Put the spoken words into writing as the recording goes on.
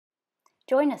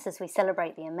Join us as we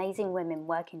celebrate the amazing women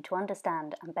working to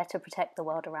understand and better protect the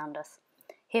world around us.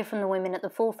 Hear from the women at the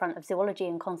forefront of zoology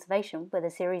and conservation with a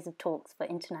series of talks for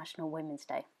International Women's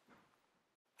Day.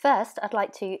 First, I'd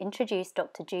like to introduce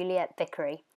Dr. Juliet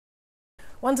Vickery.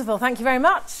 Wonderful, thank you very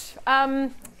much.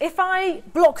 If I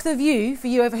block the view for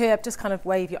you over here, just kind of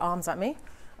wave your arms at me.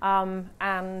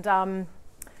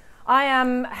 I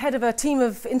am head of a team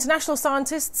of international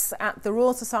scientists at the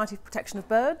Royal Society for Protection of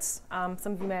Birds.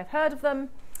 Some of you may have heard of them,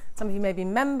 some of you may be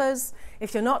members.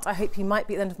 If you're not, I hope you might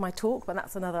be at the end of my talk, but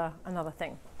that's another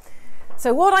thing.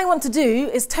 So what I want to do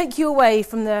is take you away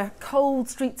from the cold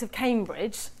streets of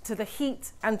Cambridge to the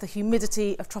heat and the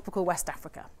humidity of tropical West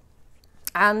Africa.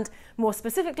 And more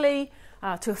specifically,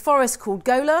 to a forest called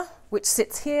Gola, which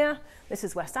sits here. This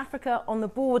is West Africa, on the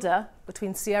border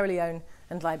between Sierra Leone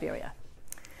and Liberia.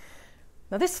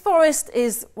 Now, this forest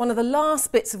is one of the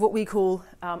last bits of what we call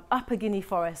Upper Guinea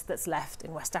forest that's left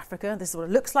in West Africa. This is what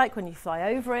it looks like when you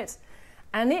fly over it.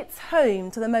 And it's home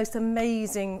to the most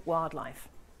amazing wildlife.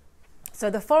 So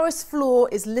the forest floor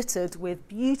is littered with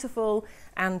beautiful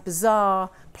and bizarre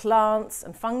plants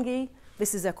and fungi.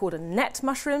 This is called a net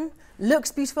mushroom.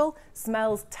 Looks beautiful,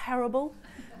 smells terrible.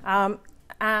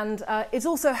 And it's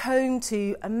also home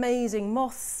to amazing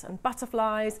moths and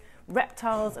butterflies,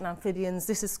 reptiles and amphibians.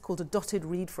 This is called a dotted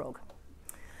reed frog.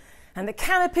 And the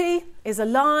canopy is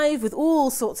alive with all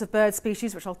sorts of bird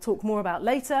species, which I'll talk more about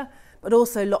later, but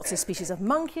also lots of species of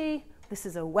monkey. This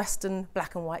is a western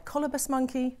black and white colobus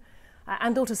monkey,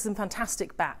 and also some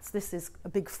fantastic bats. This is a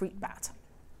big fruit bat.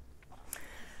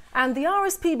 And the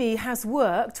RSPB has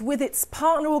worked with its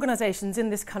partner organisations in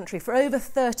this country for over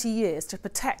 30 years to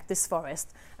protect this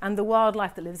forest and the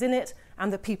wildlife that lives in it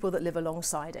and the people that live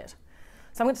alongside it.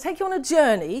 So I'm going to take you on a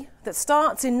journey that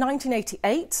starts in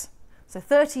 1988, so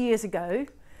 30 years ago,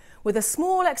 with a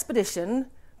small expedition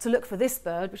to look for this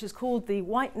bird, which is called the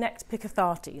white-necked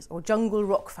Picathartes, or jungle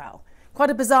rockfowl. Quite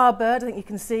a bizarre bird, I think you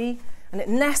can see, and it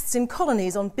nests in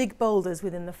colonies on big boulders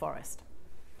within the forest.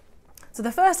 So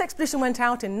the first expedition went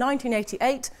out in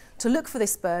 1988 to look for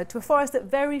this bird to a forest that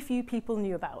very few people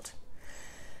knew about.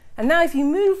 And now if you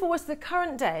move forward to the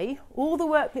current day, all the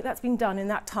work that's been done in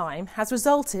that time has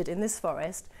resulted in this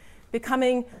forest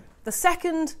becoming the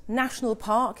second national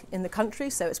park in the country,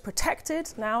 so it's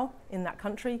protected now in that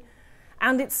country,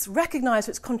 and it's recognised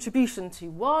for its contribution to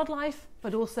wildlife,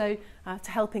 but also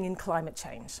to helping in climate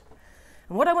change.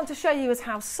 And what I want to show you is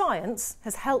how science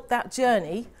has helped that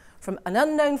journey from an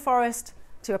unknown forest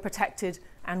to a protected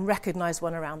and recognised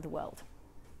one around the world.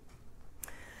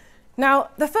 Now,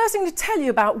 the first thing to tell you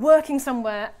about working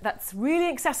somewhere that's really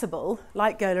accessible,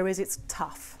 like Gola, is it's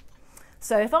tough.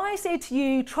 So if I say to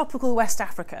you tropical West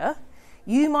Africa,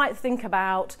 you might think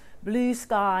about blue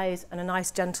skies and a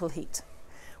nice gentle heat.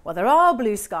 Well, there are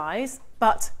blue skies,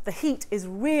 but the heat is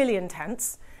really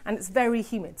intense and it's very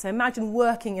humid. So imagine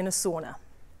working in a sauna.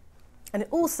 And it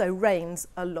also rains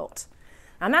a lot.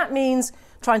 And that means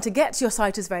trying to get to your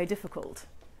site is very difficult.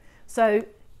 So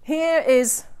here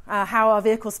is how our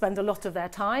vehicles spend a lot of their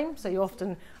time. So you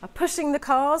often are pushing the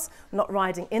cars, not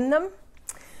riding in them.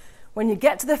 When you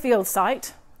get to the field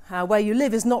site, where you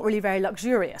live is not really very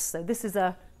luxurious. So this is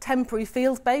a temporary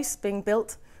field base being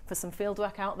built for some field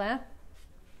work out there.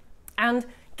 And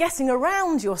getting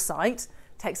around your site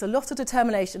takes a lot of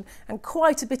determination and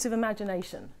quite a bit of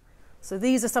imagination. So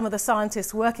these are some of the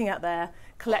scientists working out there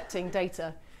collecting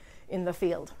data in the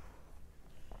field.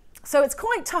 So it's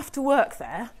quite tough to work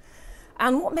there.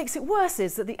 And what makes it worse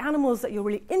is that the animals that you're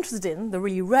really interested in, the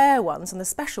really rare ones and the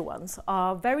special ones,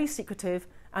 are very secretive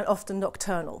and often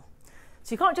nocturnal.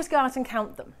 So you can't just go out and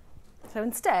count them. So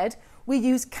instead, we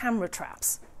use camera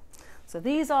traps. So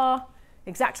these are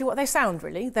exactly what they sound,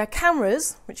 really. They're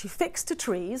cameras which you fix to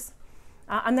trees,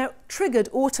 and they're triggered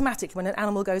automatically when an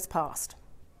animal goes past.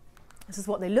 This is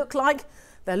what they look like.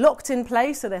 They're locked in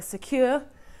place, so they're secure.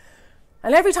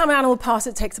 And every time an animal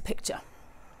passes, it takes a picture.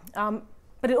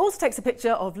 But it also takes a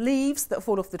picture of leaves that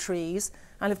fall off the trees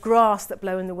and of grass that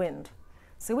blow in the wind.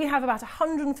 So we have about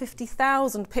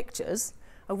 150,000 pictures,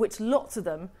 of which lots of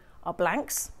them are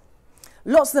blanks.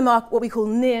 Lots of them are what we call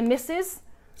near misses.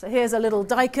 So here's a little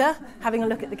diker having a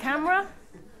look at the camera.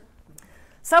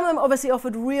 Some of them obviously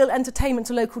offered real entertainment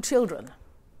to local children.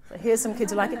 So here's some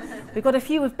kids who like it. We've got a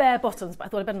few with bare bottoms, but I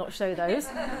thought I'd better not show those.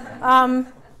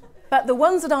 But the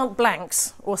ones that aren't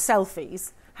blanks or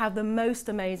selfies have the most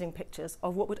amazing pictures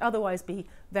of what would otherwise be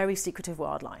very secretive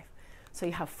wildlife. So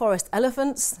you have forest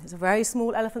elephants. These are very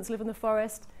small elephants live in the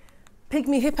forest.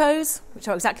 Pygmy hippos, which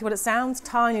are exactly what it sounds,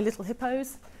 tiny little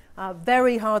hippos,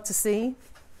 very hard to see,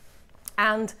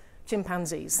 and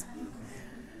chimpanzees.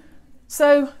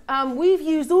 So we've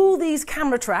used all these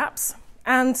camera traps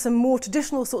and some more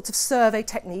traditional sorts of survey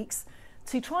techniques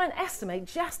to try and estimate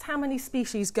just how many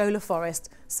species Gola Forest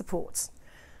supports.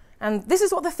 And this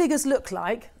is what the figures look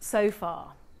like so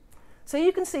far. So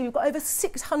you can see we've got over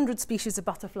 600 species of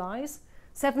butterflies,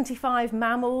 75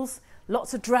 mammals,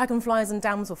 lots of dragonflies and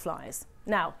damselflies.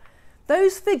 Now,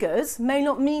 those figures may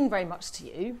not mean very much to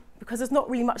you because there's not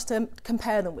really much to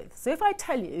compare them with. So if I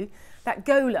tell you that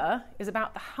Gola is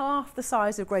about half the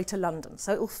size of Greater London,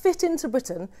 so it will fit into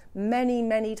Britain many,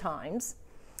 many times,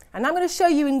 and I'm going to show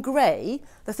you in grey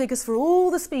the figures for all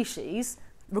the species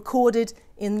recorded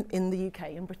in the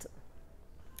UK, in Britain.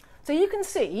 So you can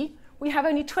see we have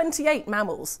only 28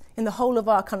 mammals in the whole of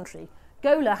our country.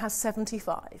 Gola has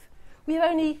 75. We have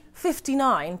only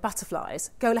 59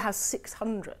 butterflies. Gola has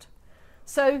 600.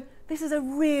 So this is a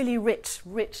really rich,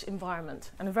 rich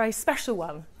environment and a very special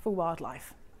one for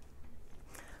wildlife.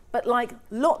 But like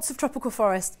lots of tropical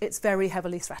forests, it's very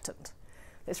heavily threatened.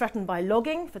 It's threatened by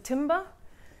logging for timber,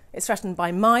 it's threatened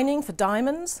by mining for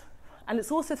diamonds, and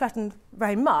it's also threatened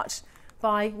very much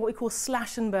by what we call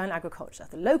slash and burn agriculture,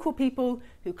 the local people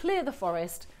who clear the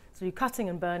forest through cutting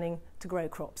and burning to grow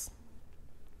crops.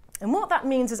 And what that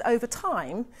means is over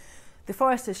time, the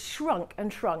forest has shrunk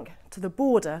and shrunk to the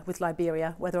border with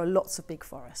Liberia, where there are lots of big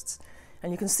forests.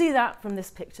 And you can see that from this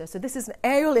picture. So this is an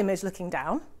aerial image looking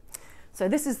down. So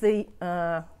this is the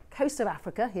coast of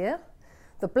Africa here.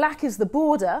 The black is the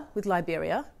border with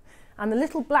Liberia. And the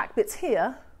little black bits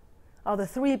here are the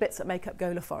 3 bits that make up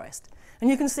Gola Forest. And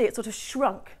you can see it sort of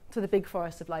shrunk to the big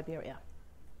forest of Liberia.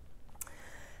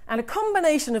 And a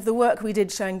combination of the work we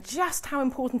did showing just how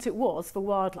important it was for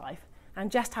wildlife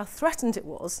and just how threatened it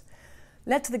was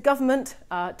led to the government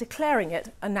declaring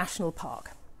it a national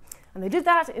park. And they did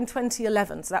that in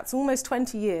 2011, so that's almost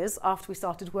 20 years after we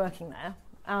started working there.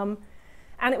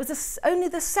 And it was only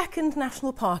the 2nd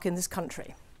national park in this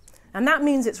country. And that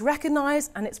means it's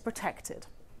recognised and it's protected.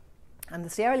 And the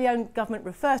Sierra Leone government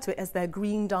refer to it as their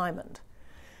green diamond.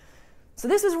 So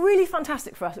this was really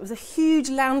fantastic for us. It was a huge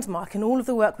landmark in all of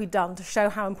the work we'd done to show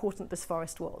how important this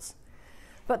forest was.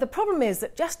 But the problem is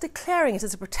that just declaring it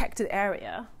as a protected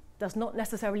area does not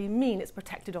necessarily mean it's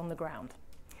protected on the ground.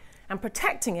 And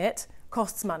protecting it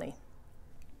costs money.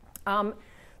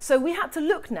 So we had to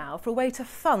look now for a way to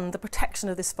fund the protection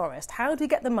of this forest. How do we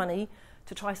get the money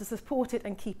to try to support it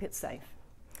and keep it safe?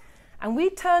 And we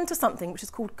turned to something which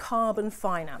is called carbon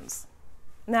finance.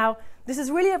 Now, this is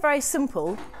really a very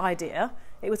simple idea.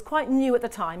 It was quite new at the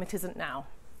time, it isn't now.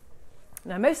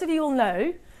 Now, most of you will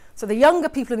know, so the younger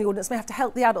people in the audience may have to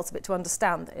help the adults a bit to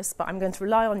understand this, but I'm going to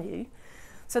rely on you.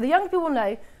 So the younger people will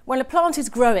know, when a plant is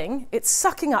growing, it's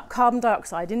sucking up carbon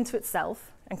dioxide into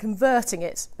itself and converting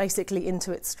it basically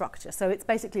into its structure. So it's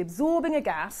basically absorbing a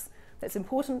gas that's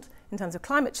important in terms of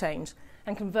climate change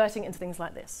and converting it into things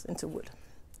like this, into wood.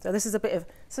 So this is a bit of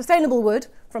sustainable wood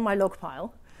from my log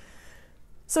pile.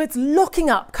 So it's locking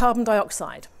up carbon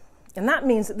dioxide. And that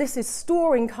means that this is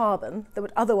storing carbon that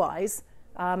would otherwise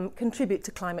contribute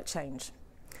to climate change.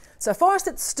 So a forest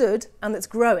that's stood and that's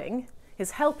growing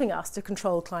is helping us to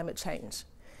control climate change.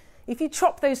 If you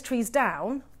chop those trees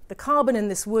down, the carbon in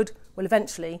this wood will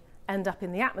eventually end up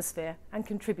in the atmosphere and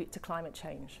contribute to climate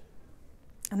change.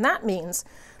 And that means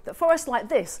that forests like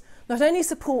this not only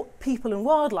support people and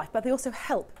wildlife, but they also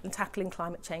help in tackling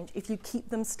climate change if you keep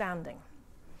them standing.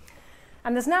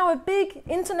 And there's now a big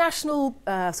international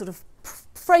sort of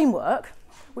framework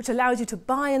which allows you to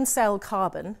buy and sell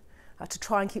carbon to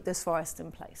try and keep those forests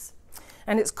in place.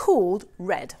 And it's called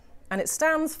REDD. And it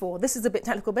stands for, this is a bit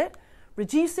technical bit,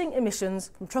 reducing emissions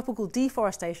from tropical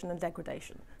deforestation and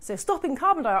degradation. So stopping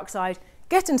carbon dioxide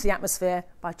get into the atmosphere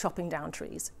by chopping down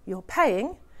trees. You're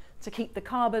paying to keep the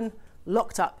carbon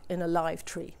locked up in a live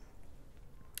tree.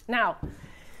 Now,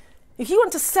 if you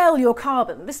want to sell your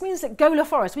carbon, this means that Gola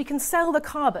Forest, we can sell the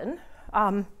carbon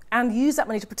and use that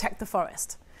money to protect the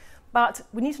forest. But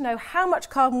we need to know how much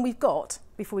carbon we've got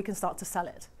before we can start to sell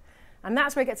it. And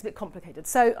that's where it gets a bit complicated.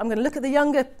 So I'm going to look at the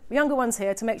younger ones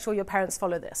here to make sure your parents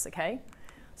follow this, okay?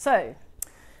 So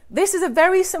this is a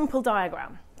very simple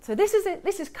diagram. So this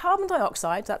is carbon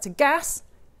dioxide, that's a gas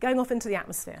going off into the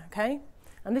atmosphere, okay?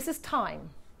 And this is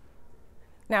time.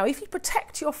 Now, if you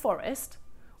protect your forest,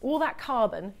 all that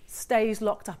carbon stays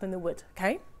locked up in the wood,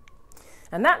 okay?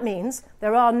 And that means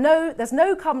there's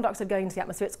no carbon dioxide going into the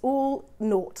atmosphere, it's all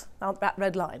naught, that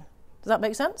red line. Does that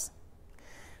make sense?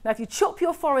 Now, if you chop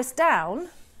your forest down,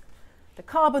 the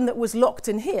carbon that was locked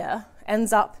in here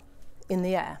ends up in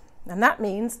the air. And that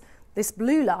means this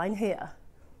blue line here.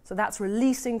 So that's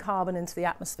releasing carbon into the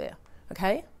atmosphere,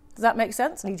 okay? Does that make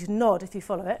sense? I need you to nod if you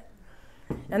follow it.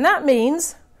 And that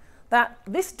means that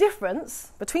this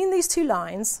difference between these two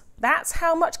lines That's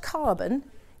how much carbon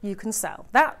you can sell.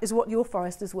 That is what your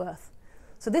forest is worth.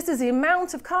 So this is the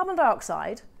amount of carbon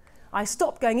dioxide I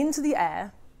stop going into the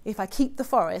air if I keep the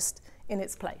forest in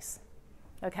its place.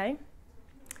 Okay?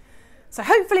 So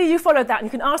hopefully you followed that, and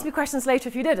you can ask me questions later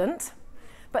if you didn't.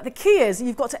 But the key is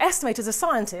you've got to estimate as a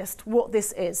scientist what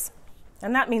this is.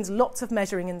 And that means lots of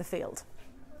measuring in the field.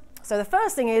 So the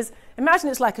first thing is, imagine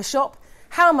it's like a shop.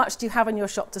 How much do you have in your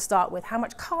shop to start with? How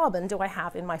much carbon do I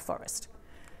have in my forest?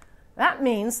 That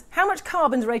means how much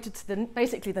carbon is related to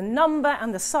basically the number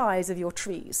and the size of your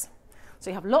trees. So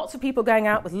you have lots of people going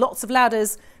out with lots of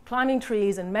ladders, climbing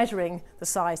trees and measuring the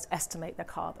size to estimate their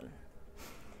carbon.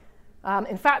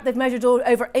 In fact, they've measured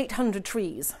over 800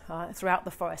 trees throughout the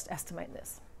forest to estimate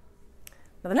this.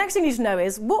 Now, the next thing you need to know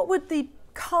is, what would the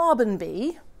carbon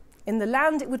be in the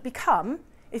land it would become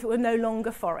if it were no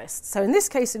longer forest? So in this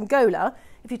case, in Gola,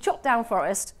 if you chop down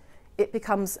forest, it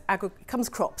becomes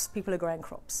crops. People are growing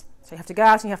crops. So you have to go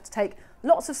out and you have to take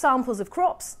lots of samples of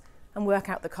crops and work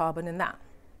out the carbon in that.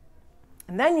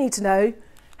 And then you need to know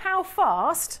how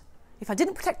fast, if I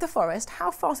didn't protect the forest,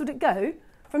 how fast would it go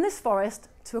from this forest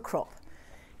to a crop?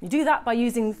 You do that by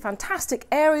using fantastic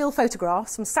aerial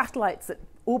photographs from satellites that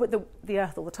orbit the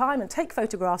Earth all the time and take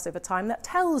photographs over time. That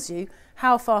tells you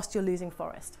how fast you're losing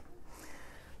forest.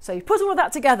 So you put all of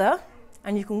that together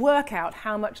and you can work out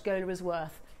how much Gola is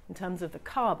worth in terms of the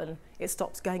carbon it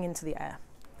stops going into the air.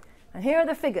 And here are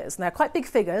the figures. And they're quite big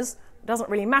figures. It doesn't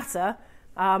really matter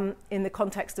in the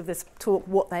context of this talk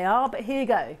what they are, but here you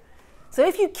go. So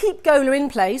if you keep Gola in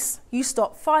place, you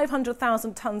stop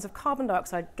 500,000 tonnes of carbon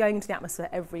dioxide going into the atmosphere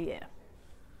every year.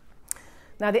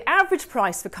 Now, the average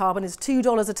price for carbon is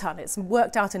 $2 a tonne. It's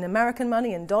worked out in American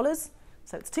money in dollars,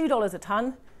 so it's $2 a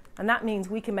tonne, and that means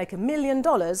we can make $1 million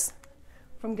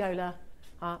from Gola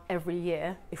every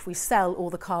year if we sell all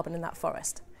the carbon in that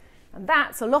forest. And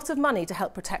that's a lot of money to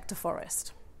help protect a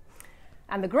forest.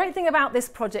 And the great thing about this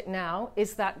project now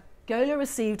is that Gola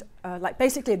received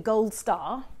basically a gold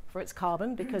star for its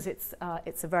carbon, because it's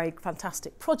a very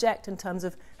fantastic project in terms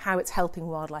of how it's helping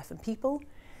wildlife and people.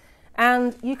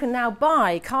 And you can now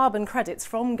buy carbon credits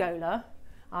from Gola.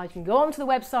 You can go onto a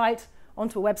website,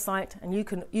 and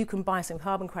you can buy some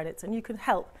carbon credits, and you can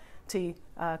help to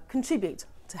contribute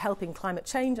to helping climate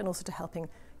change and also to helping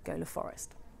Gola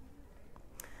Forest.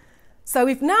 So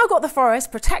we've now got the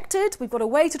forest protected. We've got a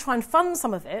way to try and fund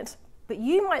some of it. But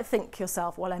you might think to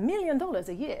yourself, well, $1 million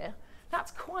a year,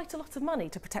 that's quite a lot of money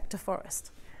to protect a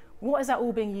forest. What is that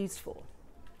all being used for?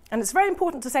 And it's very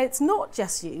important to say it's not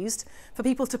just used for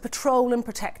people to patrol and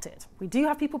protect it. We do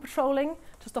have people patrolling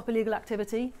to stop illegal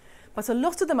activity, but a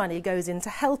lot of the money goes into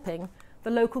helping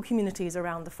the local communities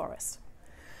around the forest.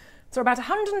 So about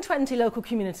 120 local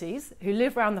communities who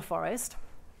live around the forest,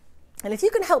 and if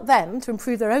you can help them to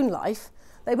improve their own life,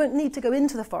 they won't need to go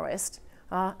into the forest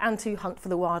and to hunt for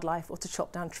the wildlife or to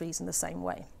chop down trees in the same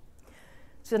way.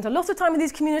 So we spent a lot of time in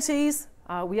these communities.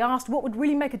 We asked what would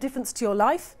really make a difference to your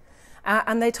life,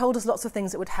 and they told us lots of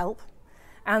things that would help.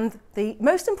 And the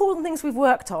most important things we've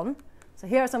worked on, so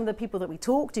here are some of the people that we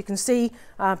talked. You can see,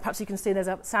 perhaps you can see there's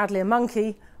sadly a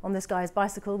monkey on this guy's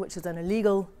bicycle, which is an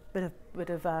illegal bit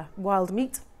of wild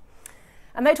meat.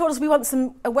 And they told us we want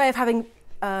a way of having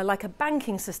like a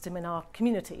banking system in our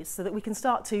communities so that we can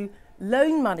start to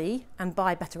loan money and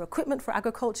buy better equipment for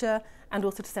agriculture and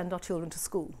also to send our children to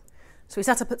school. So we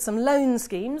set up some loan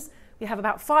schemes. We have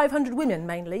about 500 women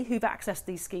mainly who've accessed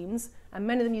these schemes, and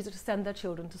many of them use it to send their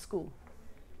children to school.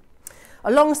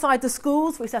 Alongside the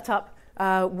schools, we set up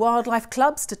wildlife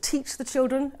clubs to teach the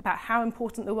children about how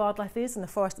important the wildlife is in the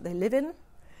forest that they live in.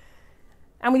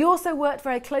 And we also worked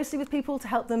very closely with people to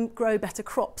help them grow better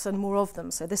crops and more of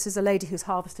them. So this is a lady who's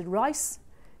harvested rice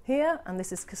here, and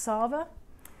this is cassava.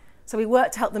 So we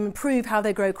worked to help them improve how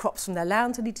they grow crops from their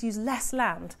land and need to use less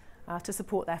land to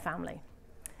support their family.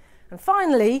 And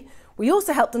finally, we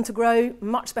also helped them to grow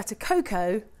much better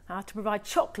cocoa to provide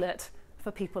chocolate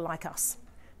for people like us.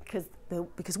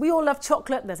 Because we all love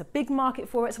chocolate, there's a big market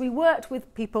for it. So we worked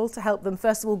with people to help them,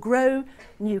 first of all, grow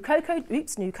new cocoa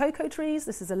trees.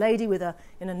 This is a lady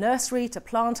in a nursery to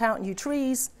plant out new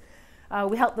trees.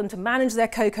 We helped them to manage their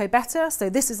cocoa better. So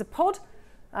this is a pod,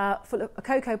 a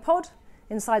cocoa pod.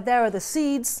 Inside there are the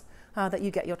seeds that you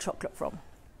get your chocolate from.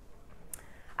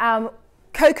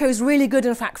 Cocoa is really good,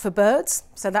 in fact, for birds.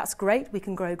 So that's great. We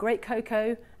can grow great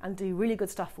cocoa and do really good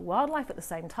stuff for wildlife at the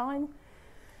same time.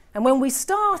 And when we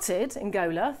started in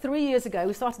Gola, 3 years ago,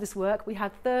 we started this work, we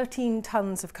had 13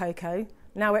 tonnes of cocoa.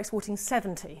 Now we're exporting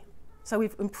 70. So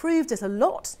we've improved it a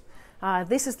lot.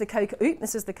 This is the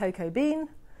cocoa bean,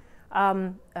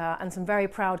 and some very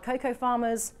proud cocoa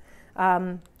farmers.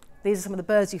 These are some of the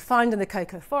birds you find in the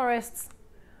cocoa forests.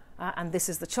 and this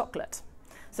is the chocolate.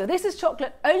 So this is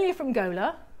chocolate only from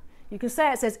Gola. You can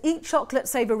say it says, eat chocolate,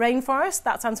 save a rainforest.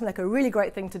 That sounds like a really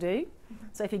great thing to do.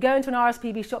 So if you go into an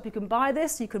RSPB shop, you can buy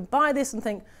this. You can buy this and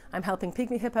think, I'm helping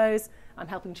pygmy hippos, I'm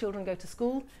helping children go to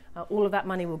school. All of that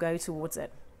money will go towards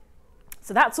it.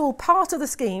 So that's all part of the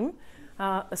scheme.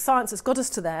 The science has got us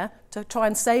to there to try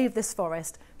and save this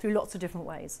forest through lots of different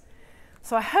ways.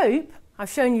 So I hope I've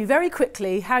shown you very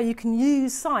quickly how you can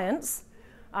use science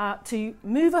to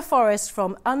move a forest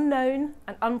from unknown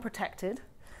and unprotected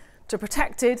to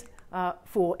protected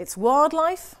for its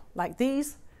wildlife, like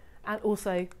these, and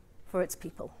also for its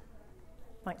people.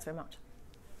 Thanks very much.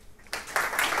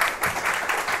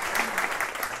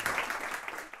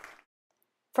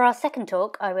 For our second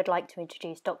talk, I would like to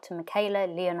introduce Dr. Michela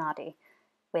Leonardi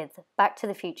with Back to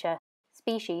the Future,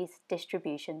 Species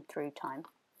Distribution Through Time.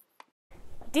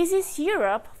 This is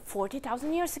Europe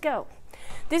 40,000 years ago.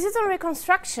 This is a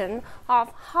reconstruction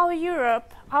of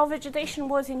how vegetation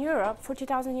was in Europe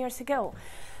 40,000 years ago.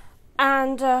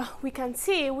 And we can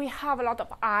see we have a lot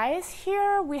of ice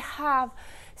here, we have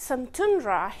some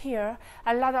tundra here,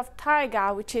 a lot of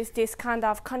taiga, which is this kind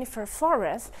of conifer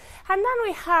forest, and then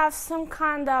we have some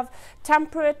kind of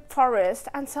temperate forest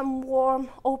and some warm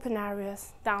open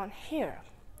areas down here.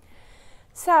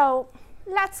 So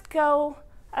let's go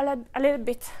a little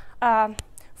bit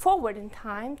forward in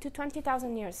time to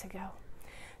 20,000 years ago.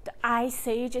 The Ice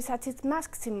Age is at its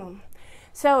maximum.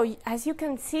 So as you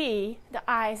can see, the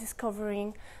ice is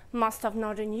covering most of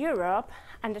Northern Europe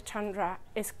and the tundra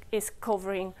is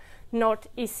covering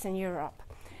Northeastern Europe.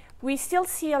 We still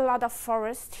see a lot of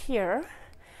forest here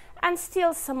and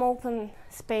still some open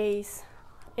space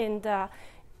in the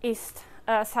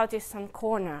southeastern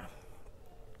corner.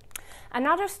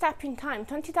 Another step in time,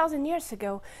 20,000 years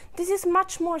ago, this is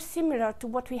much more similar to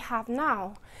what we have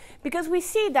now, because we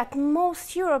see that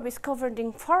most Europe is covered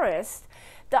in forest.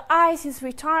 The ice is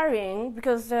retiring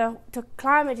because the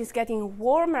climate is getting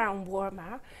warmer and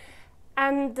warmer.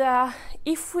 And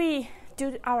if we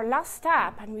do our last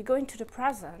step and we go into the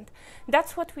present,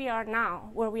 that's what we are now,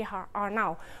 where we are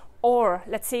now. Or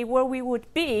let's say where we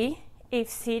would be if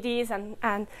cities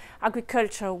and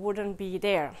agriculture wouldn't be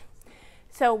there.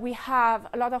 So we have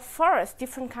a lot of forest,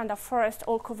 different kind of forest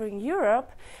all covering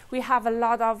Europe. We have a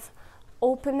lot of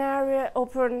open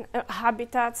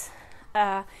habitats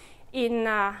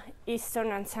in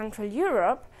Eastern and Central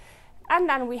Europe. And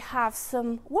then we have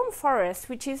some warm forest,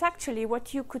 which is actually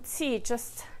what you could see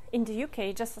just in the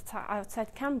UK, just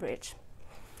outside Cambridge.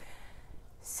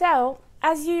 So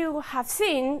as you have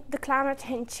seen, the climate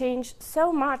has changed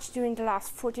so much during the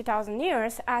last 40,000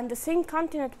 years, and the same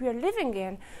continent we are living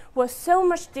in was so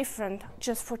much different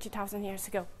just 40,000 years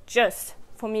ago. Just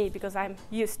for me, because I'm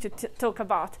used to talk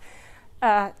about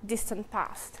distant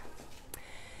past.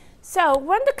 So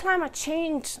when the climate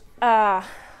changed,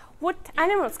 what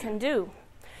animals can do?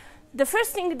 The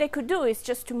first thing they could do is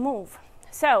just to move.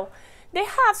 So they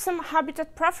have some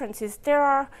habitat preferences. There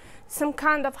are some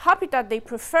kind of habitat they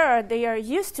prefer, they are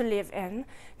used to live in.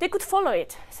 They could follow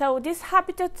it. So this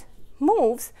habitat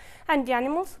moves and the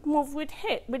animals move with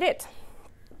it.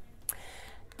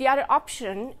 The other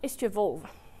option is to evolve.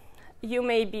 You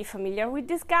may be familiar with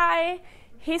this guy.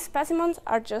 His specimens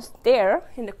are just there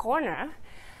in the corner.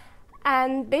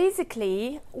 And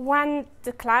basically, when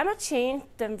the climate change,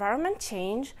 the environment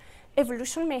change,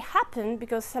 evolution may happen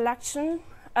because selection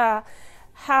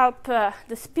help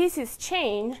the species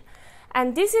change.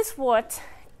 And this is what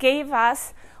gave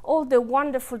us all the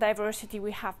wonderful diversity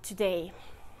we have today.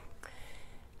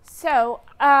 So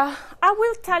I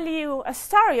will tell you a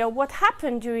story of what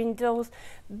happened during those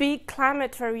big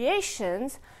climate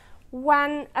variations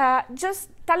when just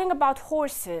telling about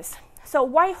horses. So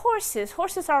why horses?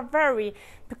 Horses are a very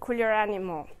peculiar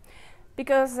animal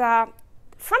because,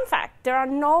 fun fact, there are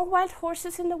no wild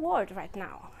horses in the world right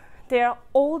now. They are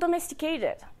all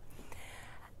domesticated.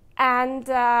 And,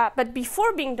 but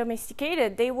before being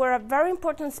domesticated, they were a very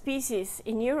important species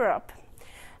in Europe.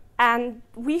 And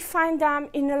we find them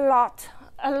in a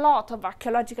lot of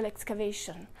archaeological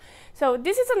excavation. So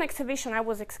this is an excavation I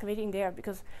was excavating there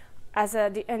because as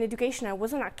an education, I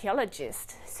was an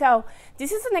archaeologist. So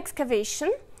this is an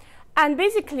excavation, and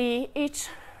basically each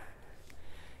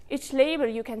label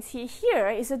you can see here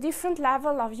is a different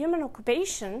level of human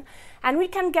occupation, and we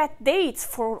can get dates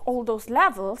for all those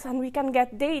levels, and we can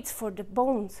get dates for the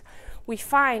bones we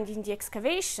find in the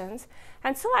excavations.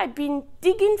 And so I've been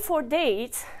digging for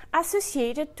dates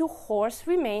associated to horse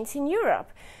remains in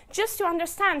Europe, just to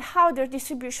understand how their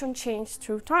distribution changed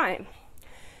through time.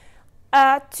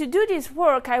 To do this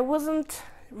work, I wasn't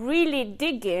really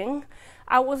digging.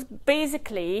 I was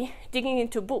basically digging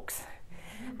into books.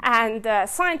 and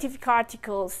scientific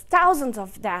articles, thousands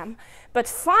of them. But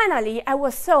finally, I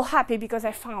was so happy because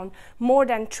I found more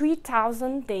than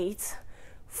 3,000 dates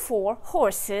for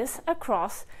horses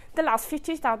across the last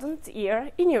 50,000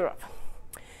 years in Europe.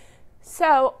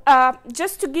 So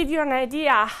just to give you an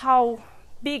idea how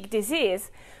big this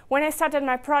is, when I started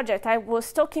my project, I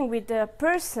was talking with a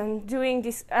person doing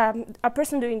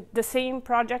the same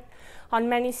project on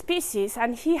many species,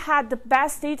 and he had the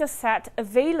best data set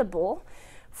available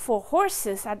for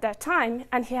horses at that time,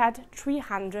 and he had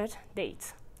 300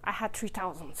 dates. I had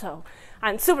 3,000, so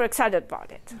I'm super excited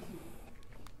about it.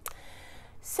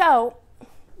 So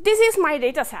this is my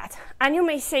data set, and you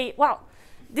may say, well,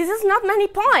 this is not many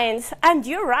points, and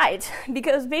you're right,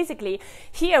 because basically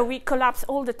here we collapse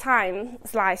all the time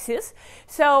slices.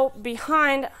 So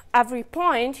behind every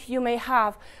point you may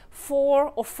have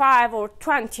 4 or 5 or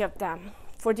 20 of them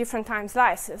for different time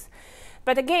slices.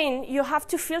 But again, you have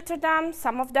to filter them.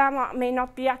 Some of them may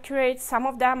not be accurate, some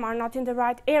of them are not in the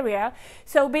right area.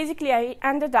 So basically I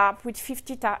ended up with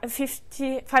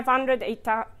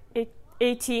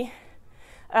 580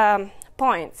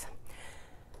 points.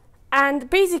 And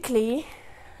basically,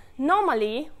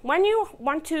 normally, when you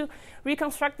want to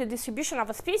reconstruct the distribution of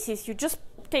a species, you just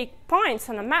take points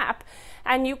on a map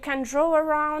and you can draw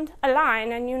around a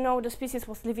line and you know the species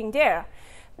was living there.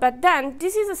 But then,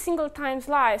 this is a single time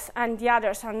slice and the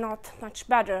others are not much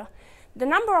better. The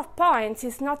number of points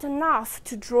is not enough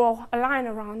to draw a line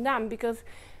around them because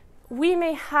we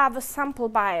may have a sample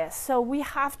bias. So we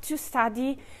have to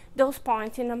study those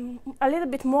points in a little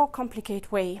bit more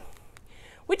complicated way,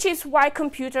 which is why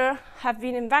computers have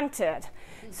been invented.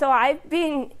 So I've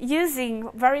been using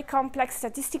very complex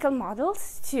statistical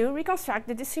models to reconstruct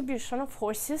the distribution of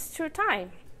horses through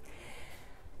time.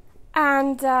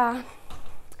 And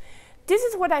this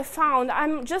is what I found.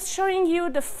 I'm just showing you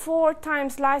the 4 time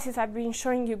slices I've been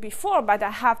showing you before, but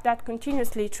I have that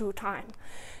continuously through time.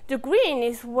 The green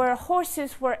is where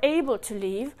horses were able to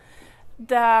live.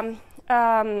 The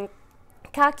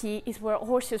khaki is where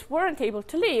horses weren't able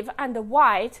to live, and the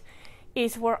white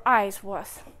is where ice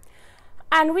was.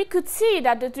 And we could see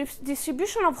that the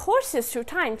distribution of horses through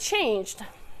time changed.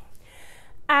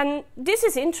 And this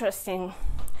is interesting.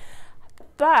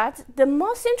 But the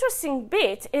most interesting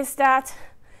bit is that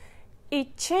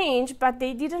it changed, but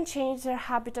they didn't change their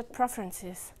habitat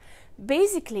preferences.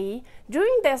 Basically,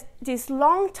 during this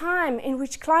long time in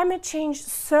which climate changed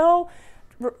so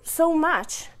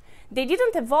much, they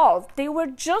didn't evolve. They were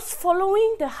just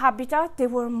following the habitat they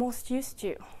were most used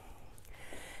to.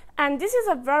 And this is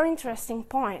a very interesting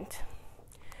point,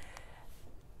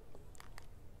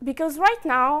 because right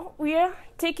now we are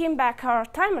taking back our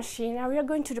time machine and we are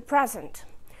going to the present.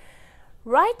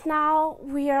 Right now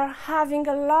we are having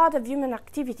a lot of human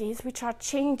activities which are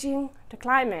changing the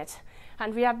climate,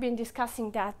 and we have been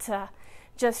discussing that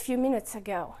just a few minutes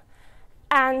ago.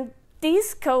 And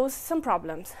this caused some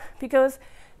problems, because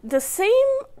the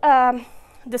same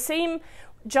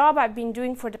job I've been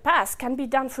doing for the past can be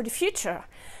done for the future.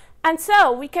 And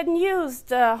so we can use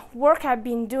the work I've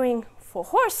been doing for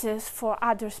horses, for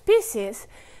other species,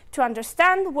 to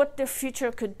understand what their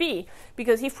future could be.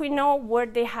 Because if we know where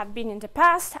they have been in the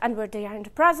past and where they are in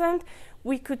the present,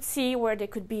 we could see where they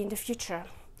could be in the future.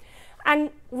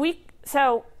 And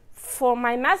so for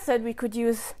my method, we could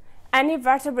use any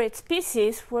vertebrate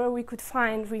species where we could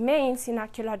find remains in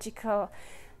archaeological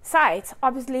sites.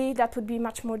 Obviously, that would be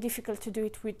much more difficult to do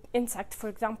it with insects, for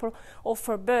example, or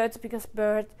for birds, because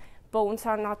bird bones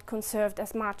are not conserved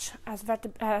as much as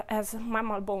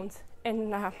mammal bones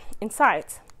in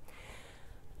sites.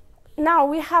 Now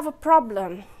we have a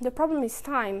problem. The problem is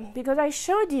time, because I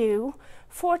showed you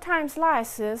 4 time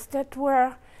slices that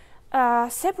were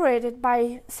separated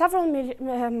by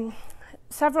several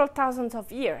thousands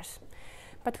of years.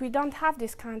 But we don't have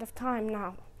this kind of time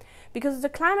now, because the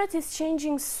climate is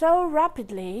changing so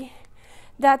rapidly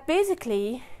that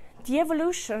basically the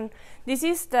evolution, this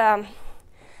is the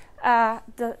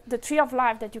tree of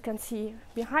life that you can see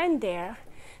behind there.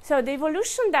 So the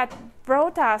evolution that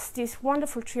brought us this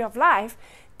wonderful tree of life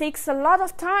takes a lot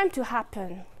of time to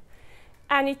happen.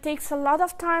 And it takes a lot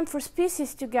of time for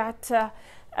species to get to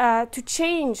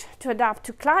change, to adapt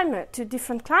to climate, to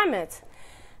different climates.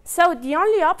 So the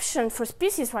only option for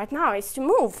species right now is to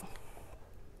move.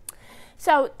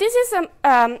 So this is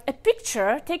a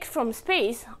picture taken from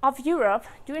space of Europe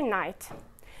during night.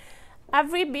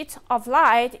 Every bit of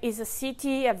light is a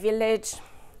city, a village,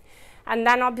 and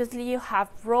then obviously you have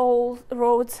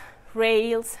roads,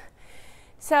 rails.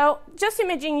 So just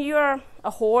imagine you're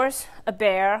a horse, a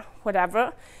bear,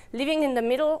 whatever, living in the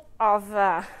middle of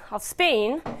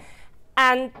Spain,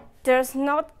 and there's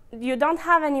not you don't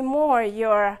have anymore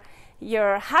your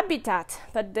habitat,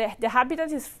 but the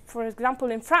habitat is, for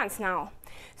example, in France now.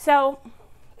 So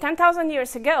 10,000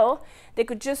 years ago, they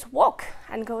could just walk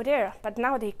and go there, but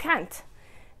now they can't.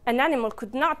 An animal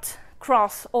could not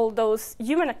cross all those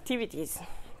human activities.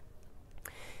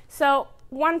 So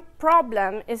one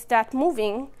problem is that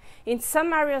moving in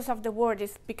some areas of the world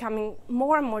is becoming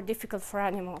more and more difficult for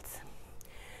animals.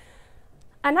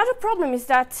 Another problem is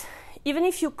that even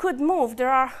if you could move, there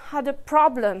are other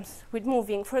problems with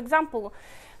moving. For example,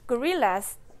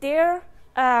 gorillas, their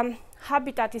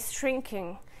habitat is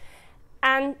shrinking.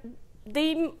 And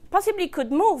they possibly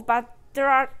could move, but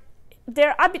their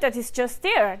habitat is just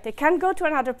there. They can't go to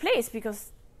another place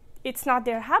because it's not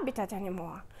their habitat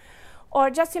anymore. Or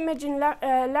just imagine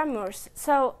lemurs.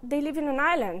 So they live in an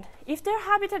island. If their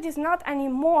habitat is not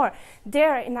anymore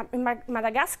there in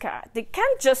Madagascar, they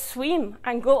can't just swim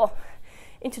and go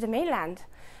into the mainland.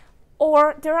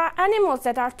 Or there are animals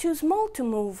that are too small to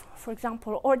move, for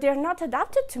example, or they're not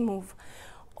adapted to move.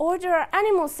 Or there are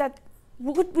animals that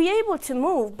would be able to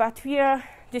move, but we are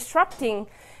disrupting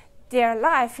their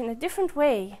life in a different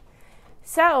way.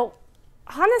 So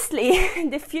honestly,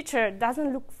 the future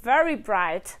doesn't look very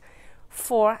bright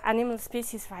for animal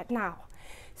species right now.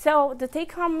 So the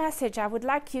take-home message I would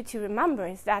like you to remember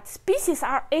is that species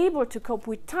are able to cope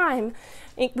with time,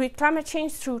 with climate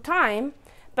change through time,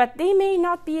 but they may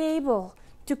not be able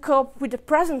to cope with the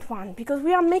present one because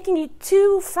we are making it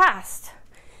too fast.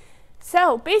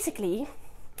 So basically,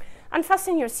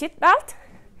 unfasten your seatbelt,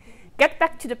 get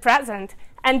back to the present,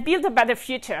 and build a better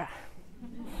future.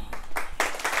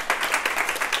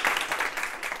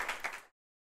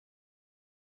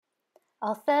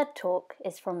 Our third talk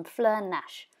is from Fleur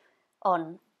Nash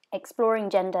on exploring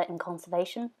gender in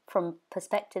conservation from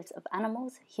perspectives of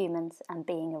animals, humans, and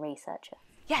being a researcher.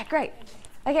 Yeah, great.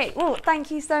 Okay, well,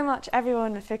 thank you so much,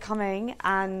 everyone, for coming.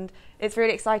 And it's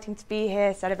really exciting to be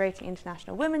here celebrating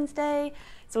International Women's Day.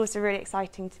 It's also really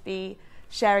exciting to be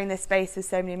sharing this space with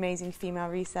so many amazing female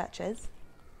researchers.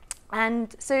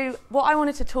 And so what I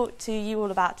wanted to talk to you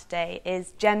all about today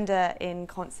is gender in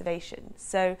conservation.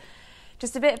 So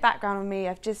just a bit of background on me.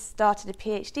 I've just started a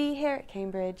PhD here at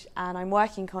Cambridge and I'm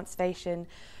working in conservation.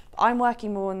 But I'm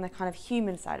working more on the kind of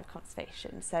human side of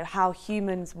conservation, so how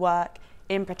humans work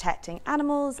in protecting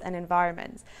animals and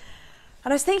environments.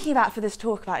 And I was thinking about, for this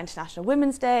talk, about International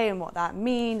Women's Day and what that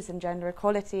means and gender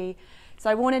equality. So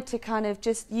I wanted to kind of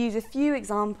just use a few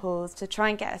examples to try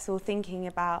and get us all thinking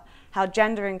about how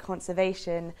gender and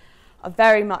conservation are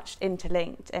very much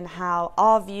interlinked and how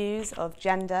our views of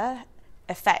gender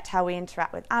affect how we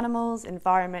interact with animals,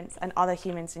 environments, and other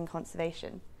humans in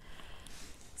conservation.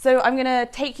 So I'm going to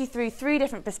take you through three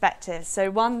different perspectives.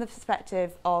 So one, the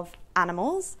perspective of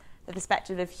animals, the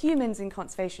perspective of humans in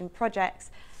conservation projects,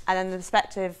 and then the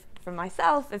perspective from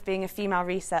myself of being a female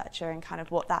researcher and kind of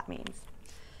what that means.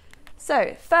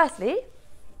 So firstly,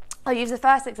 I'll use the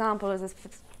first example as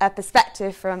a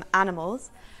perspective from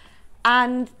animals.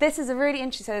 And this is a really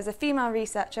interesting, so there's a female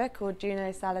researcher called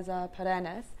Juno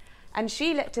Salazar-Paredes, and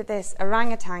she looked at this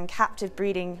orangutan captive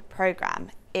breeding program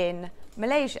in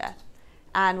Malaysia.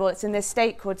 And well, it's in this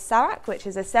state called Sarawak, which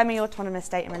is a semi-autonomous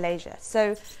state in Malaysia.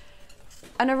 So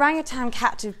an orangutan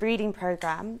captive breeding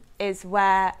program is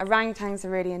where orangutans are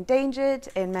really endangered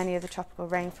in many of the tropical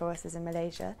rainforests in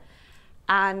Malaysia.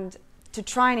 And to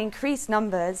try and increase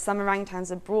numbers, some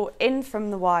orangutans are brought in from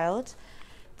the wild,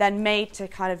 then made to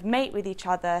kind of mate with each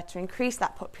other to increase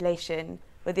that population,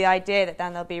 with the idea that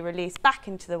then they'll be released back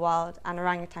into the wild and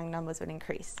orangutan numbers will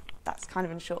increase. That's kind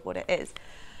of in short what it is.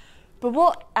 But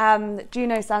what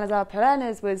Juno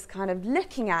Salazar-Paredes was kind of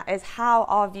looking at is how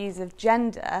our views of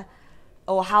gender,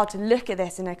 or how to look at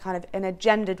this in a kind of in a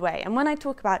gendered way. And when I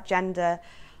talk about gender,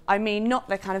 I mean not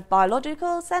the kind of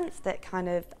biological sense that kind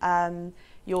of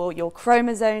your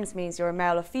chromosomes means you're a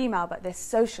male or female, but this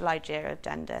social idea of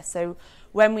gender. So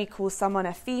when we call someone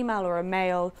a female or a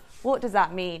male, what does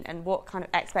that mean, and what kind of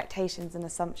expectations and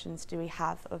assumptions do we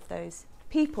have of those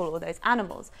people or those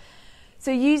animals? So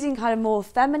using kind of more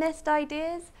feminist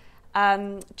ideas,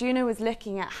 Juno was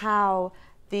looking at how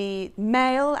the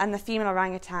male and the female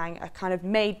orangutan are kind of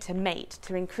made to mate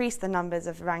to increase the numbers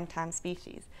of orangutan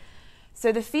species.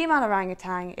 So the female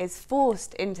orangutan is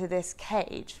forced into this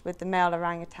cage with the male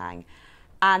orangutan,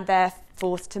 and they're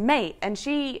forced to mate. And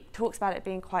she talks about it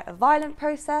being quite a violent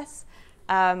process,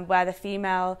 where the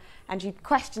female, and she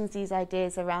questions these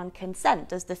ideas around consent.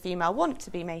 Does the female want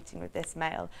to be mating with this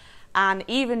male? And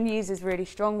even uses really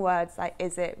strong words like,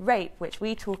 is it rape, which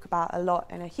we talk about a lot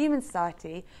in a human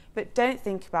society, but don't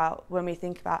think about when we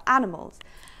think about animals.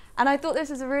 And I thought this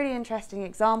was a really interesting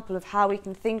example of how we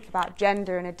can think about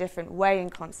gender in a different way in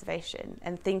conservation,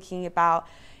 and thinking about,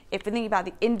 if we're thinking about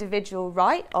the individual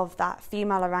right of that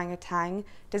female orangutan,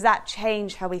 does that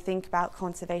change how we think about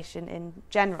conservation in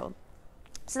general?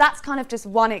 So that's kind of just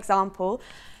one example.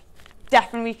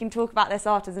 Definitely we can talk about this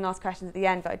afterwards and ask questions at the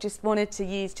end, but I just wanted to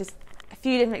use just a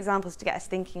few different examples to get us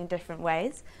thinking in different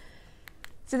ways.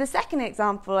 So the second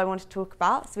example I want to talk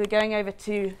about, so we're going over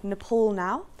to Nepal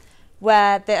now,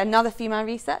 where another female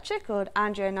researcher called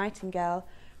Andrea Nightingale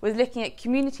was looking at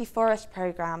community forest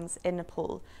programs in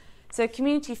Nepal. So a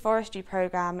community forestry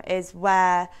program is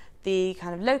where the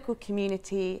kind of local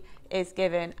community is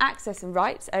given access and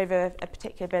rights over a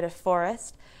particular bit of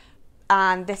forest.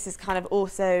 And this is kind of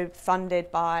also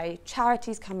funded by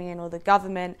charities coming in or the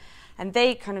government, and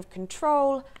they kind of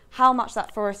control how much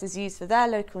that forest is used for their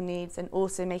local needs, and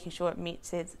also making sure it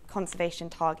meets its conservation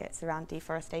targets around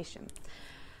deforestation.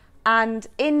 And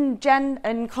in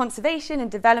conservation and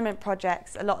development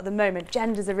projects, a lot at the moment,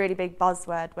 gender is a really big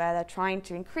buzzword, where they're trying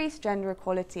to increase gender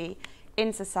equality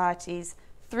in societies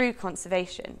through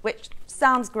conservation, which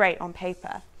sounds great on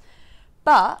paper.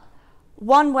 But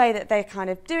one way that they're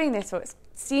kind of doing this, or it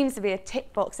seems to be a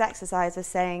tick box exercise, of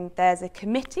saying there's a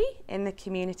committee in the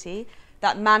community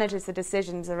that manages the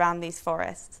decisions around these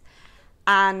forests.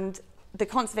 And the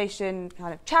conservation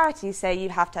kind of charities say you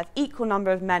have to have equal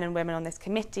number of men and women on this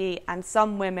committee, and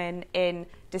some women in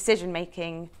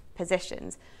decision-making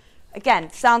positions.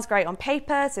 Again, sounds great on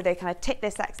paper, so they kind of tick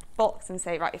this box and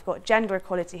say, right, you've got gender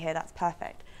equality here, that's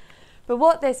perfect. But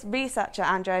what this researcher,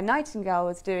 Andrea Nightingale,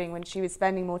 was doing when she was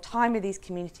spending more time with these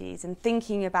communities and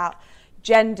thinking about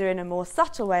gender in a more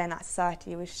subtle way in that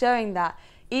society, was showing that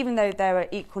even though there were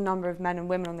equal number of men and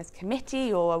women on this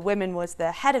committee, or a woman was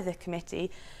the head of the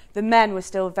committee, the men were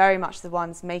still very much the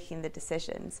ones making the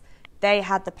decisions. They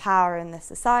had the power in the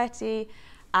society,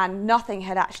 and nothing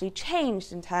had actually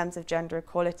changed in terms of gender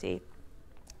equality.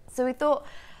 So we thought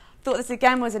this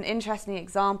again was an interesting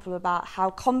example about how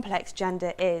complex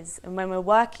gender is, and when we're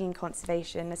working in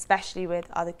conservation, especially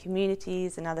with other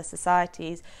communities and other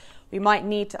societies, we might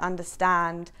need to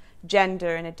understand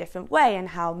gender in a different way and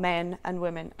how men and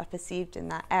women are perceived in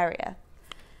that area.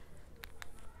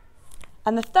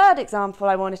 And the third example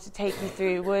I wanted to take you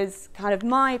through was kind of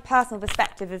my personal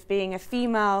perspective of being a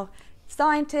female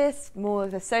scientist, more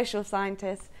of a social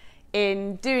scientist,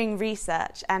 in doing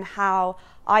research, and how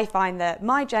I find that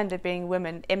my gender, being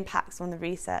women, impacts on the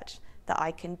research that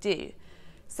I can do.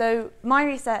 So my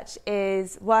research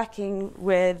is working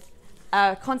with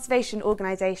a conservation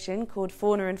organisation called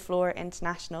Fauna and Flora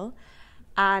International,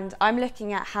 and I'm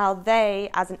looking at how they,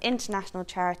 as an international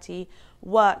charity,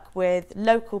 work with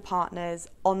local partners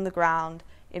on the ground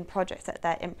in projects that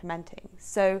they're implementing.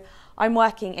 So I'm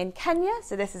working in Kenya,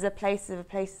 so this is a place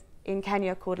in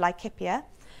Kenya called Laikipia,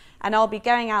 and I'll be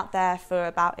going out there for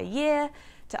about a year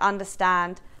to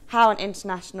understand how an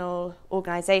international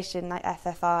organisation like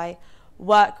FFI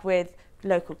work with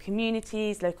local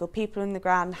communities, local people on the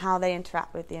ground, how they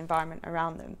interact with the environment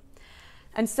around them.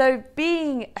 And so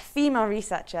being a female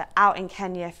researcher out in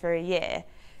Kenya for a year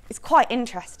is quite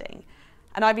interesting.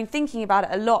 And I've been thinking about it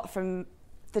a lot from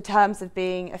the terms of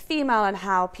being a female and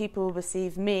how people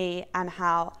receive me and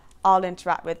how I'll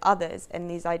interact with others in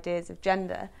these ideas of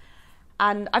gender.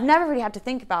 And I've never really had to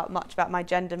think much about my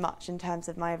gender in terms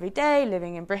of my everyday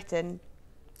living in Britain.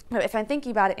 But if I'm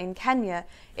thinking about it in Kenya,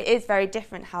 it is very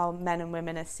different how men and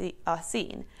women are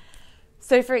seen.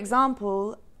 So for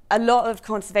example, a lot of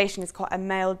conservation is quite a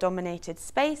male-dominated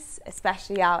space,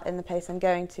 especially out in the place I'm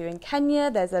going to in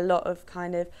Kenya. There's a lot of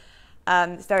kind of,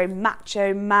 it's very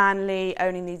macho, manly,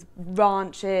 owning these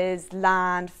ranches,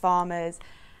 land, farmers.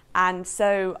 And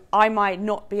so I might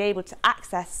not be able to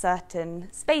access certain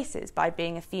spaces by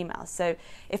being a female. So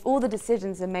if all the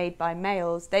decisions are made by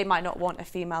males, they might not want a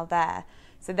female there.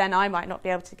 So then I might not be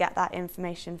able to get that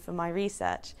information for my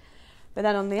research. But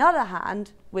then on the other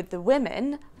hand, with the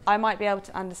women, I might be able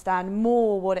to understand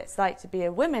more what it's like to be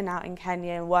a woman out in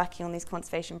Kenya and working on these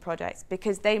conservation projects,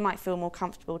 because they might feel more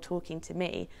comfortable talking to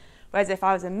me. Whereas if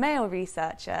I was a male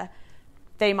researcher,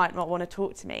 they might not want to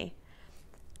talk to me.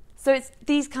 So it's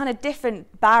these kind of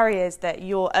different barriers that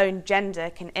your own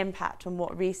gender can impact on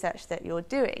what research that you're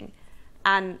doing.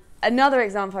 And another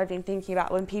example I've been thinking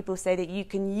about, when people say that you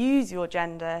can use your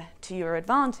gender to your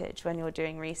advantage when you're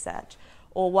doing research,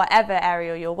 or whatever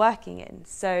area you're working in.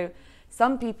 So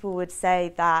some people would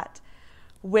say that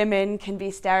women can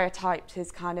be stereotyped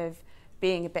as kind of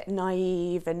being a bit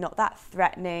naive and not that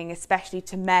threatening, especially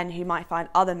to men who might find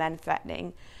other men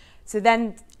threatening. So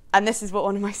then and this is what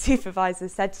one of my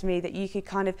supervisors said to me, that you could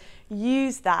kind of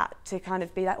use that to kind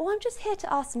of be like, oh, I'm just here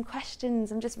to ask some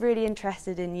questions, I'm just really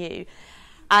interested in you,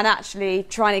 and actually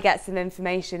trying to get some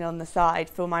information on the side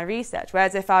for my research.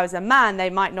 Whereas if I was a man, they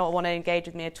might not want to engage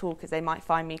with me at all because they might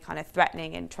find me kind of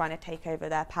threatening and trying to take over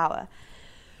their power,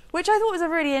 which I thought was a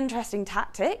really interesting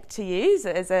tactic to use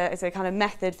as a kind of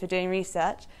method for doing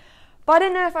research. But I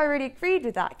don't know if I really agreed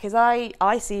with that, because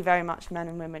I see very much men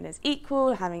and women as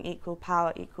equal, having equal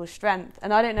power, equal strength,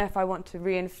 and I don't know if I want to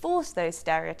reinforce those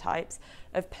stereotypes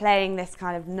of playing this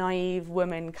kind of naive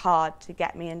woman card to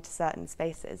get me into certain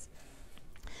spaces.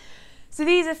 So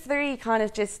these are three kind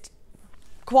of just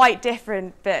quite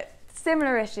different but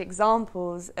similar-ish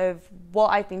examples of what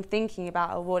I've been thinking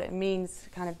about, or what it means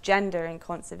kind of gender in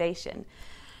conservation.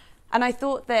 And I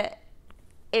thought that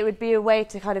it would be a way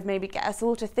to kind of maybe get us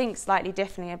all to think slightly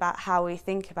differently about how we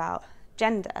think about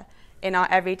gender in our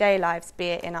everyday lives, be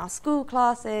it in our school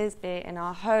classes, be it in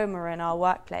our home or in our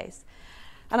workplace.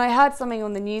 And I heard something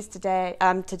on the news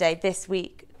this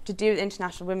week, to do with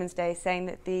International Women's Day, saying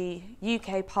that the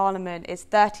UK Parliament is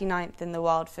 39th in the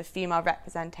world for female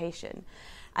representation,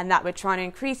 and that we're trying to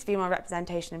increase female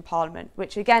representation in Parliament,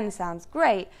 which again sounds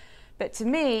great, but to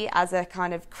me, as a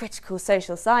kind of critical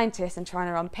social scientist and trying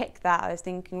to unpick that, I was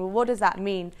thinking, well, what does that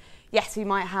mean? Yes, we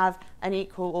might have an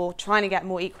equal, or trying to get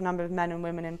more equal number of men and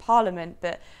women in Parliament,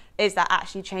 but is that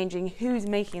actually changing who's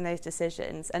making those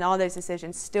decisions, and are those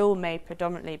decisions still made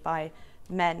predominantly by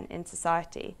men in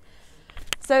society?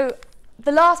 So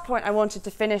the last point I wanted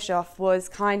to finish off was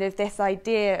kind of this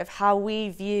idea of how we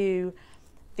view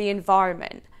the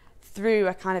environment through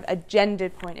a kind of a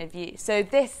gendered point of view. So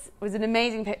this was an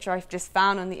amazing picture I've just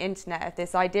found on the internet of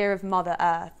this idea of Mother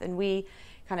Earth, and we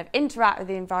kind of interact with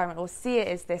the environment or see it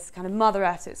as this kind of Mother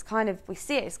Earth, so it's kind of, we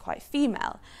see it as quite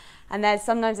female. And there's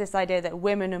sometimes this idea that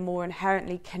women are more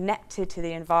inherently connected to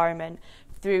the environment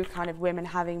through kind of women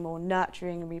having more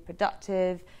nurturing and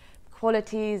reproductive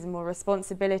qualities and more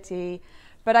responsibility.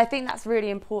 But I think that's really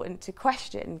important to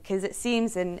question, because it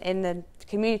seems in the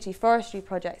community forestry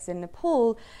projects in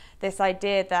Nepal, this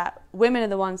idea that women are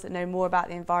the ones that know more about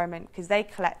the environment because they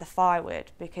collect the firewood,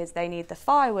 because they need the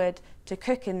firewood to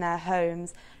cook in their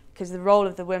homes, because the role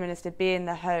of the women is to be in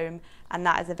the home, and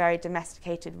that is a very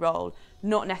domesticated role,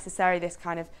 not necessarily this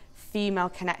kind of female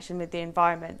connection with the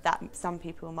environment that some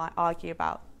people might argue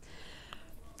about.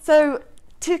 So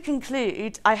to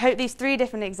conclude, I hope these three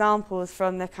different examples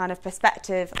from the kind of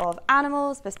perspective of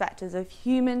animals, perspectives of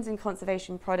humans in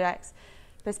conservation projects,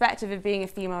 perspective of being a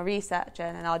female researcher,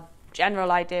 and our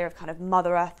general idea of kind of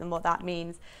Mother Earth and what that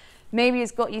means, maybe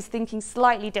has got you thinking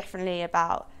slightly differently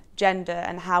about gender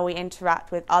and how we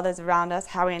interact with others around us,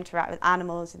 how we interact with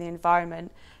animals and the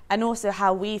environment, and also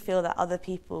how we feel that other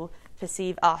people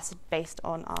perceive us based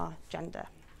on our gender.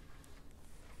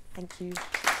 Thank you.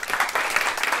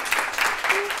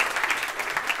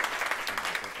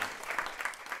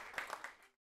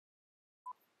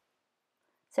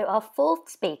 So our fourth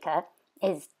speaker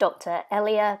is Dr.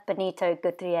 Elia Benito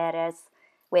Gutierrez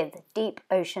with Deep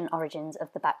Ocean Origins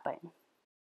of the Backbone.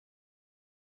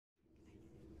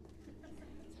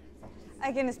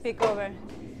 I can speak over.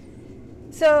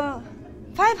 So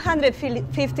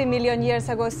 550 million years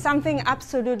ago, something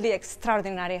absolutely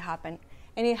extraordinary happened.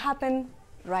 And it happened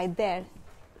right there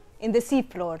in the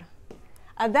seafloor.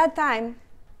 At that time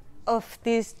of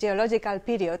this geological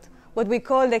period, what we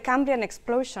call the Cambrian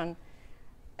explosion,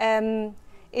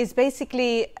 is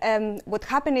basically what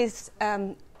happened is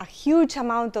a huge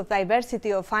amount of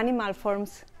diversity of animal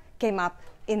forms came up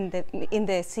in the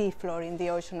seafloor, in the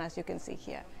ocean, as you can see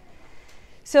here.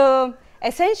 So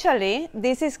essentially,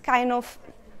 this is kind of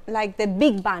like the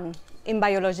Big Bang in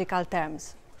biological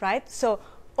terms, right? So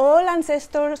all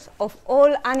ancestors of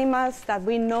all animals that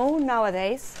we know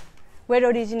nowadays were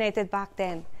originated back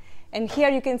then. And here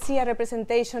you can see a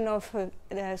representation of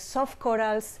soft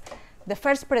corals, the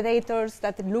first predators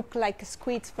that look like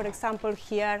squids, for example,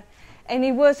 here. And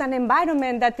it was an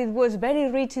environment that it was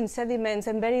very rich in sediments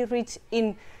and very rich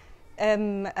in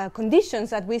conditions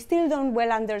that we still don't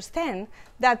well understand,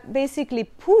 that basically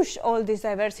push all this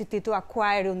diversity to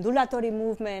acquire undulatory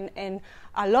movement and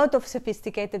a lot of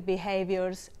sophisticated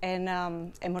behaviors and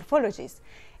morphologies.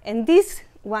 And this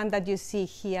one that you see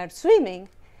here swimming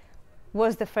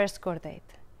was the first chordate.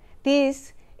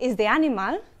 This is the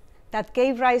animal that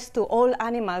gave rise to all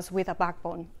animals with a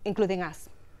backbone, including us.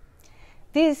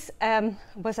 This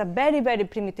was a very, very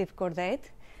primitive chordate.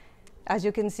 As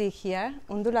you can see here,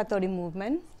 undulatory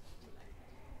movement.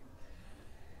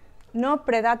 No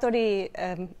predatory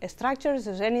structures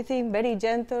or anything, very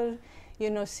gentle, you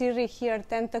know, cirri here,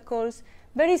 tentacles,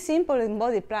 very simple in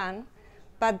body plan,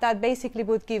 but that basically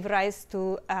would give rise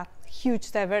to a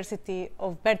huge diversity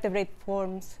of vertebrate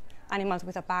forms, animals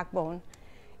with a backbone,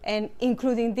 and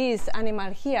including this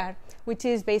animal here, which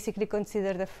is basically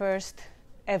considered the first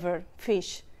ever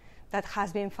fish that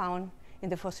has been found in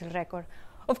the fossil record.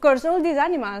 Of course, all these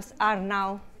animals are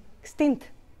now extinct.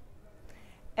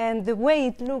 And the way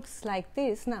it looks like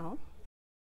this now,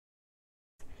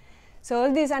 so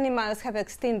all these animals have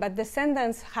extinct, but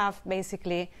descendants have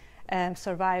basically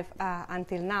survived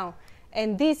until now.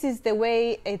 And this is the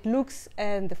way it looks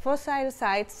in the fossil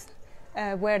sites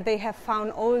where they have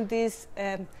found all these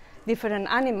different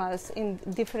animals in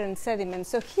different sediments.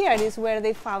 So here is where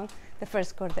they found the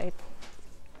first chordate.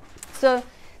 So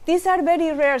these are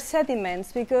very rare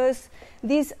sediments because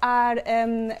these are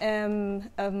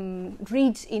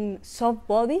rich in soft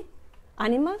body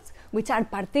animals, which are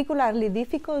particularly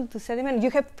difficult to sediment.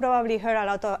 You have probably heard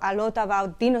a lot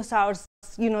about dinosaurs.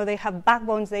 You know, they have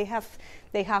backbones, they have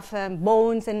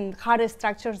bones and hard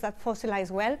structures that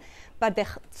fossilize well, but the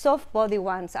soft body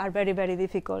ones are very, very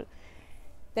difficult.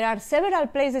 There are several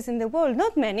places in the world,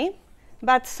 not many,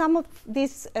 but some of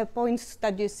these points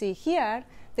that you see here,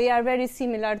 they are very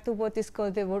similar to what is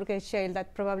called the Burgess Shale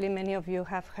that probably many of you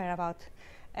have heard about,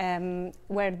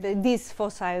 where these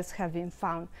fossils have been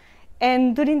found.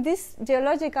 And during this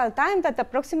geological time that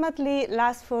approximately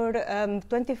lasts for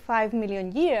 25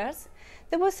 million years,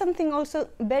 there was something also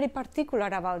very particular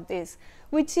about this,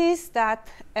 which is that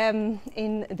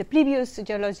in the previous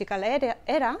geological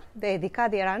era, the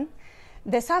Decadian,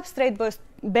 the substrate was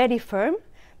very firm,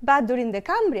 but during the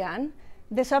Cambrian,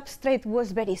 the substrate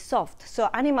was very soft, so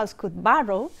animals could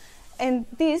burrow, and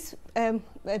these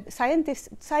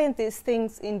scientists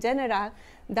think in general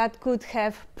that could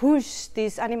have pushed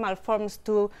these animal forms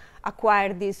to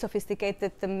acquire these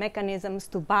sophisticated mechanisms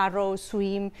to burrow,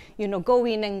 swim, go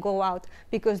in and go out,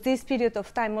 because this period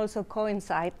of time also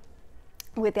coincides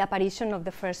with the apparition of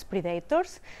the first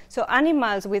predators. So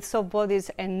animals with soft bodies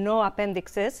and no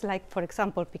appendixes, like for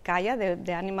example Picaya,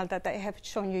 the animal that I have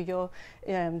shown you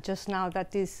just now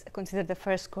that is considered the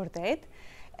first chordate.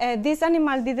 This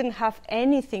animal didn't have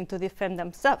anything to defend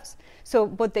themselves. So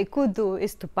what they could do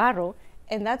is to burrow,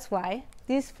 and that's why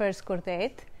this first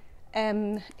chordate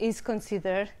is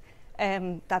considered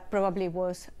that probably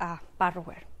was a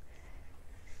burrower.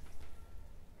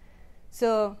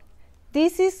 So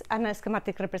this is a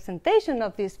schematic representation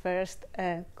of this first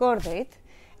chordate,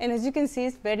 and as you can see,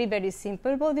 it's very, very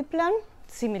simple body plan,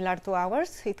 similar to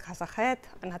ours. It has a head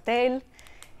and a tail.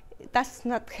 It does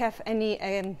not have any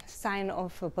sign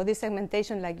of body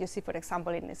segmentation like you see, for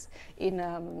example, in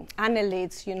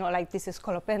annelids, like this is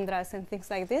scolopendras and things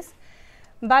like this.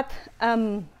 But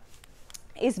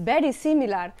it's very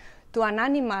similar to an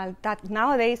animal that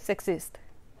nowadays exists,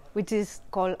 which is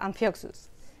called Amphioxus.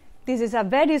 This is a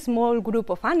very small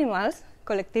group of animals,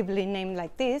 collectively named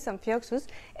like this, Amphioxus,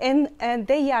 and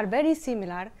they are very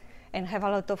similar and have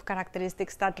a lot of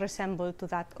characteristics that resemble to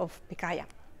that of Picaya.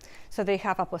 So they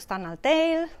have a postanal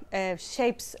tail,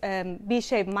 B-shaped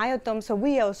myotomes. So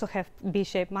we also have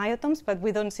B-shaped myotomes, but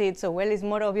we don't see it so well. It's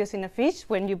more obvious in a fish.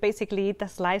 When you basically eat a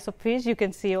slice of fish, you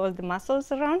can see all the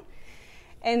muscles around.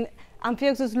 And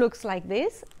Amphioxus looks like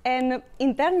this. And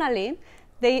internally,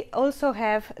 they also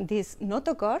have this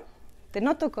notochord. The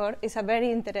notochord is a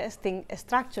very interesting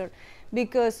structure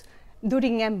because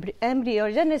during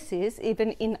embryogenesis,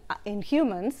 even in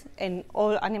humans and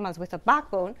all animals with a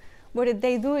backbone, what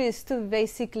they do is to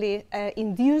basically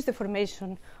induce the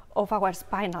formation of our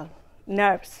spinal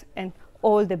nerves and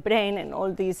all the brain and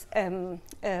all these,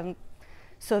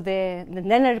 so the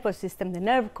nervous system, the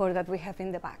nerve core that we have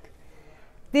in the back.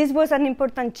 This was an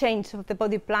important change of the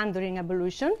body plan during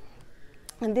evolution.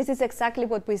 And this is exactly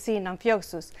what we see in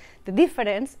Amphioxus. The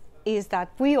difference is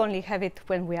that we only have it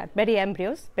when we are very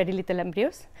embryos, very little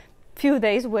embryos, few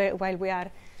days while we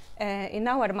are in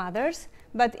our mothers.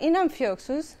 But in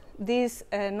Amphioxus, this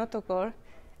notochord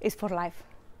is for life.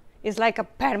 It's like a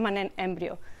permanent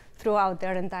embryo throughout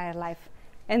their entire life.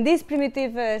 And this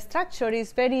primitive structure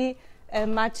is very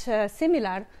much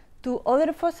similar to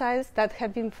other fossils that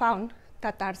have been found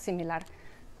that are similar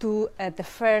to the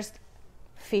first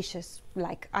fishes,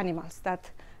 like animals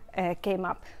that came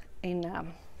up in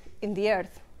the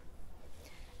earth.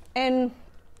 And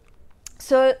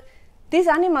so these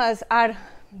animals are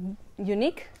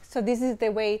unique. So this is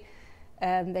the way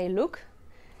they look.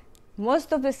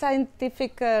 Most of the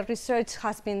scientific research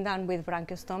has been done with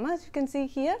branchiostoma, as you can see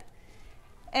here.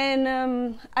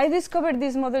 And I discovered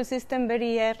this model system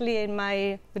very early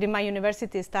during my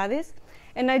university studies.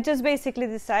 And I just basically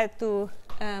decided to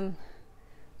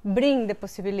bring the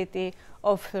possibility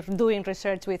of doing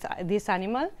research with this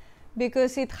animal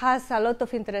because it has a lot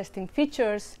of interesting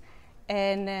features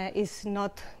and is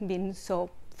not been so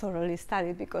thoroughly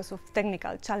studied because of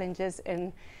technical challenges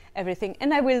and everything.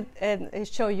 And I will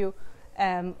show you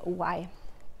why.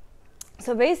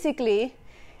 So basically,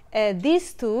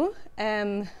 these two,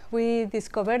 we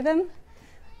discovered them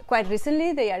quite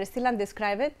recently. They are still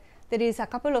undescribed. There is a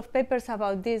couple of papers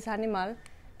about this animal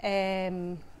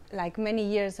like many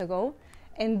years ago.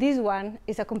 And this one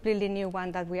is a completely new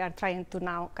one that we are trying to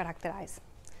now characterize.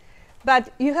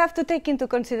 But you have to take into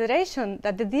consideration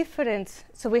that the difference,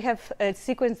 so we have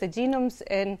sequenced the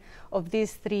genomes of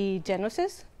these three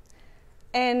genuses,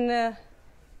 and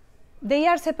they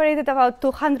are separated about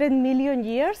 200 million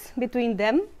years between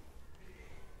them.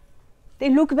 They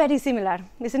look very similar,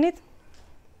 isn't it?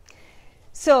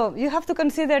 So you have to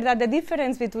consider that the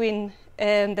difference between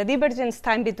the divergence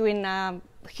time between a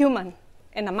human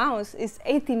and a mouse is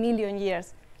 80 million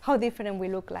years, how different we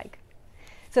look like.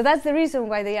 So that's the reason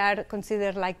why they are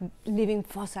considered like living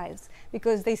fossils,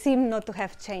 because they seem not to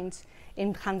have changed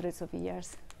in hundreds of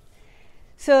years.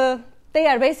 So they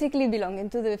are basically belonging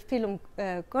to the phylum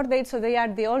chordates, so they are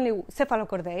the only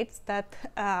cephalochordates that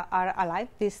are alive,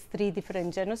 these three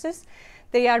different genuses.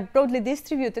 They are broadly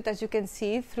distributed, as you can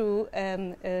see, through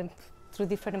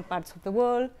different parts of the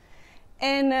world.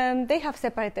 And they have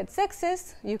separated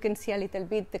sexes. You can see a little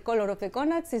bit the color of the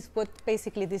gonads is what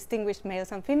basically distinguishes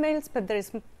males and females, but there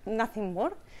is nothing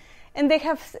more. And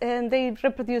they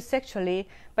reproduce sexually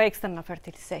by external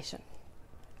fertilization.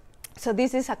 So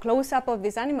this is a close-up of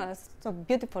these animals, so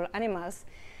beautiful animals.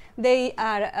 They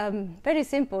are very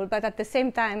simple, but at the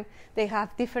same time, they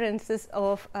have differences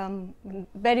of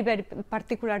very, very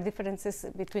particular differences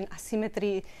between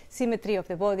asymmetry, symmetry of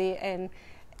the body,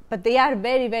 but they are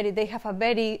they have a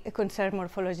very conserved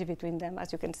morphology between them,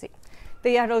 as you can see.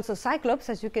 They are also cyclops,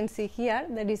 as you can see here.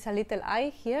 There is a little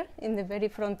eye here in the very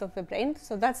front of the brain.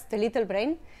 So that's the little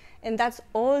brain, and that's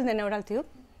all the neural tube.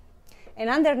 And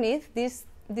underneath this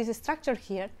structure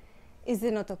here is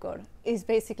the notochord. It's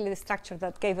basically the structure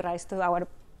that gave rise to our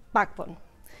backbone.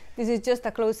 This is just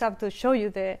a close-up to show you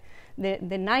the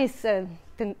nice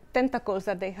tentacles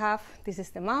that they have. This is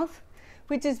the mouth,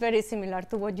 which is very similar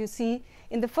to what you see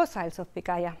in the fossils of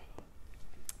Picaya.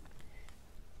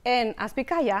 And as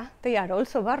Picaya, they are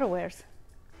also burrowers.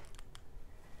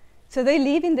 So they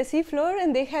live in the seafloor,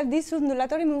 and they have this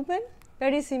undulatory movement,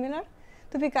 very similar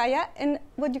to Picaya. And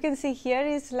what you can see here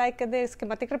is like the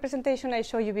schematic representation I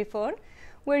showed you before,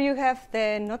 where you have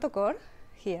the notochord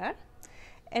here,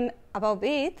 and above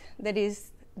it, there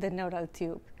is the neural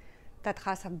tube that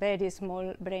has a very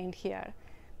small brain here.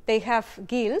 They have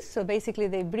gills, so basically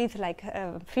they breathe like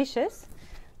fishes,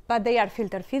 but they are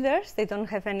filter feeders. They don't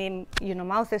have any,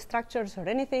 mouth structures or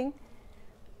anything.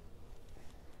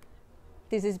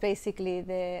 This is basically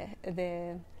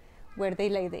where they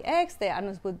lay the eggs. The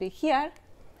anus would be here,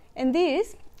 and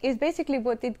this is basically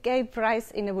what it gave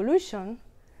rise in evolution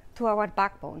to our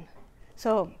backbone.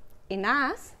 So in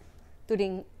us,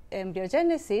 during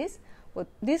embryogenesis, what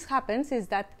this happens is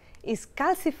that it's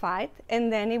calcified,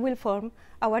 and then it will form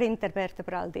our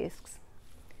intervertebral discs.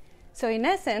 So in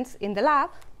essence, in the lab,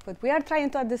 what we are trying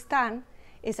to understand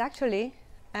is actually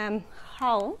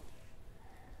how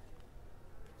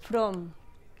from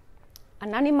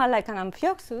an animal like an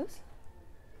Amphioxus,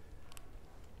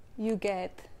 you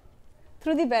get,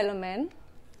 through development,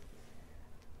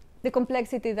 the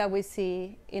complexity that we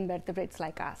see in vertebrates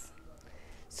like us.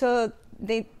 So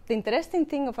the interesting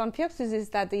thing of Amphioxus is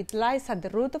that it lies at the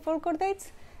root of all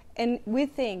chordates, and we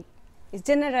think, it's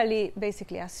generally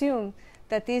basically assumed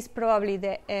that is probably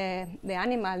the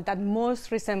animal that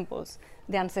most resembles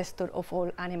the ancestor of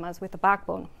all animals with a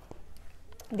backbone.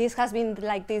 This has been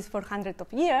like this for hundreds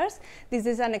of years. This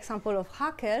is an example of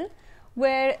Haeckel,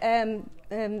 where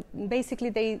basically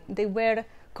they were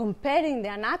comparing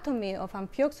the anatomy of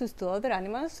Amphioxus to other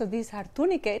animals. So these are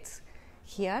tunicates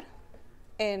here,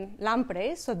 and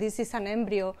lampreys. So this is an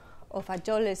embryo of a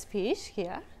jawless fish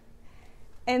here.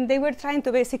 And they were trying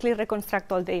to basically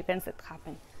reconstruct all the events that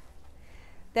happened.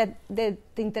 The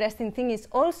interesting thing is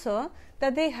also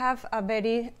that they have a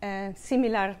very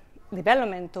similar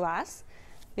development to us,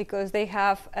 because they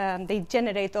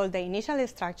generate all the initial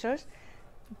structures.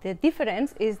 The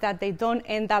difference is that they don't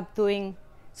end up doing,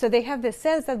 so they have the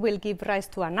cells that will give rise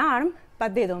to an arm,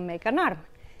 but they don't make an arm.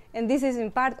 And this is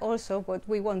in part also what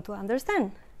we want to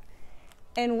understand.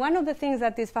 And one of the things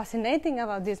that is fascinating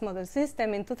about this model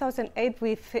system, in 2008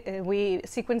 we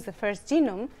sequenced the first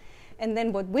genome, and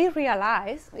then what we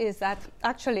realized is that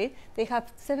actually they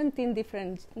have 17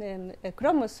 different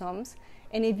chromosomes,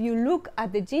 and if you look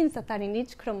at the genes that are in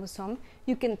each chromosome,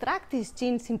 you can track these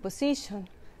genes in position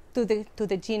to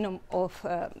the genome of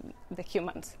the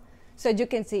humans. So you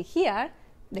can see here,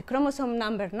 the chromosome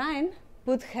number 9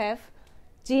 would have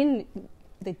the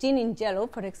gene in yellow,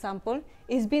 for example,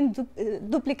 is being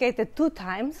duplicated 2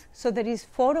 times. So there is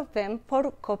 4 of them,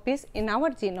 4 copies in our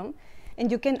genome. And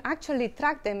you can actually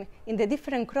track them in the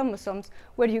different chromosomes,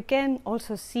 where you can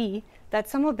also see that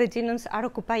some of the genomes are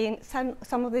occupying,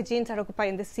 some of the genes are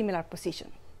occupying the similar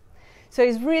position. So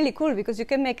it's really cool because you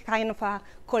can make kind of a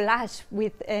collage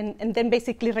with, and then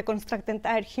basically reconstruct the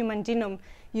entire human genome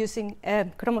using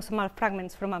chromosomal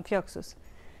fragments from Amphioxus.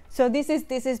 So this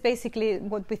is basically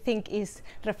what we think is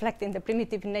reflecting the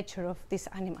primitive nature of this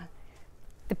animal.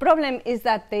 The problem is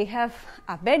that they have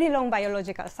a very long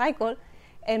biological cycle,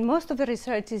 and most of the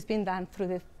research is being done through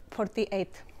the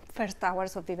 48 first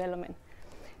hours of development.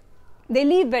 They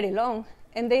live very long,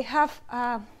 and they have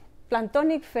a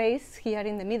planktonic phase here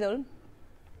in the middle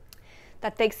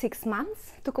that takes 6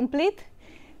 months to complete.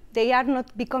 They are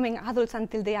not becoming adults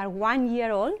until they are 1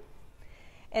 year old,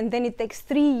 and then it takes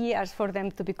 3 years for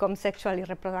them to become sexually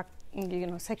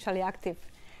active.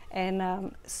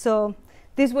 And so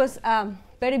this was a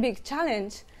very big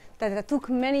challenge that took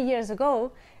many years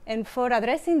ago. And for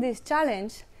addressing this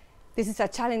challenge, this is a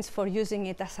challenge for using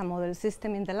it as a model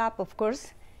system in the lab, of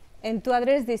course. And to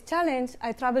address this challenge,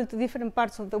 I traveled to different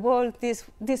parts of the world.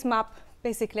 This map,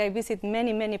 basically, I visit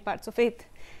many, many parts of it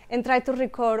and try to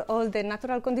record all the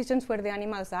natural conditions where the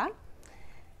animals are,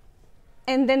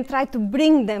 and then try to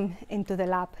bring them into the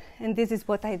lab. And this is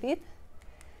what I did.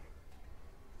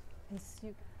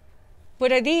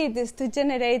 What I did is to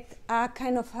generate a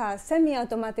kind of a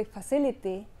semi-automatic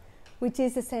facility, which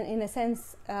is, in a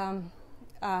sense, an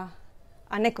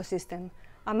ecosystem,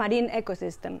 a marine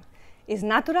ecosystem. It's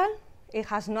natural, it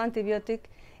has no antibiotic,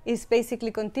 it's basically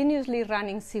continuously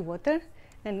running seawater.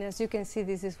 And as you can see,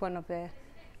 this is one of the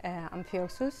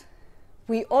Amphioxus.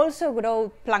 We also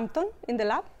grow plankton in the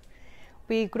lab.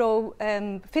 We grow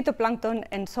phytoplankton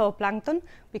and zooplankton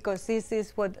because this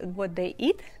is what they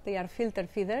eat. They are filter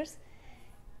feeders.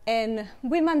 And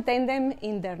we maintain them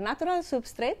in their natural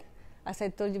substrate. As I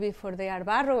told you before, they are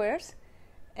burrowers,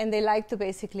 and they like to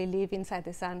basically live inside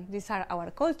the sun. These are our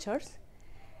cultures.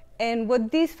 And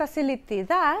what this facility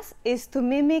does is to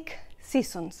mimic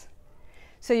seasons.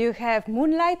 So you have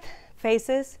moonlight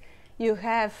phases, you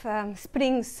have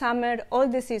spring, summer, all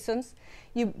the seasons.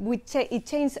 It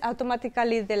changes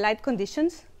automatically the light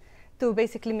conditions to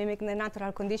basically mimic the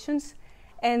natural conditions.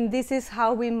 And this is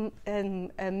how we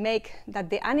make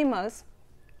that the animals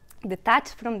detach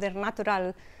from their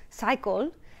natural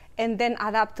cycle and then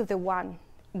adapt to the one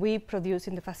we produce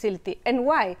in the facility. And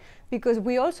why? Because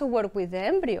we also work with the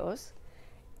embryos,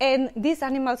 and these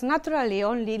animals naturally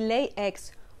only lay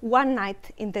eggs 1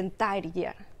 night in the entire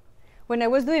year. When I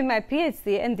was doing my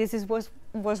PhD, and this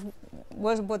was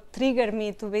what triggered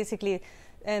me to basically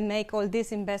make all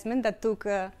this investment that took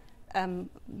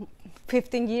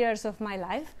 15 years of my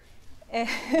life.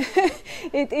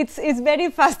 It's very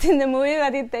fast in the movie,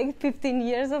 but it takes 15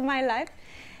 years of my life.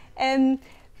 And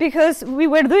because we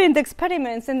were doing the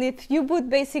experiments, and if you would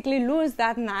basically lose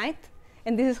that night,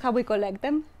 and this is how we collect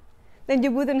them, then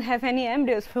you wouldn't have any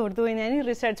embryos for doing any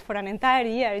research for an entire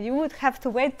year. You would have to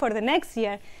wait for the next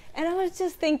year. And I was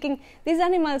just thinking, these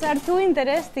animals are too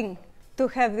interesting to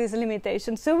have these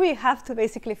limitations, so we have to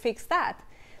basically fix that.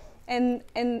 And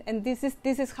this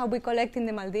is how we collect in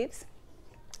the Maldives.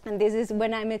 And this is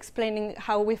when I'm explaining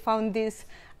how we found these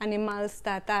animals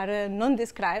that are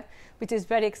non-described, which is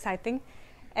very exciting.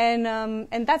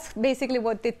 And that's basically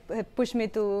what pushed me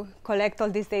to collect all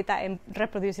this data and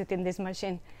reproduce it in this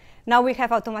machine. Now we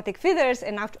have automatic feeders,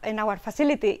 and our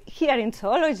facility here in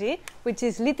Zoology, which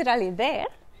is literally there,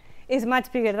 is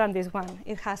much bigger than this one.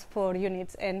 It has 4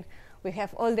 units, and we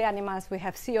have all the animals, we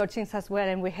have sea urchins as well,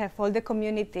 and we have all the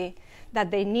community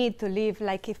that they need to live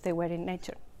like if they were in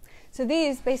nature. So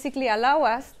these basically allow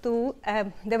us to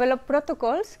develop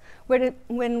protocols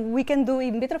when we can do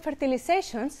in vitro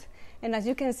fertilizations. And as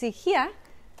you can see here,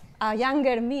 a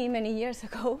younger me many years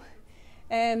ago,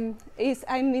 I'm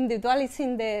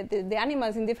individualizing the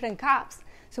animals in different cups.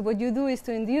 So what you do is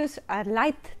to induce a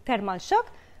light thermal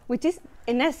shock, which is,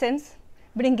 in essence,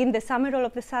 bringing the summer all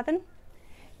of a sudden.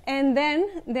 And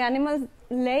then the animals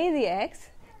lay the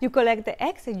eggs. You collect the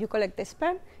eggs and you collect the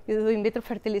sperm. You do in vitro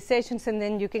fertilizations, and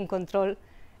then you can control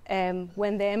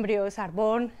when the embryos are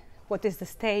born, what is the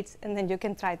stage, and then you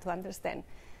can try to understand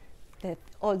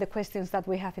all the questions that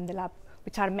we have in the lab,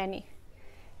 which are many.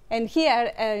 And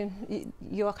here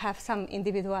you have some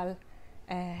individual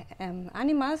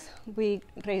animals. We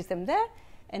raise them there,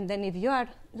 and then if you are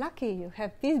lucky, you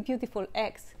have these beautiful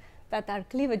eggs that are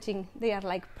cleavaging. They are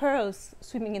like pearls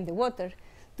swimming in the water,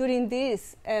 during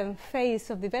this phase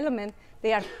of development,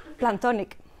 they are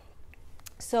planktonic.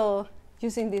 So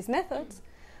using these methods,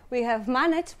 we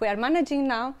are managing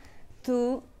now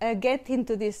to get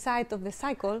into this side of the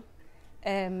cycle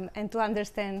and to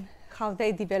understand how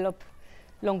they develop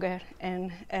longer.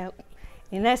 And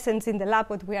in essence, in the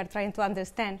lab, what we are trying to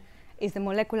understand is the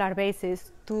molecular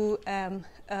basis to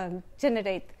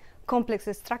generate complex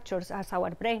structures as our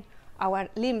brain, our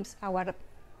limbs, our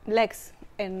legs,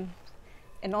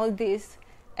 and all this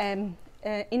in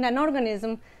an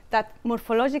organism that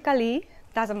morphologically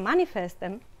doesn't manifest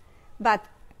them, but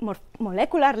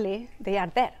molecularly they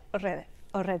are there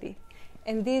already.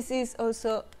 And this is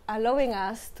also allowing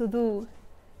us to do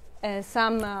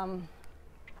some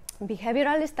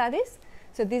behavioral studies.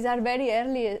 So these are very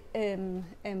early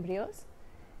embryos,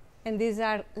 and these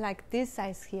are like this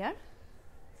size here,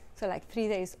 so like 3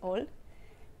 days old.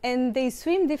 And they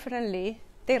swim differently.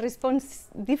 They respond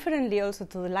differently also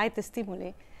to the light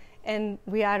stimuli. And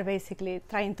we are basically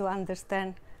trying to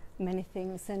understand many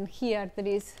things. And here there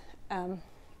is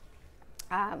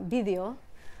a video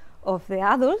of the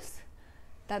adults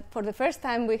that for the first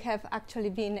time we have actually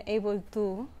been able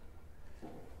to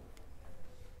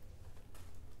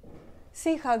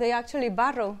see how they actually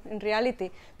burrow in reality.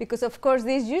 Because of course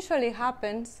this usually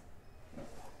happens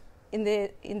in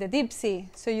the deep sea,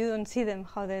 so you don't see them,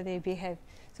 how they behave.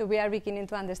 So we are beginning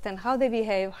to understand how they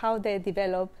behave, how they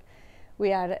develop.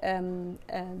 We are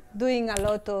doing a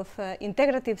lot of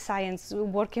integrative science,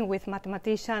 working with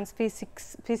mathematicians,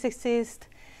 physicists,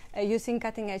 using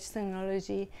cutting-edge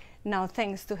technology, now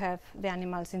thanks to have the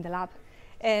animals in the lab.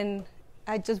 And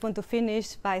I just want to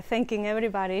finish by thanking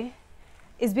everybody.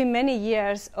 It's been many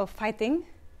years of fighting,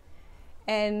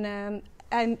 and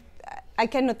I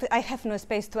have no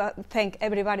space to thank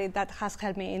everybody that has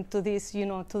helped me into this,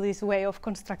 to this way of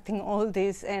constructing all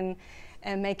this and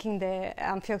making the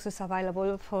Amphioxus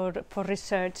available for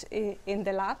research in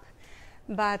the lab.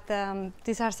 But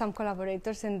these are some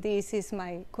collaborators, and this is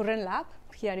my current lab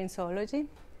here in zoology.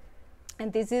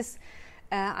 And this is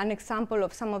an example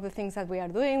of some of the things that we are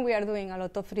doing. We are doing a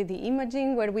lot of 3D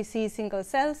imaging where we see single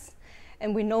cells,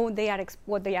 and we know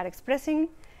what they are expressing.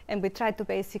 And we try to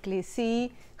basically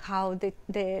see how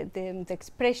the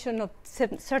expression of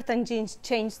certain genes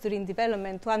change during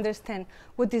development to understand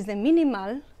what is the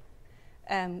minimal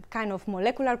kind of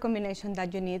molecular combination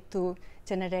that you need to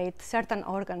generate certain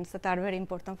organs that are very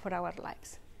important for our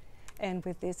lives. And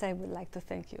with this, I would like to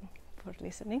thank you for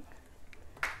listening.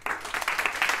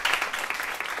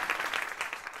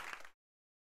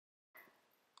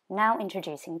 Now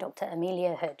introducing Dr.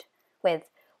 Amelia Hood with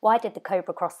Why Did the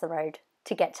Cobra Cross the Road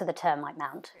to Get to the Termite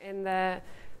Mound? In the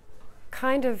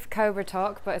kind of cobra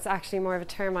talk, but it's actually more of a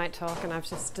termite talk, and I've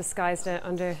just disguised it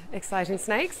under exciting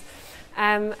snakes.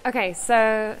 Okay,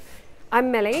 so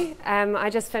I'm Millie. I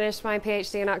just finished my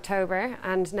PhD in October,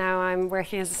 and now I'm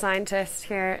working as a scientist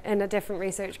here in a different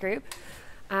research group.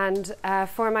 And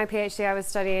for my PhD, I was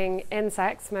studying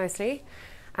insects mostly.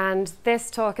 And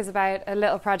this talk is about a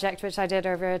little project which I did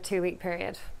over a 2-week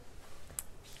period.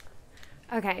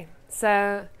 Okay,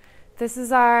 so this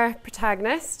is our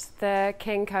protagonist, the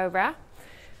King Cobra.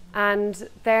 And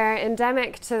they're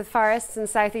endemic to forests in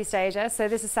Southeast Asia. So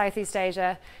this is Southeast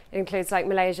Asia. It includes like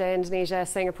Malaysia, Indonesia,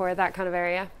 Singapore, that kind of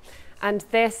area. And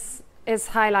this is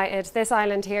highlighted. This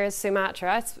island here is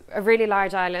Sumatra. It's a really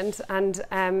large island, and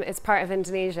it's part of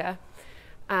Indonesia.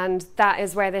 And that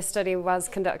is where this study was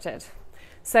conducted.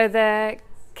 So the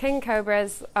king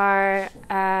cobras are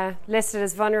listed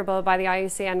as vulnerable by the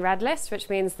IUCN Red List, which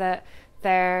means that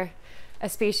they're a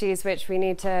species which we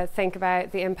need to think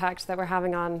about the impact that we're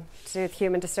having on to do with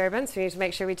human disturbance. We need to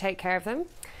make sure we take care of them.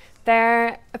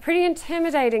 They're a pretty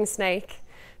intimidating snake.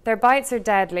 Their bites are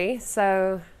deadly,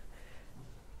 so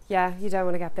yeah, you don't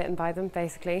want to get bitten by them,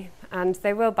 basically. And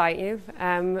they will bite you.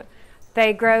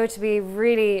 They grow to be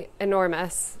really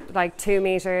enormous, like 2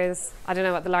 meters. I don't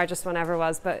know what the largest one ever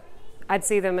was, but I'd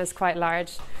see them as quite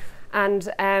large. And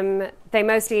they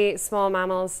mostly eat small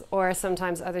mammals or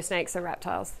sometimes other snakes or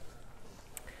reptiles.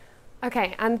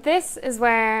 Okay, and this is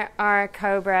where our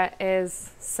cobra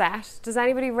is set. Does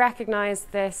anybody recognize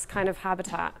this kind of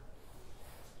habitat?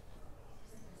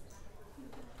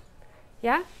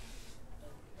 Yeah?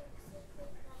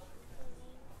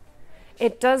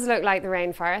 It does look like the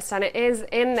rainforest, and it is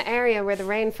in the area where the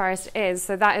rainforest is,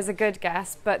 so that is a good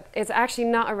guess, but it's actually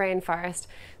not a rainforest.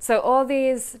 So all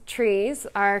these trees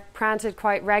are planted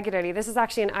quite regularly. This is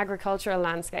actually an agricultural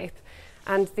landscape,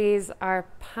 and these are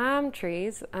palm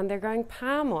trees, and they're growing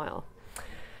palm oil.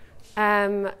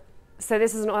 So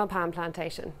this is an oil palm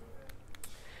plantation.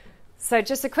 So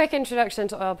just a quick introduction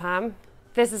to oil palm.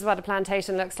 This is what a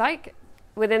plantation looks like.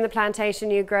 within the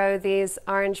plantation you grow these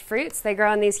orange fruits. They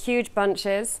grow in these huge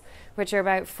bunches, which are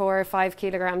about 4 or 5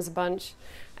 kilograms a bunch.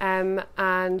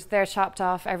 And they're chopped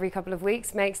off every couple of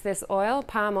weeks, makes this oil,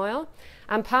 palm oil.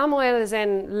 And palm oil is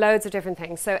in loads of different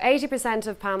things. So 80%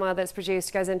 of palm oil that's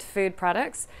produced goes into food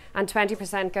products, and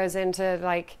 20% goes into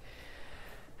like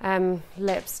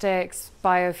lipsticks,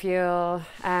 biofuel,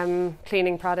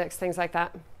 cleaning products, things like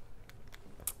that.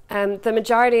 The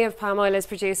majority of palm oil is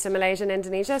produced in Malaysia and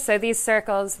Indonesia. So these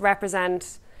circles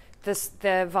represent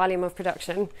the volume of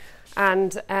production.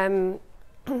 And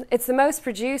it's the most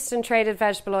produced and traded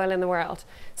vegetable oil in the world.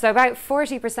 So about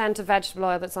 40% of vegetable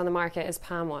oil that's on the market is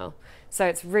palm oil. So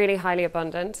it's really highly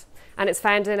abundant. And it's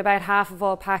found in about half of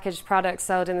all packaged products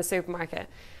sold in the supermarket.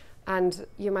 And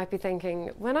you might be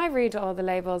thinking, when I read all the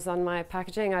labels on my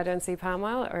packaging, I don't see palm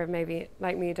oil, or maybe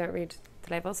like me, you don't read the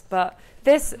labels. But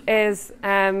this is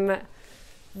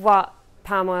what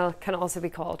palm oil can also be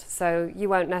called. So you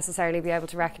won't necessarily be able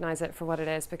to recognize it for what it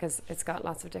is because it's got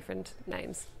lots of different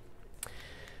names.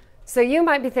 So you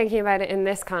might be thinking about it in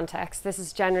this context. This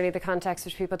is generally the context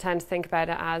which people tend to think about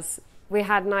it as. We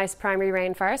had nice primary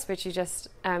rainforest, which you just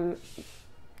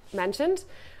mentioned,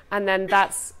 and then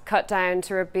that's cut down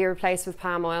to be replaced with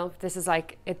palm oil. This is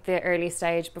like at the early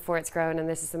stage before it's grown, and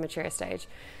this is the mature stage.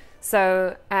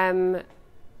 So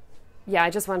yeah, I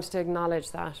just wanted to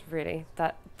acknowledge that, really,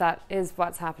 that is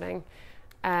what's happening.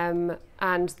 And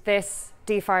this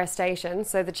deforestation,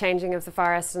 so the changing of the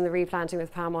forest and the replanting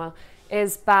with palm oil,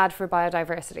 is bad for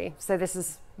biodiversity. So this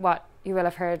is what you will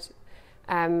have heard,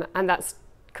 and that's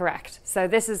correct. So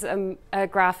this is a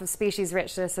graph of species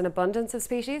richness and abundance of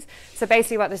species. So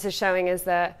basically what this is showing is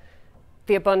that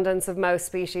the abundance of most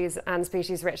species and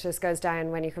species richness goes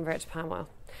down when you convert to palm oil.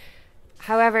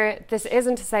 However, this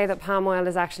isn't to say that palm oil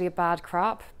is actually a bad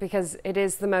crop, because it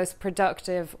is the most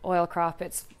productive oil crop.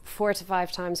 It's 4 to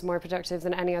 5 times more productive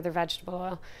than any other vegetable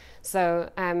oil. So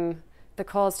the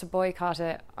calls to boycott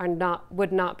it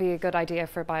would not be a good idea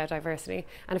for biodiversity.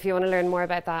 And if you want to learn more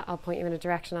about that, I'll point you in a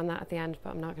direction on that at the end, but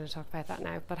I'm not going to talk about that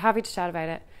now. But happy to chat about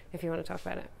it if you want to talk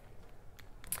about it.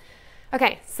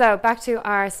 Okay, so back to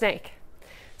our snake.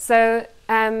 So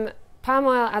palm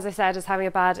oil, as I said, is having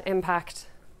a bad impact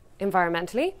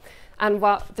environmentally. And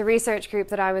what the research group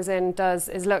that I was in does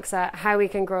is looks at how we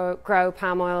can grow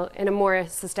palm oil in a more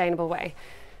sustainable way.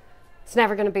 It's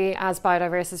never going to be as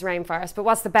biodiverse as rainforest, but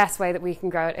what's the best way that we can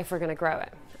grow it if we're going to grow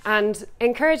it? And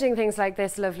encouraging things like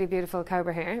this lovely, beautiful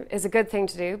cobra here is a good thing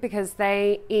to do, because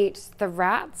they eat the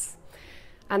rats,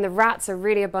 and the rats are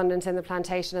really abundant in the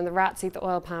plantation, and the rats eat the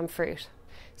oil palm fruit.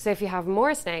 So if you have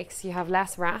more snakes, you have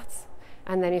less rats,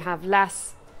 and then you have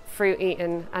less fruit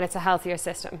eaten, and it's a healthier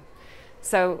system.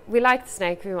 So we like the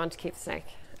snake, we want to keep the snake.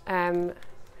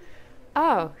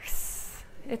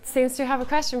 It seems to have a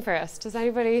question for us. Does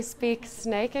anybody speak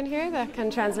snake in here that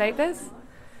can translate this?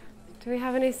 Do we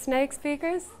have any snake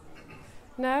speakers?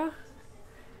 No?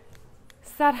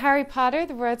 Is that Harry Potter,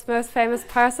 the world's most famous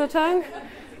parcel tongue?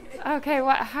 Okay,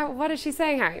 what is she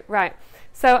saying, Harry? Right.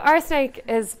 So our snake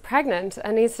is pregnant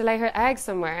and needs to lay her eggs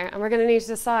somewhere, and we're going to need to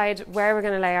decide where we're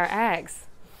going to lay our eggs.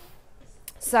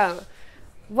 So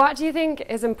what do you think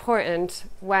is important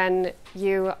when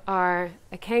you are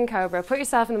a king cobra? Put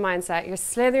yourself in the mindset. You're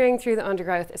slithering through the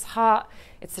undergrowth. It's hot.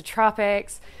 It's the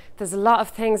tropics. There's a lot of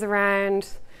things around.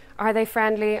 Are they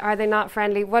friendly? Are they not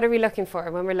friendly? What are we looking for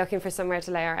when we're looking for somewhere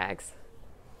to lay our eggs?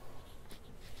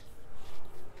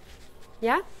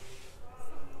 Yeah?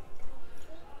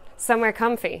 Somewhere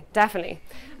comfy, definitely.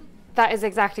 That is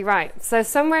exactly right. So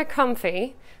somewhere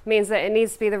comfy means that it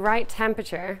needs to be the right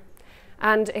temperature,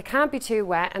 and it can't be too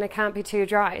wet and it can't be too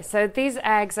dry. So these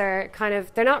eggs are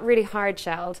they're not really hard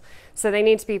shelled, so they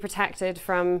need to be protected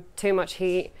from too much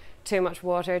heat, too much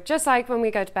water. Just like when we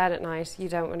go to bed at night, you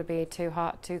don't want to be too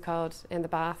hot, too cold in the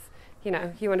bath. You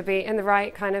want to be in the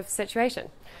right kind of situation.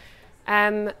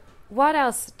 What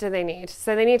else do they need?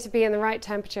 So they need to be in the right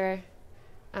temperature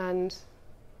and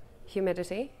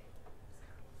humidity.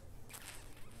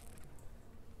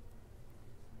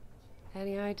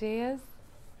 Any ideas?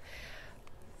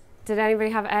 Did anybody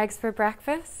have eggs for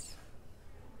breakfast?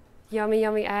 Yummy,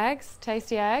 yummy eggs,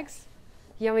 tasty eggs,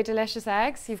 yummy, delicious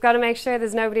eggs. You've got to make sure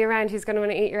there's nobody around who's going to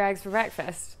want to eat your eggs for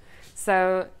breakfast.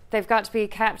 So they've got to be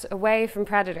kept away from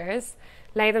predators,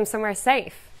 lay them somewhere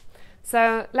safe.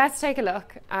 So let's take a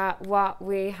look at what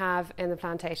we have in the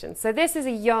plantation. So these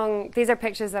are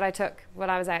pictures that I took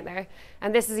when I was out there,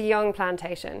 and this is a young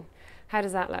plantation. How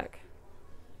does that look?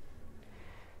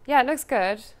 Yeah, it looks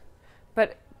good,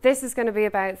 but this is going to be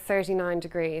about 39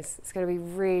 degrees. It's going to be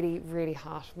really, really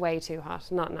hot, way too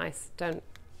hot, not nice. Don't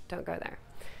go there.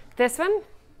 This one,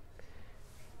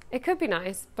 it could be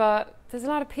nice, but there's a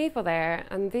lot of people there,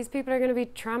 and these people are going to be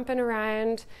tramping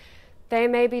around. They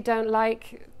maybe don't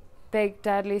like big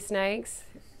deadly snakes,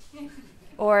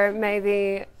 or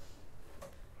maybe,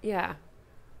 yeah,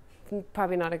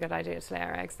 probably not a good idea to lay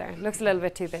our eggs there. It looks a little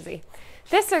bit too busy.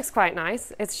 This looks quite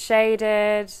nice. It's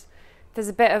shaded, there's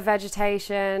a bit of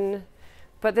vegetation,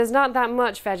 but there's not that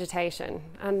much vegetation,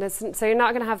 and so you're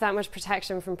not going to have that much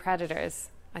protection from predators,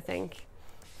 I think.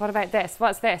 What about this?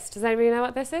 What's this? Does anybody know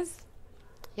what this is?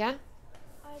 Yeah?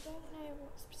 I don't know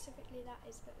what specifically that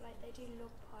is, but like they do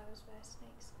log piles where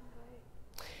snakes can go.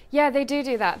 Yeah, they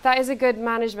do that. That is a good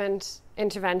management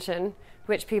intervention,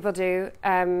 which people do,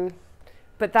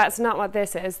 but that's not what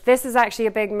this is. This is actually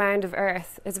a big mound of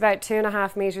earth. It's about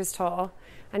 2.5 meters tall,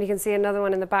 and you can see another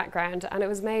one in the background, and it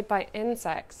was made by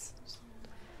insects.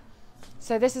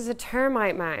 So this is a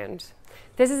termite mound.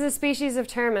 This is a species of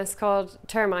termite called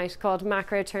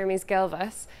Macrotermes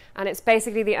gilvus, and it's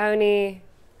basically the only,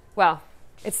 well,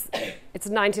 it's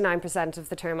 99% of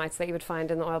the termites that you would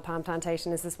find in the oil palm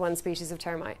plantation is this one species of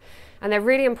termite. And they're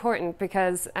really important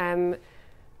because, actually,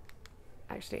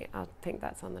 I think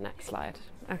that's on the next slide.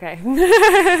 Okay.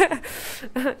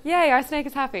 Yay, our snake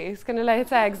is happy. It's going to lay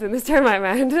its eggs in this termite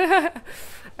mound.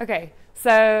 Okay,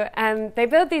 so they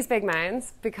build these big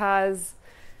mounds because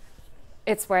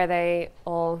it's where they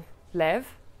all live.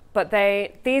 But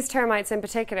these termites in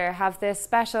particular have this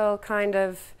special kind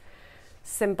of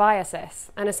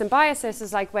symbiosis. And a symbiosis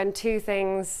is like when two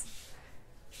things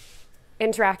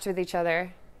interact with each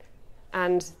other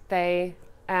and they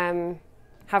have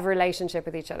a relationship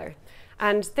with each other.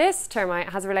 And this termite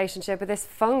has a relationship with this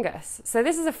fungus. So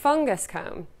this is a fungus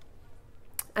comb.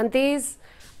 And these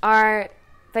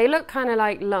they look kind of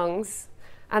like lungs,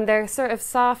 and they're sort of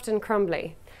soft and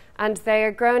crumbly. And they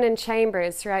are grown in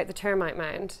chambers throughout the termite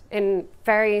mound in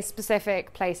very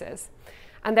specific places.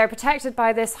 And they're protected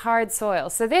by this hard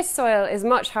soil. So this soil is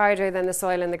much harder than the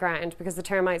soil in the ground because the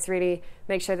termites really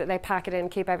make sure that they pack it in,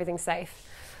 keep everything safe.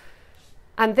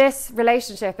 And this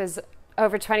relationship is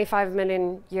over 25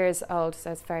 million years old,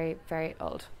 so it's very, very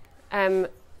old.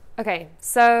 Okay,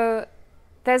 so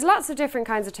there's lots of different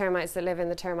kinds of termites that live in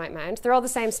the termite mound. They're all the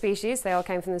same species. They all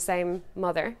came from the same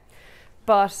mother,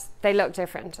 but they look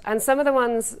different. And some of the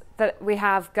ones that we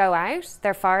have go out,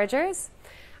 they're foragers,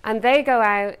 and they go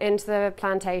out into the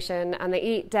plantation and they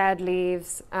eat dead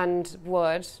leaves and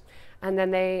wood, and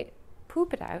then they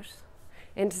poop it out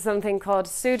into something called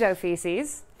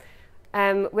pseudofeces,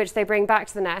 which they bring back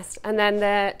to the nest. And then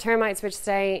the termites which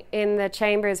stay in the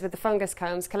chambers with the fungus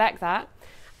combs collect that,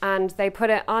 and they put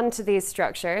it onto these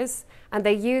structures, and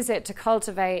they use it to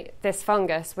cultivate this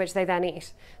fungus, which they then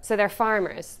eat. So they're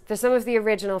farmers. They're some of the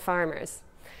original farmers.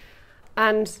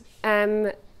 And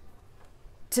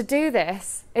to do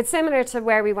this, it's similar to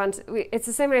where it's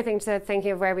a similar thing to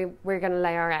thinking of where we're going to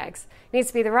lay our eggs. It needs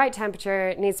to be the right temperature,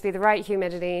 it needs to be the right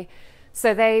humidity.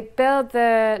 So they build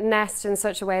the nest in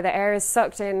such a way that air is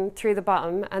sucked in through the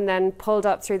bottom and then pulled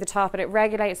up through the top, and it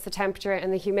regulates the temperature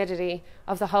and the humidity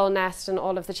of the whole nest and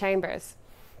all of the chambers.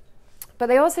 But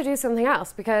they also do something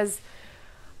else, because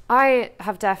I'm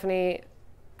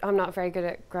not very good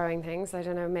at growing things. I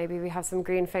don't know, maybe we have some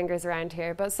green fingers around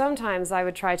here, but sometimes I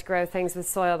would try to grow things with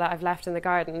soil that I've left in the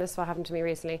garden. This is what happened to me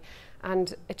recently,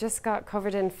 and it just got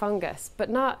covered in fungus, but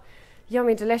not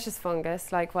yummy, delicious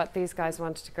fungus like what these guys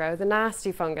wanted to grow, the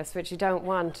nasty fungus which you don't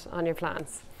want on your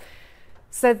plants.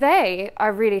 So they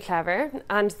are really clever,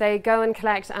 and they go and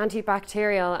collect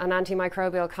antibacterial and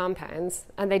antimicrobial compounds,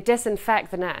 and they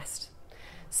disinfect the nest.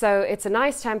 So it's a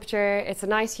nice temperature, it's a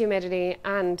nice humidity,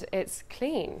 and it's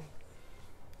clean.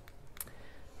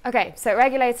 Okay, so it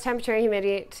regulates temperature and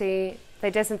humidity, they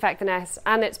disinfect the nest,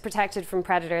 and it's protected from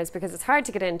predators because it's hard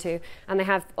to get into, and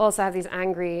they also have these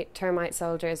angry termite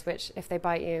soldiers, which if they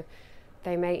bite you,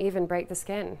 they may even break the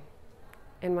skin,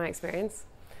 in my experience.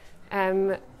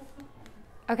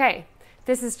 Okay,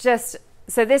 these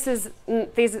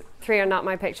three are not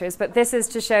my pictures, but this is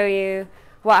to show you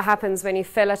what happens when you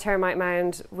fill a termite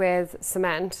mound with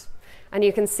cement. And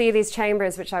you can see these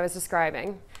chambers which I was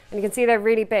describing. And you can see they're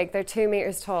really big, they're 2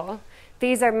 meters tall.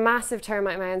 These are massive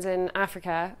termite mounds in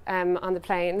Africa on the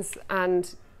plains,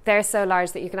 and they're so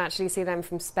large that you can actually see them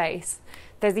from space.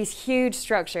 There's these huge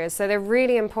structures, so they're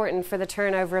really important for the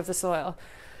turnover of the soil.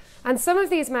 And some of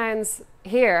these mounds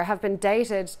here have been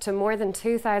dated to more than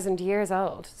 2,000 years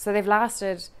old. So they've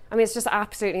lasted, I mean, it's just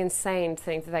absolutely insane to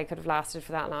think that they could have lasted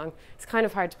for that long. It's kind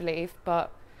of hard to believe,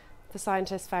 but the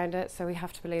scientists found it, so we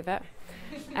have to believe it.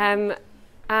 And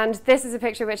this is a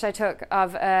picture which I took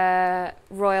of a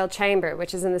royal chamber,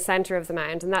 which is in the center of the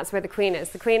mound, and that's where the queen is.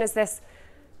 The queen is this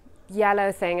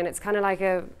yellow thing, and it's kind of like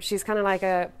she's kind of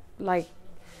like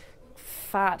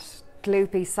fat,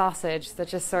 gloopy sausage that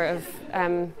just sort of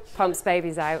pumps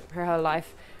babies out her whole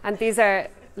life. And these are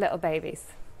little babies.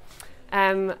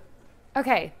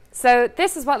 Okay, so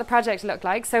this is what the project looked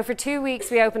like. So for 2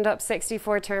 weeks, we opened up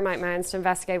 64 termite mounds to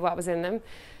investigate what was in them.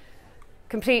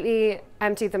 Completely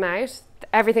emptied them out.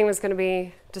 Everything was going to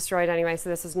be destroyed anyway, so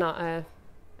this was not a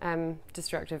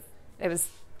destructive. It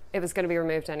was going to be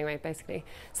removed anyway, basically.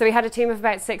 So we had a team of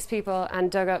about 6 people and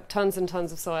dug up tons and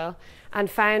tons of soil and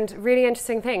found really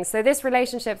interesting things. So this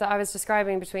relationship that I was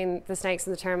describing between the snakes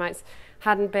and the termites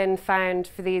hadn't been found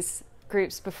for these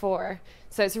groups before.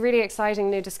 So it's a really exciting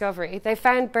new discovery. They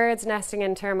found birds nesting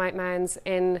in termite mounds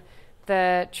in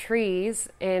the trees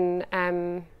in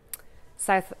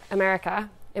South America,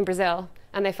 in Brazil,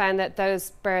 and they found that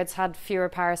those birds had fewer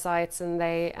parasites and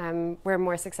they were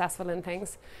more successful in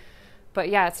things. But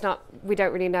yeah, it's not, we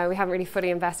don't really know. We haven't really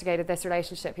fully investigated this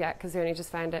relationship yet because we only just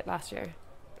found it last year.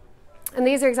 And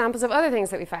these are examples of other things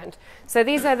that we found. So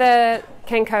these are the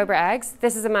King Cobra eggs.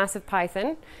 This is a massive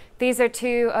python. These are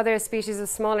 2 other species of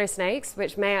smaller snakes,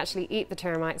 which may actually eat the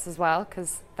termites as well,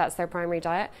 because that's their primary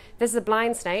diet. This is a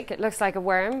blind snake. It looks like a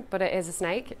worm, but it is a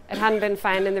snake. It hadn't been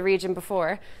found in the region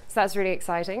before, so that's really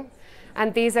exciting.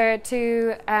 And these are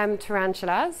 2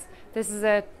 tarantulas. This is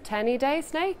a Tenidae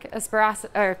snake, a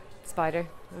spider.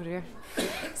 Oh dear.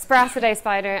 Sparacidae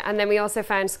spider, and then we also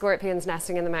found scorpions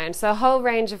nesting in the mound. So a whole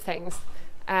range of things.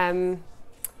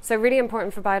 So really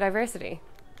important for biodiversity.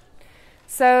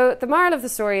 So the moral of the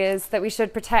story is that we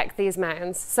should protect these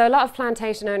mounds. So a lot of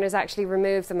plantation owners actually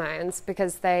remove the mounds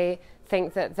because they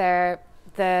think that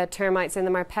the termites in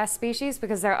them are pest species,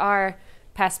 because there are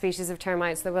pest species of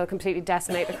termites that will completely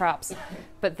decimate the crops,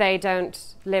 but they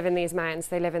don't live in these mounds.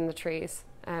 They live in the trees,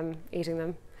 eating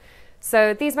them.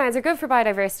 So these mounds are good for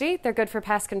biodiversity. They're good for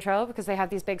pest control because they have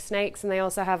these big snakes, and they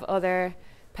also have other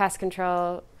pest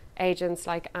control agents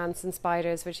like ants and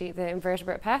spiders, which eat the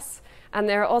invertebrate pests. And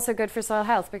they're also good for soil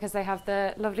health because they have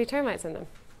the lovely termites in them.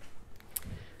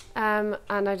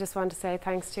 And I just want to say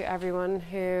thanks to everyone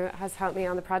who has helped me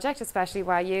on the project, especially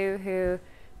YU, who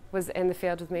was in the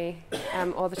field with me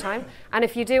all the time. And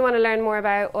if you do want to learn more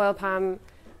about oil palm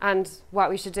and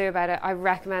what we should do about it, I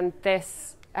recommend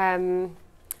this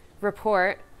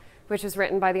report, which was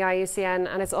written by the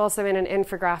IUCN, and it's also in an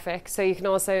infographic. So you can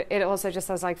also, it also just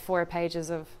has like 4 pages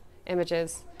of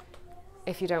images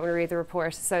if you don't want to read the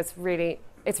report. So it's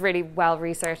really well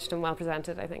researched and well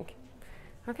presented, I think.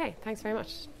 Okay, thanks very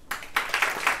much.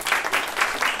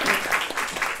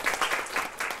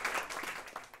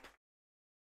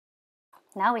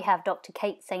 Now we have Dr.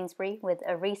 Kate Sainsbury with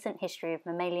a recent history of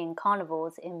mammalian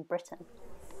carnivores in Britain.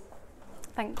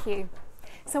 Thank you.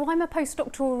 So I'm a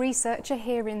postdoctoral researcher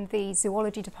here in the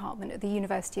Zoology department at the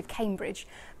University of Cambridge,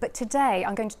 but today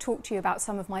I'm going to talk to you about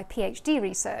some of my PhD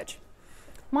research.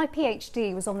 My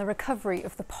PhD was on the recovery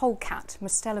of the polecat,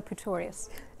 Mustela putorius,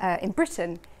 in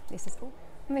Britain. This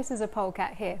is a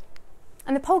polecat here.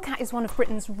 And the polecat is one of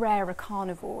Britain's rarer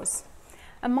carnivores.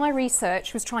 And my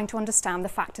research was trying to understand the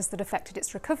factors that affected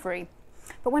its recovery.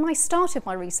 But when I started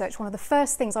my research, one of the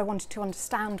first things I wanted to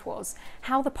understand was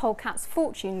how the polecat's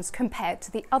fortunes compared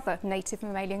to the other native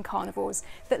mammalian carnivores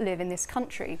that live in this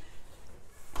country.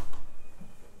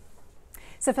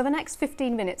 So for the next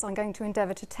 15 minutes, I'm going to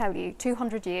endeavour to tell you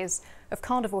 200 years of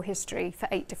carnivore history for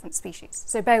 8 different species.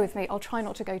 So bear with me, I'll try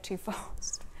not to go too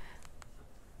fast.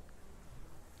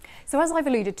 So as I've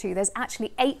alluded to, there's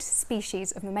actually 8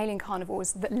 species of mammalian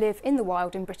carnivores that live in the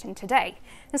wild in Britain today.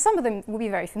 Now some of them will be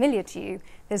very familiar to you.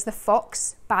 There's the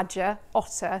fox, badger,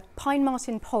 otter, pine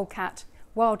marten polecat,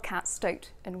 wildcat, stoat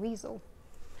and weasel.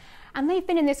 And they've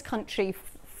been in this country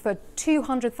for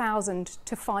 200,000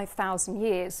 to 5,000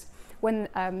 years when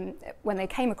they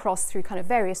came across through kind of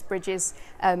various bridges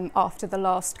after the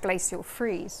last glacial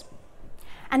freeze.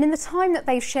 And in the time that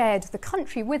they've shared the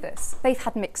country with us, they've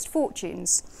had mixed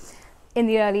fortunes. In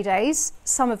the early days,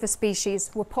 some of the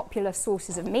species were popular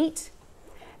sources of meat,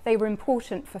 they were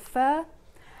important for fur,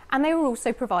 and they were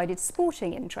also provided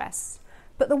sporting interests.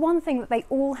 But the one thing that they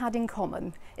all had in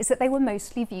common is that they were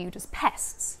mostly viewed as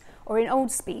pests, or in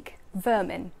old speak,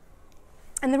 vermin.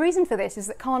 And the reason for this is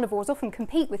that carnivores often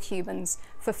compete with humans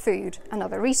for food and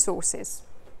other resources.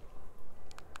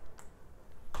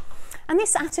 And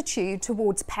this attitude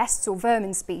towards pests or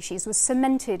vermin species was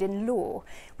cemented in law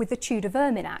with the Tudor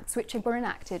Vermin Acts, which were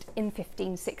enacted in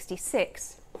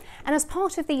 1566. And as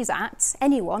part of these acts,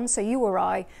 anyone, so you or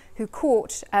I, who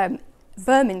caught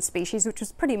vermin species, which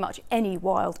was pretty much any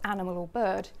wild animal or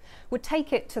bird, would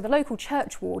take it to the local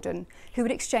church warden, who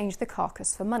would exchange the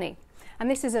carcass for money.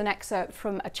 And this is an excerpt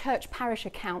from a church parish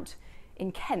account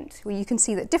in Kent, where you can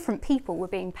see that different people were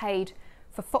being paid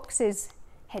for foxes,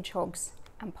 hedgehogs,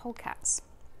 and polecats.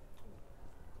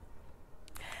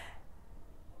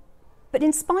 But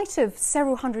in spite of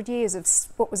several hundred years of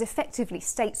what was effectively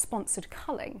state-sponsored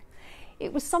culling,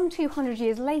 it was some 200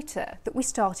 years later that we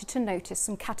started to notice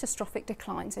some catastrophic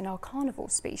declines in our carnivore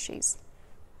species.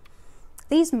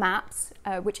 These maps,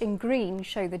 which in green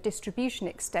show the distribution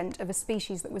extent of a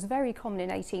species that was very common in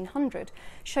 1800,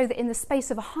 show that in the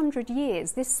space of 100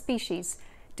 years, this species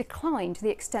declined to the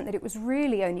extent that it was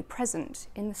really only present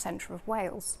in the centre of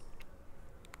Wales.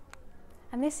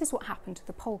 And this is what happened to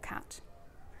the polecat.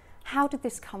 How did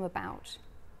this come about?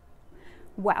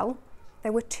 Well,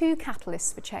 there were two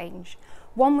catalysts for change.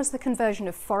 One was the conversion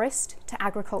of forest to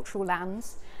agricultural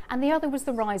lands, and the other was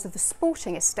the rise of the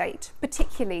sporting estate,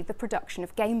 particularly the production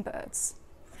of game birds.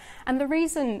 And the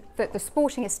reason that the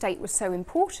sporting estate was so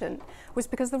important was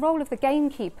because the role of the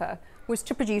gamekeeper was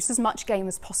to produce as much game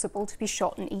as possible to be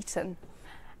shot and eaten.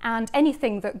 And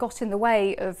anything that got in the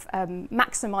way of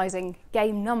maximising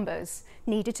game numbers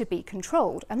needed to be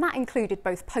controlled, and that included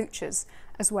both poachers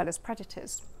as well as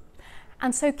predators.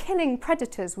 And so killing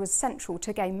predators was central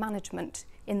to game management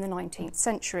in the 19th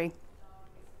century.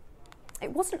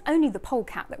 It wasn't only the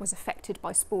polecat that was affected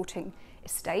by sporting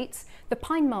estates. The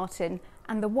pine marten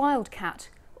and the wildcat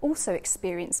also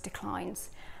experienced declines,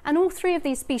 and all three of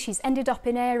these species ended up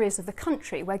in areas of the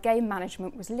country where game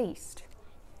management was least.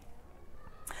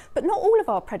 But not all of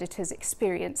our predators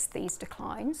experienced these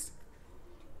declines.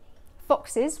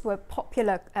 Foxes were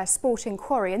popular sporting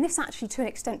quarry, and this actually to an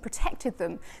extent protected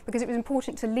them because it was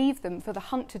important to leave them for the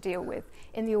hunt to deal with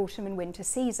in the autumn and winter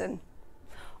season.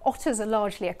 Otters are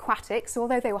largely aquatic, so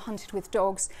although they were hunted with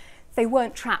dogs, they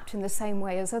weren't trapped in the same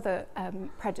way as other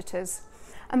predators.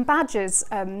 And badgers,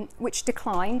 which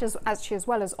declined as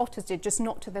well as otters did, just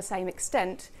not to the same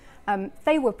extent,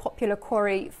 they were popular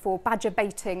quarry for badger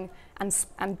baiting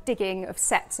and digging of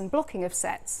sets and blocking of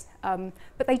sets,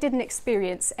 but they didn't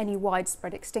experience any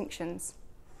widespread extinctions.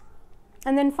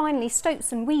 And then finally,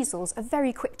 stoats and weasels are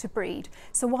very quick to breed,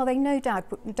 so while they no doubt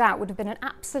would have been an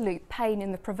absolute pain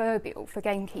in the proverbial for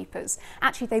gamekeepers,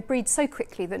 actually they breed so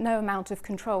quickly that no amount of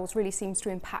controls really seems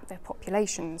to impact their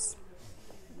populations.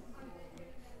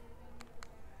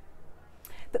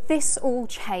 But this all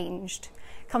changed.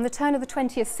 Come the turn of the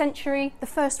 20th century, the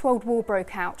First World War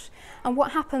broke out, and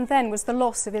what happened then was the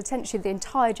loss of essentially the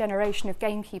entire generation of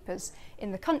gamekeepers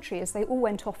in the country as they all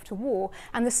went off to war,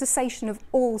 and the cessation of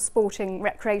all sporting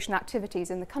recreation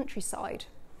activities in the countryside.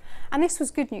 And this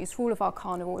was good news for all of our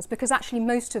carnivores because actually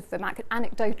most of them,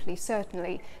 anecdotally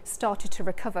certainly, started to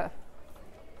recover.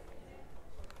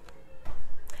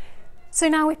 So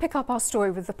now we pick up our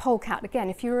story with the polecat again.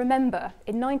 If you remember,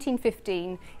 in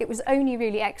 1915 it was only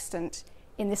really extant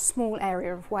in this small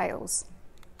area of Wales.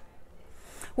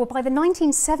 Well, by the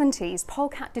 1970s,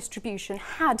 polecat distribution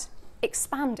had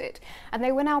expanded, and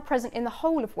they were now present in the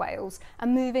whole of Wales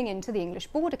and moving into the English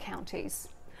border counties.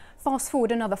 Fast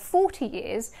forward another 40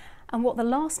 years, and what the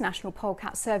last National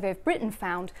Polecat Survey of Britain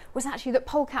found was actually that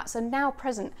polecats are now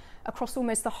present across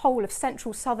almost the whole of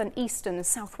central, southern, eastern and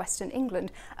southwestern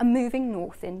England and moving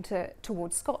north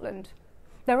towards Scotland.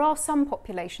 There are some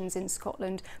populations in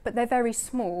Scotland, but they're very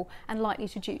small and likely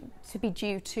to be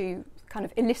due to kind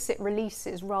of illicit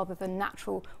releases rather than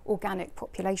natural organic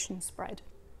population spread.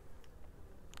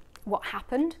 What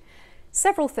happened?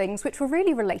 Several things which were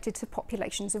really related to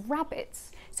populations of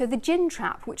rabbits. So the gin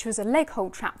trap, which was a leg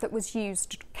hold trap that was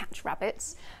used to catch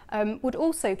rabbits, would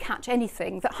also catch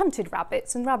anything that hunted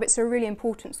rabbits, and rabbits are a really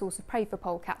important source of prey for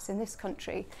polecats in this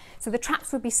country. So the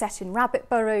traps would be set in rabbit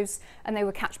burrows and they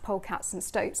would catch polecats and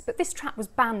stoats, but this trap was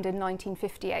banned in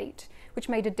 1958, which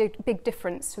made a big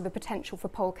difference to the potential for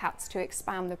polecats to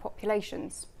expand their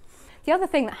populations. The other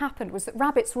thing that happened was that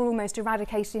rabbits were almost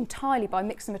eradicated entirely by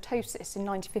myxomatosis in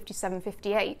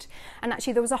 1957-58, and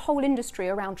actually there was a whole industry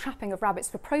around trapping of rabbits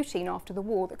for protein after the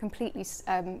war that completely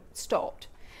stopped.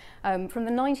 From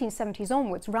the 1970s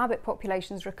onwards, rabbit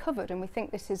populations recovered, and we think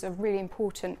this is a really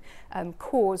important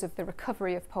cause of the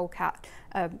recovery of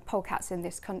polecats in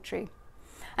this country.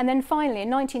 And then finally, in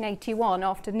 1981,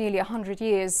 after nearly 100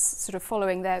 years sort of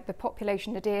following the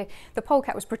population of deer, the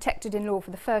polecat was protected in law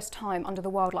for the first time under the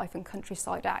Wildlife and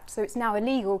Countryside Act. So it's now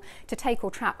illegal to take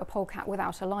or trap a polecat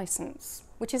without a licence,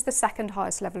 which is the second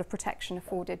highest level of protection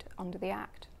afforded under the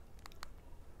Act.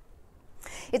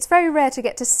 It's very rare to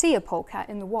get to see a polecat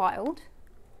in the wild,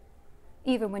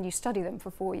 even when you study them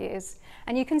for 4 years.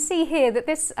 And you can see here that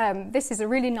this is a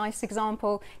really nice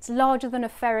example. It's larger than a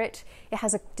ferret, it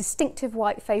has a distinctive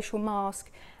white facial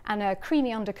mask and a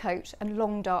creamy undercoat and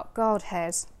long dark guard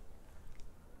hairs.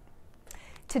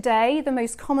 Today, the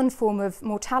most common form of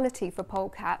mortality for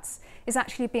polecats is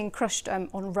actually being crushed on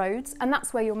roads, and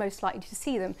that's where you're most likely to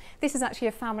see them. This is actually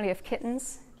a family of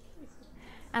kittens,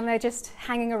 and they're just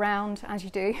hanging around as you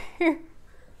do.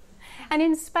 And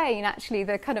in Spain, actually,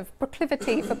 the kind of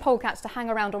proclivity for polecats to hang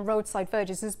around on roadside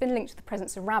verges has been linked to the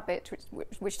presence of rabbits,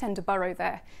 which tend to burrow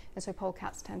there, and so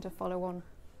polecats tend to follow on.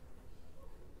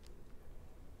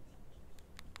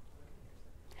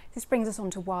 This brings us on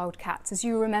to wildcats. As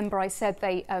you remember, I said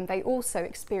they also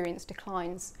experienced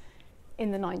declines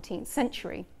in the 19th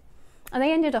century. And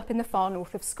they ended up in the far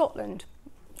north of Scotland.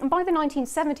 And by the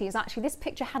 1970s, actually, this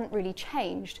picture hadn't really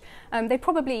changed.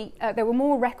 There were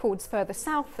more records further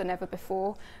south than ever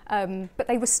before, but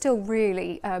they were still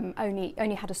really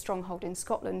only had a stronghold in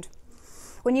Scotland.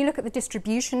 When you look at the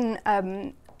distribution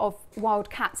of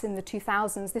wildcats in the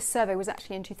 2000s, this survey was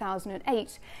actually in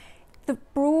 2008, the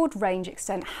broad range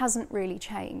extent hasn't really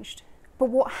changed. But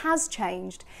what has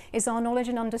changed is our knowledge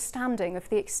and understanding of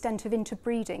the extent of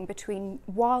interbreeding between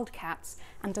wild cats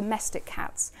and domestic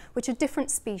cats, which are different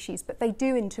species, but they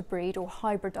do interbreed or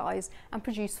hybridize and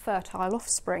produce fertile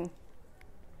offspring.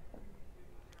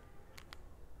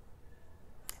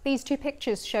 These two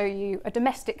pictures show you a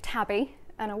domestic tabby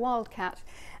and a wild cat,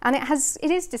 and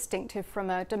it is distinctive from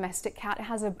a domestic cat. It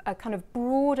has a kind of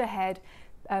broader head,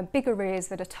 bigger ears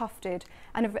that are tufted,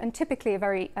 and typically a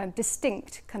very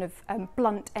distinct kind of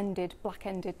blunt-ended,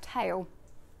 black-ended tail.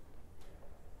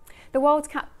 The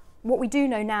wildcat, what we do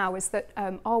know now is that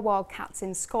our wildcats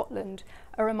in Scotland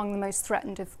are among the most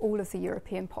threatened of all of the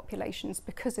European populations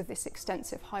because of this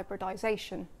extensive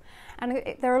hybridisation. And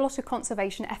there are a lot of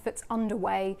conservation efforts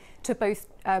underway to both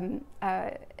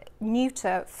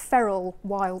neuter feral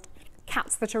wild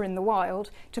cats that are in the wild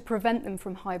to prevent them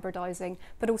from hybridising,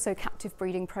 but also captive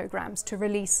breeding programmes to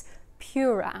release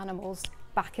purer animals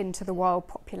back into the wild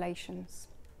populations.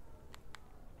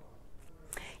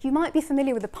 You might be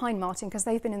familiar with the pine marten because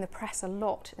they've been in the press a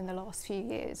lot in the last few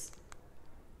years.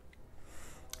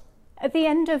 At the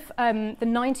end of the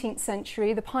 19th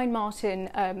century, the pine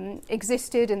marten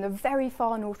existed in the very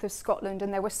far north of Scotland,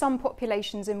 and there were some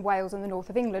populations in Wales and the north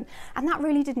of England, and that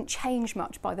really didn't change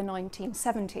much by the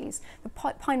 1970s. The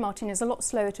pine marten is a lot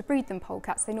slower to breed than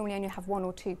polecats. They normally only have 1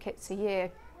 or 2 kits a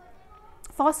year.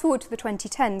 Fast forward to the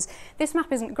 2010s, this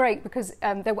map isn't great because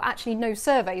there were actually no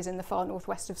surveys in the far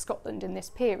northwest of Scotland in this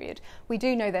period. We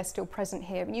do know they're still present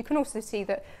here, and you can also see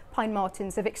that pine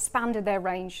martens have expanded their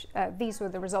range. These were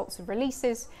the results of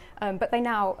releases, but they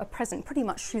now are present pretty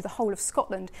much through the whole of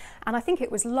Scotland. And I think it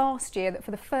was last year that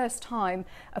for the first time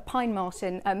a pine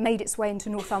marten made its way into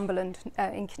Northumberland,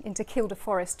 into Kielder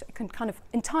Forest, kind of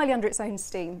entirely under its own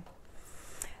steam.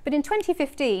 But in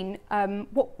 2015,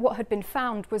 what had been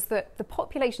found was that the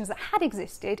populations that had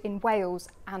existed in Wales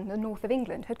and the north of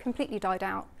England had completely died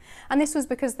out. And this was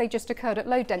because they just occurred at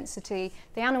low density,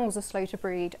 the animals are slow to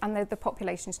breed, and the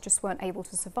populations just weren't able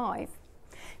to survive.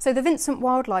 So the Vincent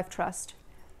Wildlife Trust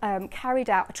carried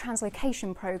out a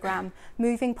translocation programme,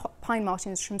 moving pine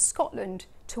martens from Scotland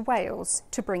to Wales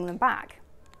to bring them back.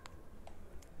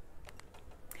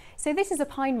 So this is a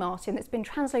pine marten that's been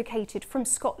translocated from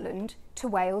Scotland to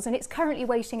Wales, and it's currently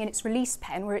waiting in its release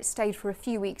pen where it stayed for a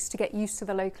few weeks to get used to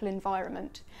the local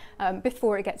environment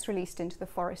before it gets released into the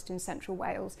forest in central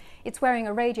Wales. It's wearing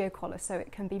a radio collar so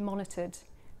it can be monitored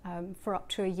for up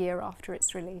to a year after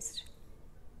it's released.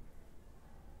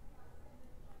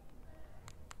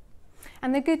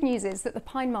 And the good news is that the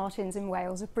pine martens in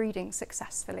Wales are breeding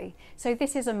successfully. So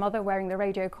this is a mother wearing the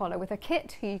radio collar with a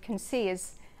kit who you can see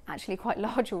is actually quite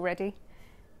large already,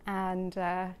 and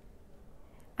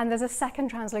there's a second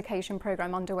translocation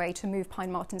programme underway to move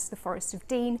pine martens to the Forest of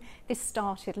Dean. This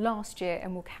started last year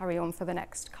and will carry on for the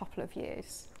next couple of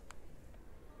years.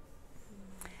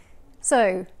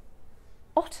 So,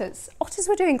 otters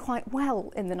were doing quite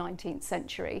well in the 19th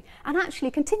century and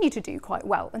actually continue to do quite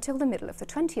well until the middle of the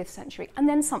 20th century, and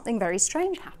then something very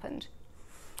strange happened.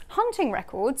 Hunting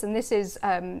records, and this is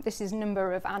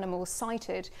number of animals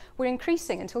sighted, were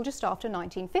increasing until just after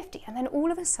 1950, and then all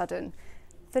of a sudden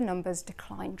the numbers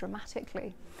declined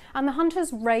dramatically. And the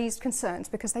hunters raised concerns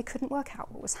because they couldn't work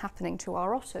out what was happening to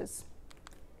our otters.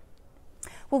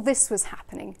 Well, this was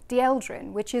happening.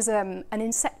 Dieldrin, which is an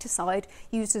insecticide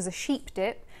used as a sheep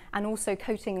dip and also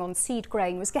coating on seed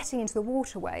grain, was getting into the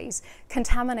waterways,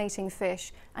 contaminating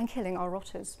fish and killing our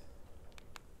otters.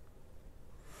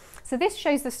 So this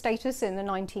shows the status in the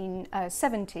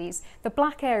 1970s. The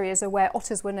black areas are where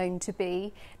otters were known to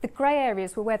be. The grey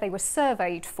areas were where they were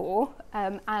surveyed for,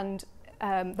 and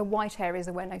the white areas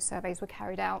are where no surveys were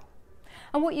carried out.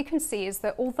 And what you can see is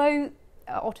that although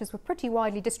otters were pretty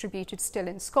widely distributed still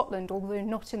in Scotland, although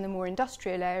not in the more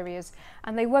industrial areas,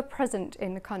 and they were present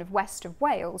in the kind of west of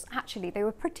Wales. Actually, they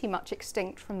were pretty much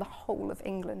extinct from the whole of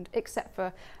England, except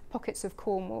for pockets of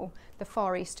Cornwall, the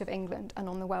far east of England, and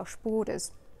on the Welsh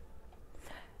borders.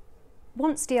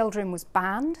 Once the eldrin was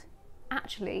banned,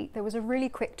 actually there was a really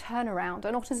quick turnaround,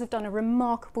 and otters have done a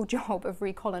remarkable job of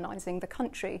recolonising the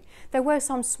country. There were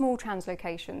some small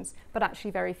translocations, but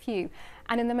actually very few.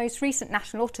 And in the most recent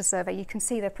National Otter Survey, you can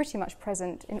see they're pretty much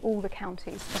present in all the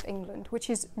counties of England, which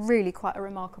is really quite a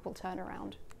remarkable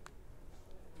turnaround.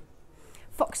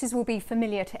 Foxes will be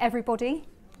familiar to everybody.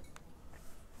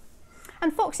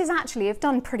 And foxes actually have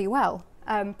done pretty well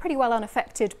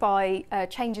unaffected by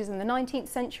changes in the 19th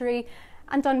century,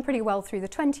 and done pretty well through the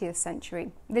 20th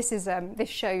century. This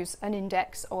shows an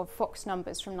index of fox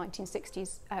numbers from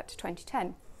 1960s to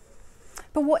 2010.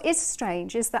 But what is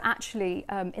strange is that actually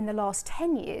in the last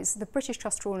 10 years, the British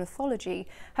Trust for Ornithology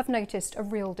have noticed a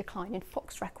real decline in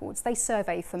fox records. They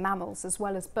survey for mammals as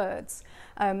well as birds.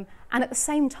 And at the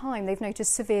same time, they've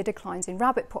noticed severe declines in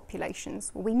rabbit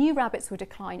populations. Well, we knew rabbits were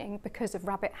declining because of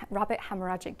rabbit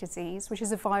hemorrhagic disease, which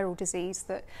is a viral disease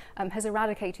that has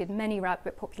eradicated many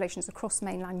rabbit populations across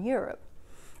mainland Europe.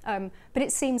 But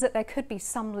it seems that there could be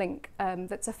some link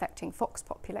that's affecting fox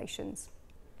populations.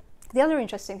 The other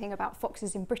interesting thing about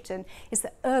foxes in Britain is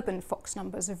that urban fox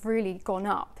numbers have really gone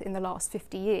up in the last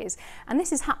 50 years. And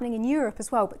this is happening in Europe as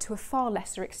well, but to a far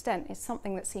lesser extent. It's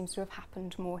something that seems to have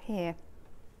happened more here.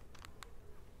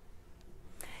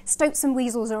 Stoats and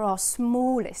weasels are our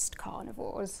smallest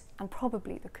carnivores and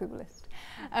probably the coolest.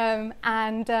 As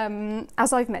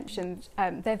I've mentioned,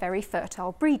 they're very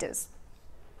fertile breeders.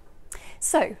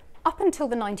 So up until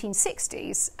the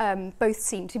 1960s, both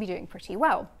seemed to be doing pretty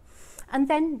well. And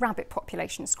then rabbit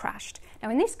populations crashed. Now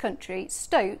in this country,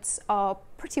 stoats are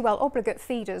pretty well obligate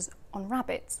feeders on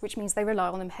rabbits, which means they rely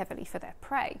on them heavily for their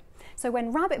prey. So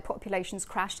when rabbit populations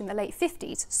crashed in the late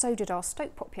 50s, so did our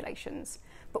stoat populations.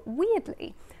 But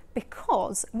weirdly,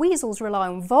 because weasels rely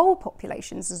on vole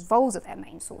populations as voles are their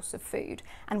main source of food,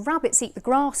 and rabbits eat the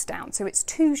grass down, so it's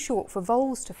too short for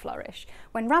voles to flourish.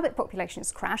 When rabbit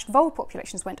populations crashed, vole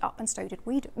populations went up and so did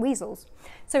weasels.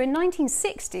 So in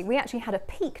 1960, we actually had a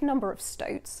peak number of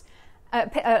stoats,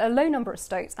 a low number of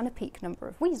stoats and a peak number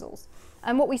of weasels.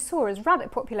 And what we saw is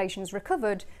rabbit populations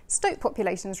recovered, stoat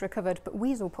populations recovered, but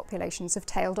weasel populations have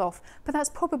tailed off. But that's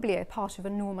probably a part of a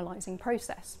normalising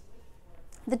process.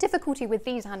 The difficulty with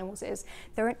these animals is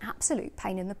they're an absolute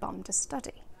pain in the bum to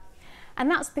study. And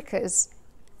that's because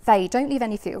they don't leave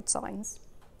any field signs.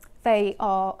 They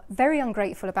are very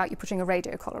ungrateful about you putting a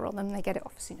radio collar on them. They get it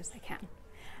off as soon as they can.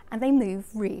 And they move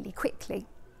really quickly.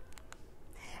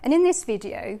 And in this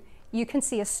video, you can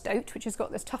see a stoat, which has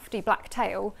got this tufty black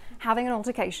tail, having an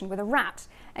altercation with a rat.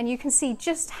 And you can see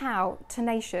just how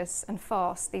tenacious and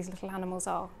fast these little animals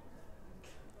are.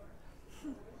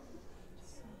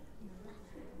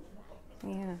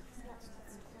 Yeah.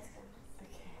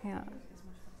 Yeah.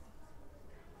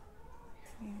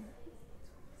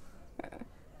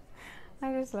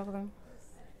 I just love them.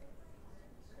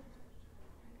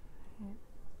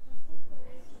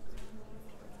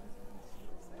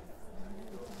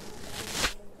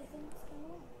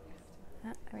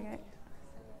 There we go.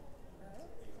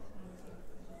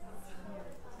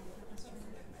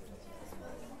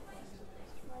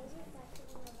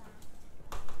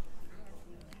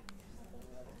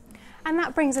 And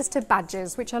that brings us to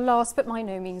badgers, which are last but by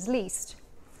no means least.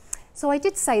 So I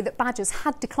did say that badgers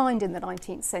had declined in the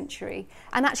 19th century,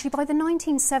 and actually by the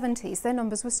 1970s their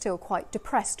numbers were still quite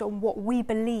depressed on what we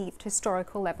believed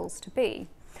historical levels to be.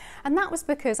 And that was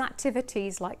because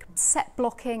activities like set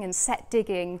blocking and set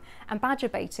digging and badger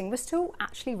baiting were still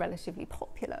actually relatively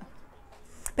popular.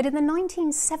 But in the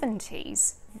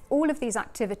 1970s, all of these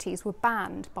activities were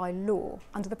banned by law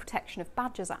under the Protection of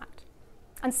Badgers Act.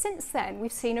 And since then,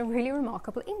 we've seen a really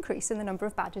remarkable increase in the number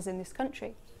of badgers in this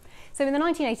country. So in the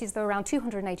 1980s, there were around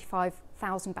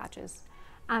 285,000 badgers.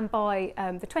 And by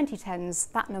the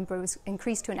 2010s, that number was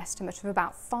increased to an estimate of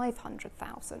about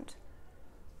 500,000.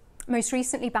 Most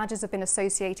recently, badgers have been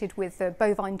associated with the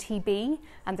bovine TB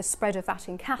and the spread of that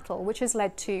in cattle, which has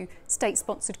led to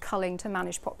state-sponsored culling to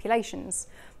manage populations.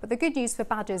 But the good news for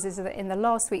badgers is that in the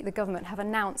last week, the government have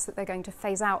announced that they're going to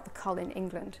phase out the cull in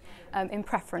England in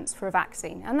preference for a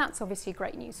vaccine. And that's obviously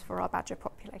great news for our badger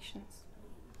populations.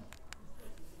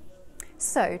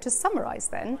 So, to summarise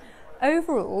then,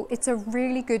 overall, it's a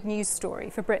really good news story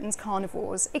for Britain's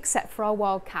carnivores, except for our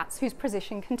wild cats, whose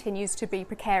position continues to be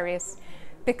precarious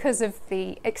because of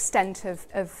the extent of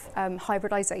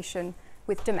hybridisation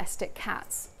with domestic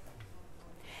cats.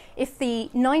 If the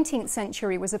 19th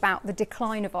century was about the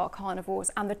decline of our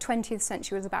carnivores and the 20th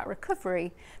century was about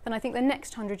recovery, then I think the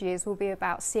next 100 years will be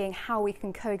about seeing how we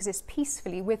can coexist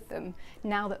peacefully with them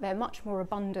now that they're much more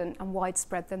abundant and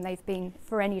widespread than they've been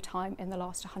for any time in the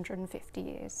last 150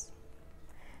 years.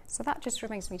 So that just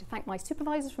remains me to thank my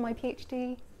supervisors for my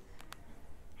PhD.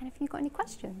 And if you've got any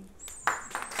questions.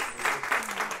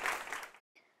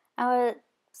 Our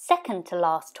second to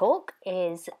last talk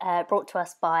is brought to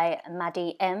us by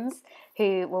Maddie Emms,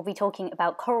 who will be talking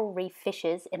about coral reef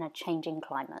fishes in a changing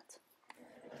climate.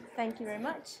 Thank you very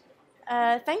much.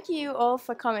 Thank you all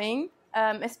for coming,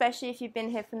 especially if you've been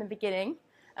here from the beginning.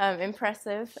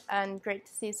 Impressive and great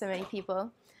to see so many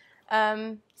people.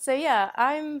 So yeah,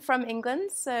 I'm from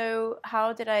England, so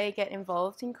how did I get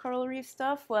involved in coral reef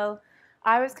stuff? Well,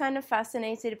 I was kind of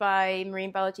fascinated by marine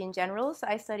biology in general, so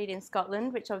I studied in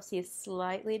Scotland, which obviously is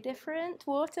slightly different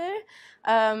water,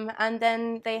 and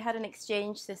then they had an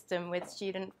exchange system with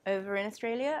students over in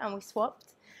Australia, and we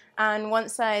swapped. And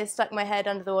once I stuck my head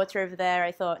under the water over there,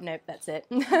 I thought, nope, that's it.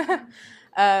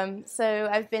 So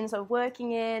I've been sort of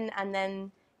working in and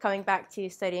then coming back to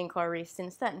studying coral reefs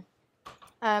since then.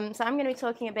 So I'm going to be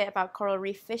talking a bit about coral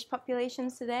reef fish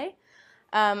populations today,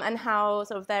 and how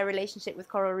sort of their relationship with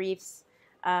coral reefs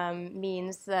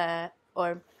means,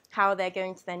 or how they're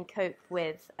going to then cope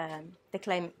with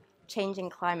the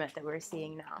changing climate that we're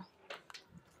seeing now.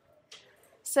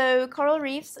 So coral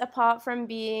reefs, apart from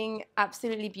being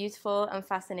absolutely beautiful and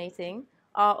fascinating,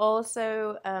 are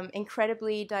also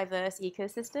incredibly diverse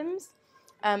ecosystems,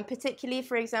 particularly,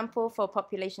 for example, for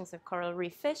populations of coral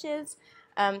reef fishes.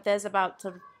 There's about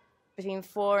sort of between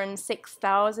 4,000 and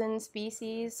 6,000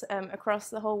 species across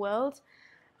the whole world.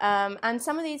 And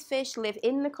some of these fish live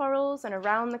in the corals and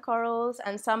around the corals,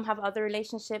 and some have other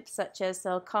relationships, such as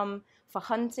they'll come for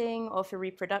hunting or for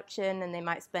reproduction, and they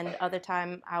might spend other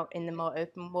time out in the more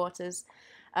open waters.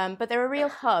 But they're a real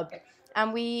hub.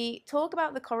 And we talk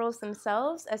about the corals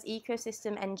themselves as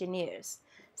ecosystem engineers.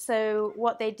 So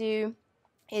what they do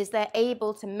is they're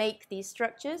able to make these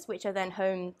structures, which are then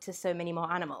home to so many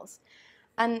more animals.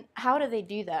 And how do they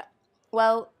do that?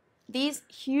 Well, these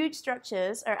huge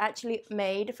structures are actually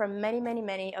made from many, many,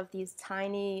 many of these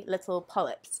tiny little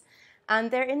polyps. And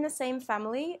they're in the same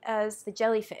family as the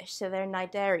jellyfish, so they're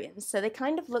cnidarians. So they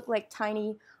kind of look like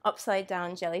tiny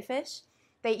upside-down jellyfish.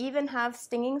 They even have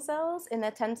stinging cells in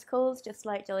their tentacles, just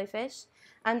like jellyfish.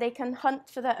 And they can hunt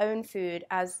for their own food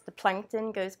as the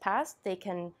plankton goes past. They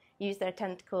can use their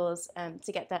tentacles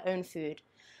to get their own food.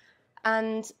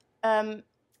 And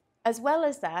as well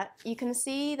as that, you can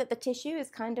see that the tissue is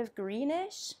kind of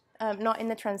greenish, not in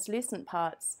the translucent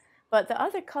parts, but the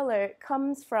other color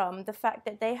comes from the fact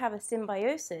that they have a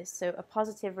symbiosis, so a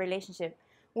positive relationship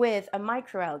with a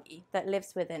microalgae that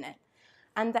lives within it.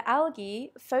 And the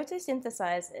algae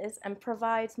photosynthesizes and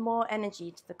provides more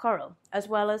energy to the coral, as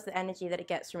well as the energy that it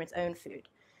gets from its own food.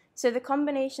 So the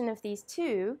combination of these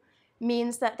two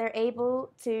means that they're able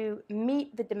to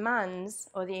meet the demands,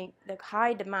 or the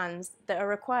high demands that are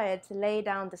required to lay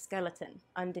down the skeleton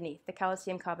underneath, the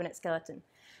calcium carbonate skeleton.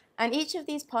 And each of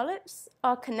these polyps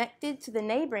are connected to the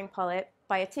neighboring polyp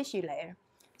by a tissue layer.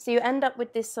 So you end up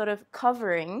with this sort of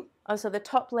covering, so the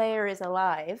top layer is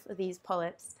alive, these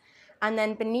polyps, and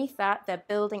then beneath that they're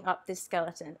building up this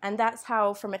skeleton. And that's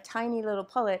how, from a tiny little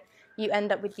polyp, you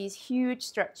end up with these huge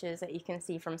structures that you can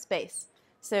see from space.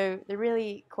 So they're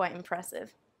really quite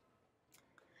impressive.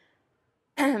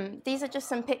 These are just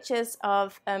some pictures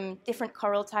of different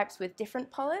coral types with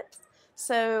different polyps.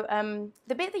 So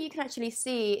the bit that you can actually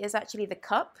see is actually the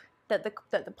cup that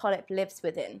the polyp lives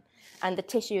within, and the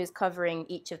tissue is covering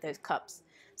each of those cups.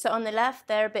 So on the left,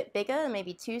 they're a bit bigger,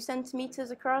 maybe 2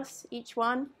 centimeters across each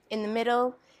one. In the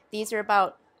middle, these are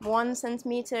about 1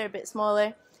 centimeter, a bit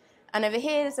smaller. And over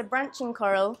here is a branching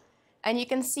coral. And you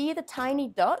can see the tiny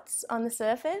dots on the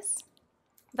surface.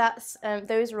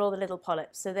 Those are all the little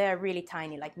polyps. So they're really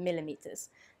tiny, like millimeters.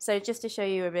 So just to show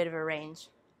you a bit of a range.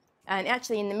 And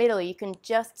actually in the middle, you can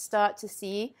just start to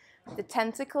see the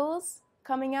tentacles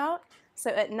coming out. So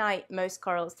at night, most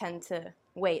corals tend to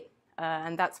wait.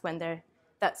 And that's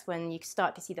when you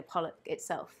start to see the polyp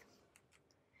itself.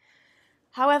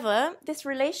 However, this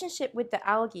relationship with the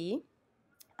algae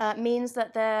means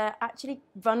that they're actually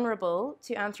vulnerable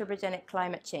to anthropogenic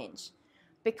climate change.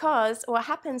 Because what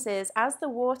happens is, as the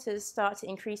waters start to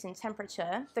increase in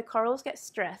temperature, the corals get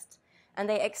stressed and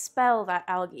they expel that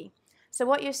algae. So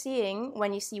what you're seeing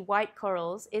when you see white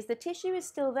corals is the tissue is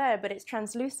still there, but it's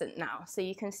translucent now. So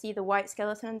you can see the white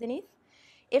skeleton underneath.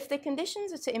 If the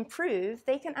conditions are to improve,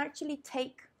 they can actually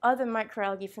take other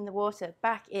microalgae from the water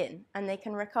back in and they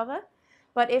can recover.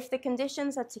 But if the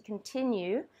conditions are to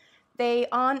continue, they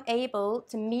aren't able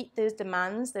to meet those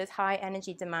demands, those high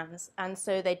energy demands, and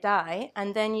so they die,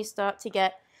 and then you start to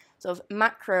get sort of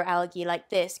macroalgae like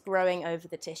this growing over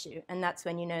the tissue, and that's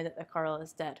when you know that the coral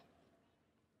is dead.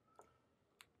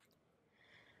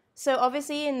 So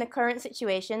obviously in the current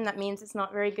situation, that means it's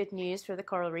not very good news for the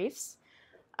coral reefs.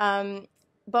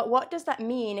 But what does that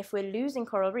mean if we're losing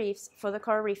coral reefs for the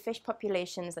coral reef fish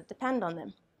populations that depend on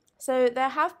them? So there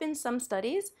have been some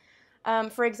studies.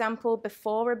 For example,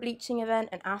 before a bleaching event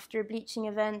and after a bleaching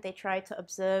event, they tried to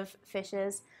observe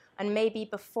fishes, and maybe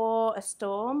before a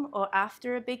storm or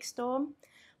after a big storm.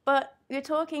 But we're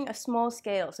talking a small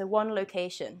scale, so one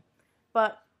location.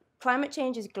 But climate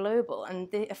change is global, and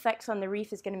the effects on the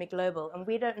reef is going to be global, and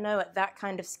we don't know at that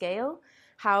kind of scale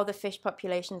how the fish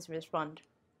populations respond.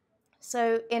 So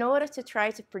in order to try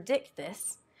to predict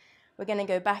this, we're going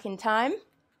to go back in time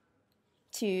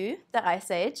to the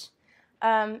Ice Age.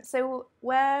 So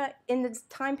where in the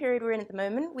time period we're in at the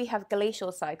moment, we have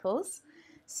glacial cycles,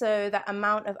 so that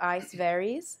amount of ice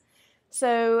varies.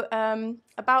 So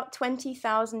about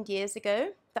 20,000 years ago,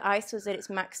 the ice was at its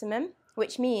maximum,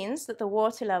 which means that the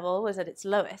water level was at its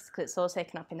lowest because it's all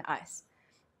taken up in the ice.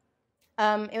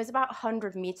 It was about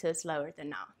 100 meters lower than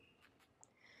now.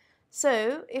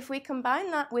 So if we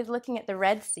combine that with looking at the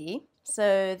Red Sea,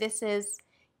 so this is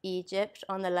Egypt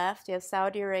on the left, you have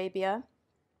Saudi Arabia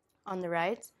on the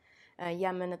right,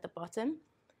 Yemen at the bottom.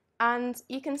 And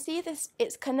you can see this,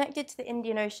 it's connected to the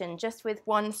Indian Ocean just with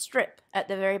one strip at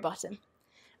the very bottom.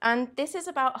 And this is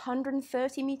about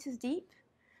 130 meters deep.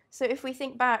 So if we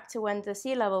think back to when the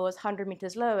sea level was 100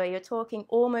 meters lower, you're talking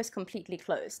almost completely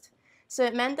closed. So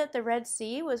it meant that the Red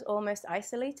Sea was almost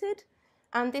isolated,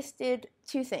 and this did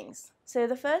two things. So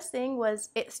the first thing was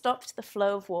it stopped the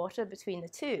flow of water between the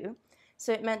two.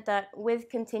 So it meant that with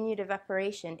continued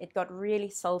evaporation, it got really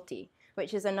salty,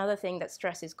 which is another thing that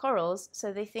stresses corals.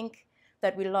 So they think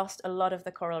that we lost a lot of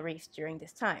the coral reefs during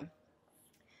this time.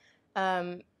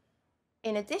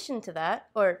 In addition to that,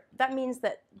 or that means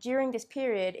that during this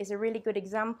period is a really good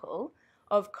example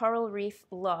of coral reef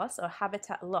loss or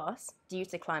habitat loss due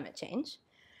to climate change.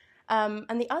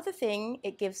 And the other thing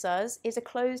it gives us is a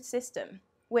closed system,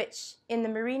 which in the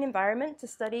marine environment to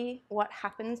study what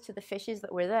happens to the fishes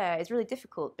that were there is really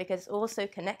difficult because it's all so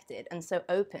connected and so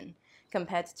open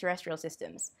compared to terrestrial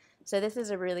systems. So this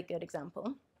is a really good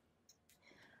example.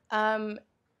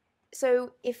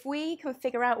 So if we can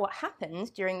figure out what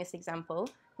happened during this example,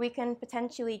 we can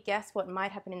potentially guess what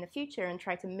might happen in the future and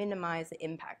try to minimize the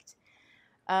impact.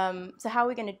 So how are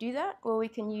we going to do that? Well, we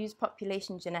can use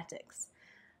population genetics.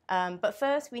 But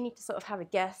first, we need to sort of have a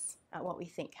guess at what we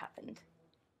think happened.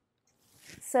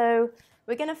 So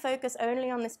we're going to focus only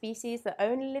on the species that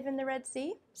only live in the Red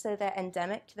Sea, so they're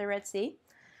endemic to the Red Sea.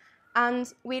 And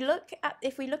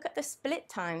if we look at the split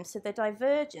time, so the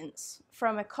divergence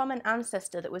from a common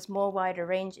ancestor that was more wider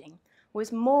ranging,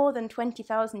 was more than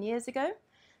 20,000 years ago.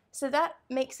 So that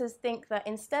makes us think that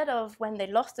instead of when they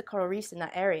lost the coral reefs in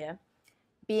that area,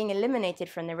 being eliminated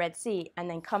from the Red Sea and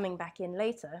then coming back in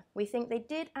later, we think they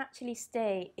did actually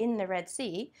stay in the Red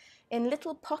Sea in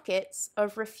little pockets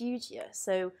of refugia.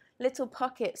 So little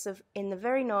pockets in the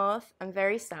very north and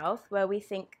very south where we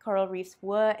think coral reefs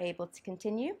were able to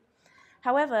continue.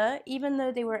 However, even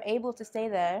though they were able to stay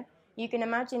there, you can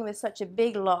imagine with such a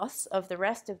big loss of the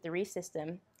rest of the reef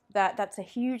system that that's a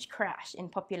huge crash in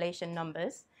population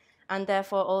numbers and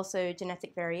therefore also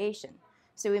genetic variation.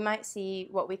 So we might see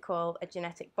what we call a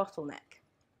genetic bottleneck.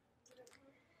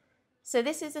 So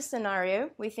this is a scenario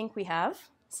we think we have.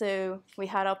 So we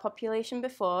had our population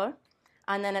before,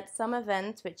 and then at some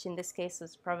event, which in this case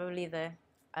was probably the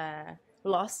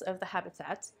loss of the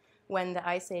habitat when the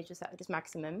Ice Age was at its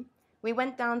maximum, we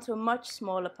went down to a much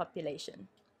smaller population.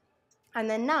 And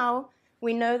then now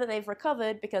we know that they've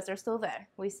recovered because they're still there.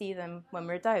 We see them when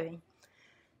we're diving.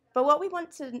 But what we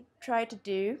want to try to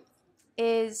do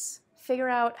is figure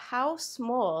out how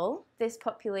small this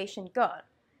population got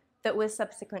that was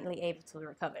subsequently able to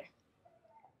recover.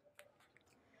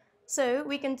 So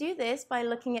we can do this by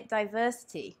looking at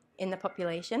diversity in the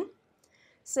population.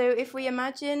 So if we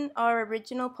imagine our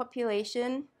original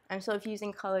population, I'm sort of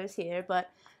using colors here, but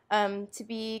to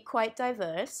be quite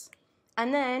diverse,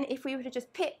 and then if we were to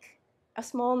just pick a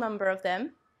small number of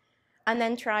them and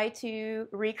then try to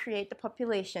recreate the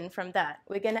population from that,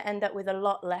 we're going to end up with a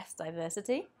lot less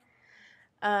diversity.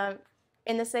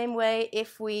 In the same way,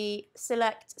 if we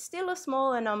select still a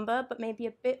smaller number, but maybe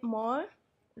a bit more,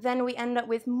 then we end up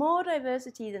with more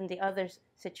diversity than the other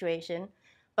situation,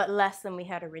 but less than we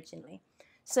had originally.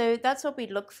 So that's what we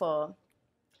look for,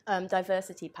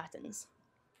 diversity patterns.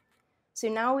 So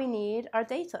now we need our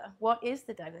data. What is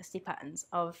the diversity patterns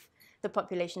of the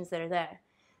populations that are there.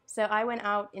 So I went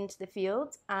out into the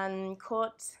field and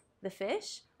caught the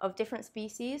fish of different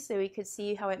species so we could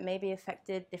see how it maybe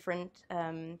affected different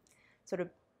sort of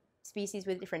species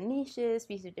with different niches,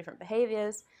 species with different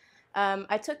behaviors.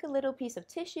 I took a little piece of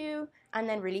tissue and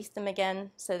then released them again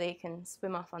so they can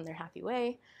swim off on their happy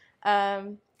way.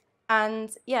 And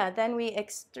yeah, then we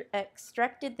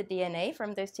extracted the DNA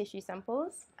from those tissue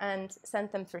samples and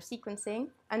sent them for sequencing.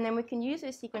 And then we can use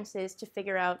those sequences to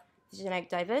figure out the genetic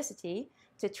diversity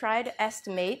to try to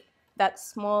estimate that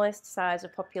smallest size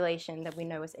of population that we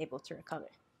know is able to recover.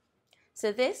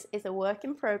 So this is a work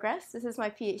in progress. This is my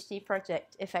PhD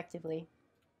project, effectively.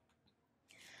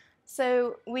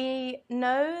 So we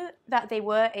know that they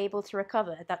were able to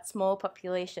recover that small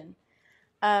population,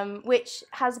 which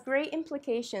has great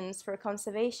implications for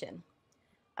conservation.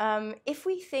 If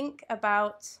we think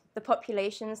about the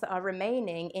populations that are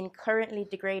remaining in currently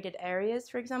degraded areas,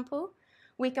 for example,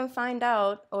 we can find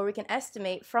out, or we can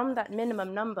estimate from that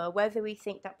minimum number whether we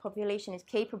think that population is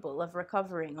capable of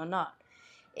recovering or not.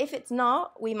 If it's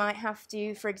not, we might have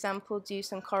to, for example, do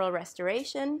some coral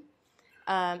restoration,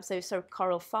 so sort of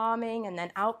coral farming and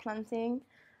then outplanting,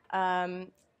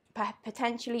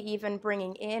 potentially even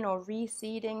bringing in or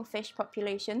reseeding fish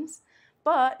populations.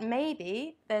 But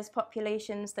maybe there's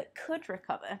populations that could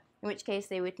recover, in which case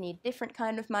they would need different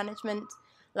kind of management,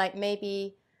 like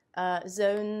maybe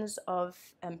zones of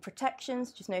protection,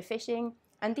 such as no fishing.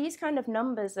 And these kind of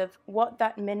numbers of what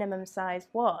that minimum size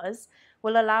was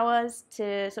will allow us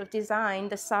to sort of design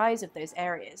the size of those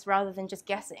areas rather than just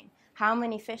guessing how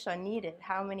many fish are needed,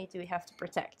 how many do we have to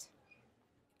protect.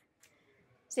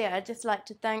 So yeah, I'd just like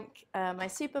to thank my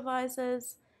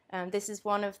supervisors. This is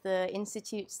one of the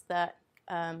institutes that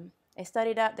I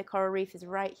studied at. The coral reef is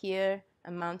right here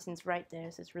and mountains right there,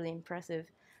 so it's really impressive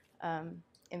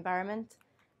environment.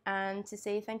 And to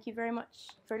say thank you very much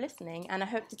for listening, and I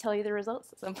hope to tell you the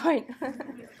results at some point.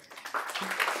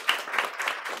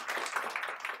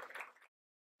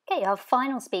 Okay, our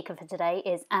final speaker for today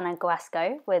is Anna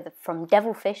Guasco with From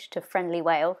Devilfish to Friendly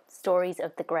Whale, Stories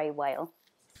of the Grey Whale.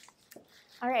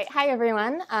 All right, hi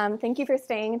everyone. Thank you for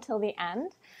staying until the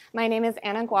end. My name is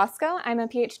Anna Guasco. I'm a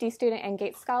PhD student and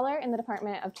Gates Scholar in the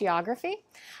Department of Geography.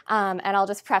 And I'll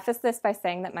just preface this by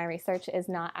saying that my research is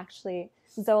not actually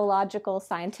zoological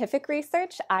scientific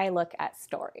research. I look at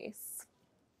stories.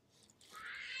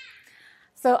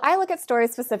 So I look at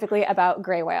stories specifically about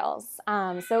gray whales.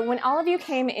 So when all of you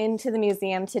came into the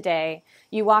museum today,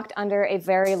 you walked under a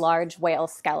very large whale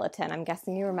skeleton. I'm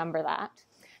guessing you remember that.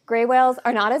 Gray whales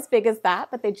are not as big as that,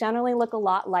 but they generally look a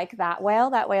lot like that whale.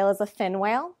 That whale is a fin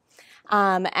whale.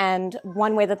 And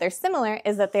one way that they're similar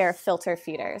is that they are filter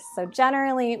feeders. So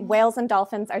generally, whales and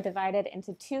dolphins are divided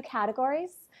into two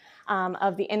categories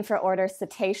of the infraorder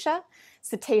Cetacea.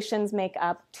 Cetaceans make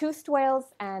up toothed whales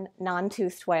and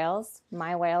non-toothed whales.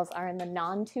 My whales are in the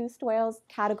non-toothed whales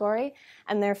category,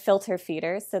 and they're filter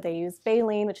feeders. So they use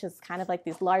baleen, which is kind of like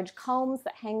these large combs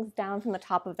that hangs down from the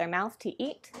top of their mouth to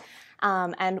eat.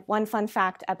 And one fun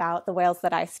fact about the whales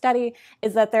that I study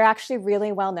is that they're actually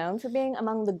really well known for being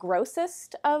among the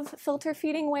grossest of filter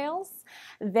feeding whales.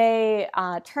 They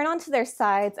turn onto their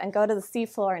sides and go to the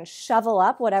seafloor and shovel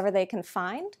up whatever they can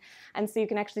find. And so you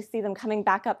can actually see them coming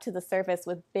back up to the surface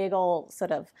with big old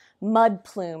sort of mud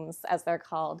plumes, as they're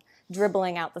called,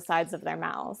 dribbling out the sides of their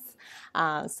mouths.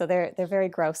 So they're very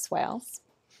gross whales.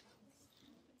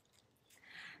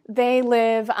 They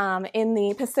live in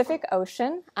the Pacific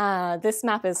Ocean. This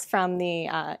map is from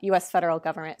the U.S. federal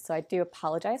government, so I do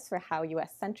apologize for how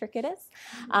U.S.-centric it is.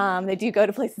 They do go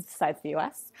to places besides the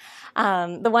U.S.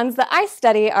 The ones that I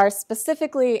study are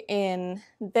specifically in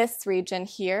this region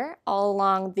here, all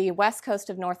along the west coast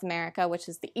of North America, which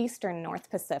is the eastern North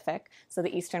Pacific, so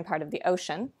the eastern part of the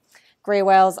ocean. Gray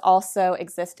whales also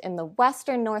exist in the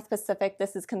western North Pacific.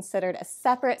 This is considered a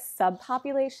separate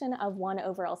subpopulation of one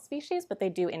overall species, but they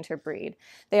do interbreed.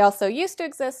 They also used to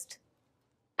exist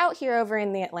out here over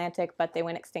in the Atlantic, but they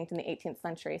went extinct in the 18th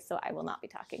century, so I will not be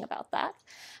talking about that.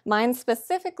 Mine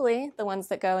specifically, the ones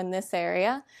that go in this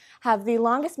area, have the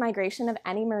longest migration of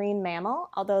any marine mammal,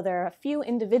 although there are a few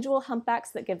individual humpbacks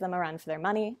that give them a run for their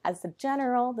money. As a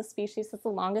general, the species has the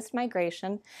longest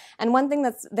migration. And one thing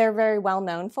they're very well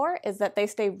known for is that they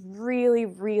stay really,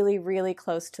 really, really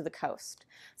close to the coast.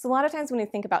 So a lot of times when we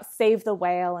think about save the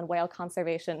whale and whale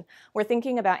conservation, we're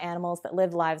thinking about animals that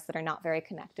live lives that are not very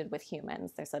connected with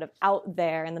humans. They're sort of out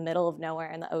there in the middle of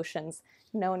nowhere in the oceans.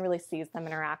 No one really sees them,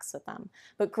 interacts with them.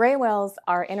 But gray whales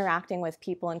are interacting with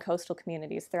people in coastal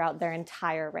communities throughout their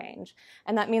entire range.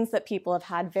 And that means that people have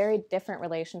had very different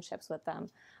relationships with them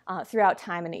throughout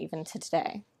time and even to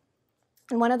today.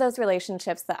 And one of those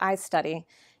relationships that I study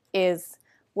is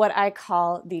what I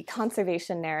call the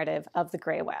conservation narrative of the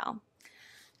gray whale.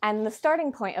 And the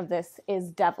starting point of this is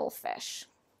devilfish.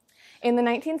 In the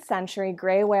 19th century,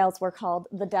 gray whales were called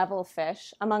the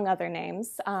devilfish, among other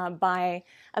names, by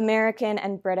American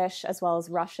and British as well as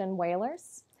Russian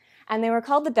whalers. And they were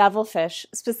called the devilfish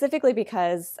specifically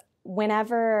because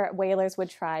whenever whalers would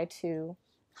try to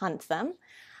hunt them,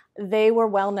 they were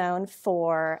well known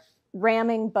for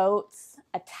ramming boats,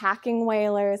 attacking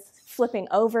whalers, flipping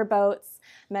over boats.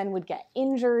 Men would get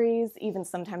injuries, even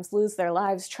sometimes lose their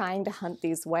lives trying to hunt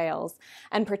these whales.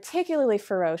 And particularly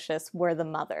ferocious were the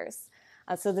mothers.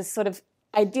 So this sort of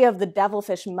idea of the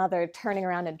devilfish mother turning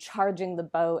around and charging the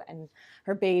boat and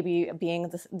her baby being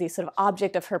the sort of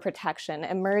object of her protection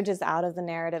emerges out of the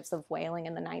narratives of whaling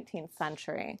in the 19th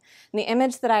century. And the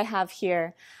image that I have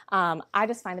here, I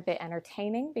just find a bit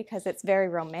entertaining because it's very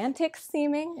romantic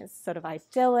seeming. It's sort of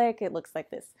idyllic. It looks like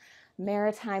this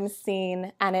maritime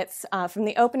scene, and it's from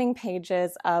the opening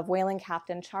pages of whaling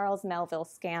captain Charles Melville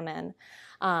Scammon,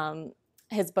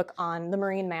 his book on the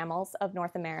marine mammals of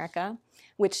North America,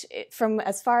 which, from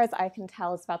as far as I can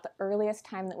tell, is about the earliest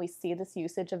time that we see this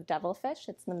usage of devilfish.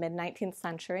 It's in the mid-19th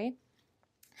century.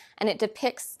 And it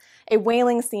depicts a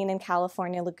whaling scene in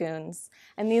California lagoons.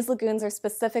 And these lagoons are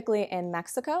specifically in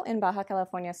Mexico, in Baja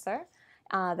California Sur.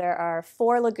 There are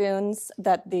 4 lagoons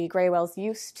that the gray whales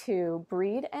used to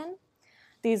breed in.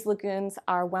 These lagoons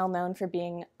are well known for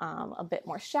being a bit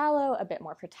more shallow, a bit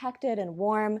more protected and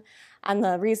warm. And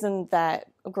the reason that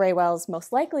gray whales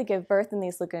most likely give birth in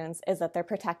these lagoons is that they're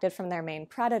protected from their main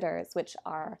predators, which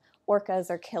are orcas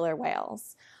or killer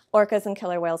whales. Orcas and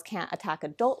killer whales can't attack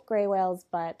adult gray whales,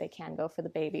 but they can go for the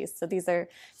babies. So these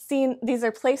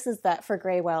are places that for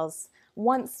gray whales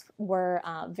once were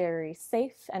very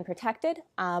safe and protected,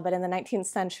 but in the 19th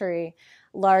century,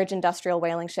 large industrial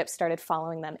whaling ships started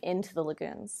following them into the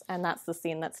lagoons, and that's the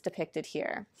scene that's depicted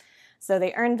here. So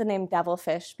they earned the name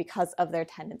devilfish because of their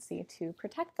tendency to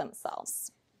protect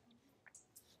themselves.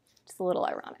 Just a little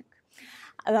ironic.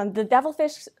 The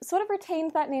devilfish sort of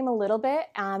retained that name a little bit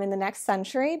in the next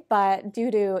century, but due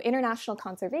to international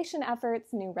conservation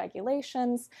efforts, new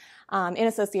regulations, in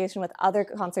association with other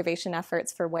conservation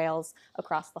efforts for whales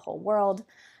across the whole world,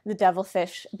 the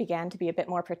devilfish began to be a bit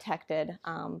more protected,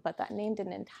 but that name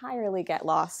didn't entirely get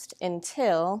lost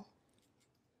until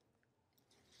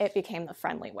it became the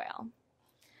friendly whale,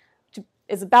 which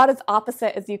is about as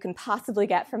opposite as you can possibly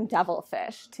get from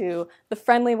devilfish to the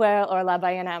friendly whale or la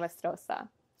ballena amistrosa.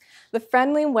 The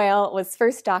friendly whale was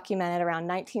first documented around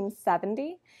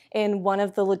 1970 in one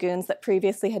of the lagoons that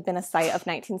previously had been a site of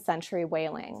 19th century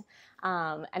whaling.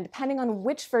 And depending on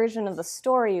which version of the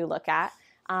story you look at,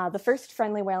 the first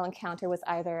friendly whale encounter was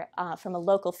either from a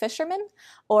local fisherman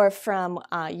or from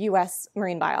US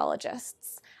marine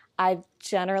biologists. I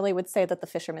generally would say that the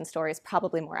fisherman story is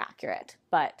probably more accurate,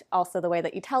 but also the way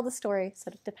that you tell the story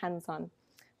sort of depends on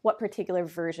what particular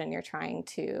version you're trying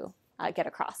to get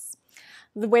across.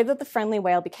 The way that the friendly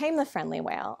whale became the friendly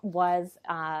whale was,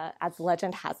 as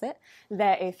legend has it,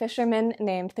 that a fisherman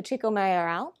named Pacheco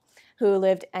Mayoral, who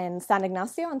lived in San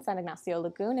Ignacio on San Ignacio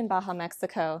Lagoon in Baja,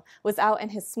 Mexico, was out in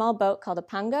his small boat called a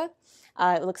panga.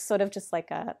 It looks sort of just like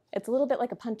it's a little bit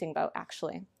like a punting boat,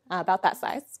 actually, about that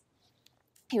size.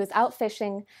 He was out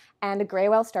fishing, and a gray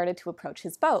whale started to approach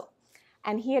his boat.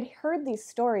 And he had heard these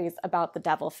stories about the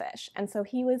devilfish, and so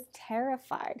he was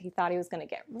terrified. He thought he was going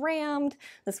to get rammed,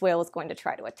 this whale was going to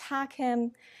try to attack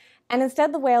him, and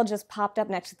instead the whale just popped up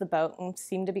next to the boat and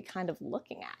seemed to be kind of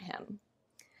looking at him.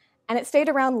 And it stayed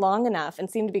around long enough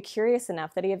and seemed to be curious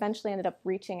enough that he eventually ended up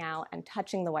reaching out and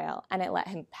touching the whale, and it let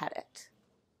him pet it.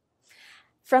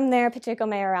 From there, Pacheco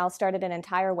Mayoral started an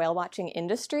entire whale-watching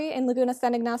industry in Laguna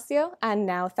San Ignacio, and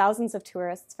now thousands of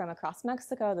tourists from across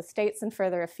Mexico, the States, and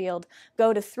further afield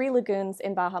go to 3 lagoons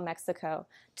in Baja, Mexico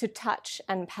to touch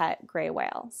and pet gray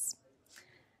whales.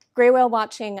 Gray whale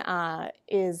watching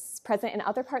is present in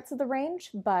other parts of the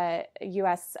range, but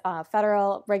U.S.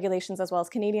 Federal regulations as well as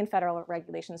Canadian federal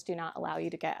regulations do not allow you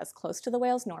to get as close to the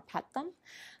whales nor pet them.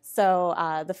 So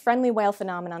the friendly whale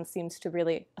phenomenon seems to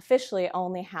really officially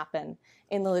only happen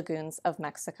in the lagoons of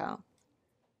Mexico.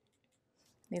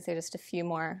 These are just a few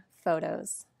more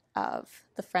photos of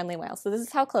the friendly whale. So this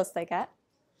is how close they get.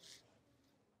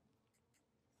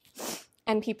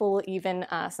 And people will even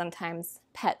sometimes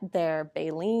pet their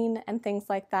baleen and things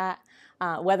like that.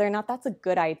 Whether or not that's a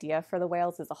good idea for the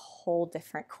whales is a whole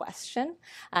different question.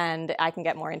 And I can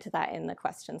get more into that in the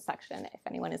questions section if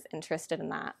anyone is interested in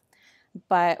that.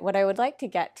 But what I would like to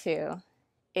get to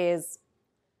is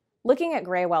looking at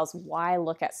gray whales, why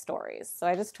look at stories? So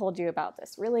I just told you about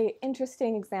this really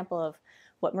interesting example of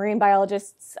what marine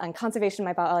biologists and conservation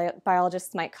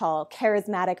biologists might call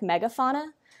charismatic megafauna,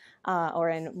 or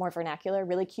in more vernacular,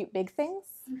 really cute big things.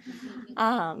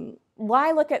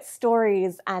 Why look at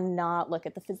stories and not look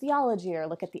at the physiology or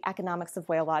look at the economics of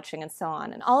whale watching and so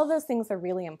on? And all of those things are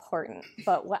really important.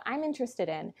 But what I'm interested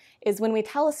in is when we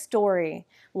tell a story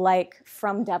like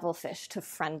from devilfish to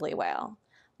friendly whale,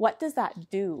 what does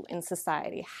that do in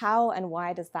society? How and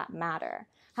why does that matter?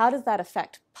 How does that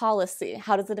affect policy?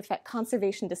 How does it affect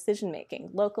conservation decision-making,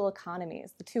 local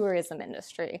economies, the tourism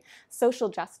industry, social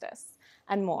justice,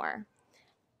 and more?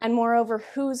 And moreover,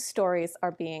 whose stories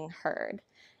are being heard?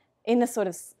 In the sort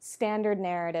of standard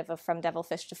narrative of from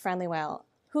devilfish to friendly whale,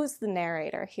 who's the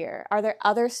narrator here? Are there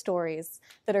other stories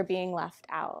that are being left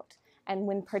out? And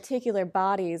when particular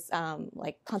bodies,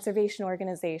 like conservation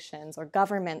organizations or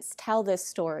governments, tell this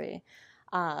story,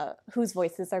 whose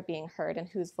voices are being heard and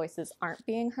whose voices aren't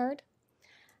being heard?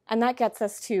 And that gets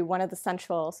us to one of the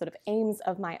central sort of aims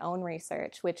of my own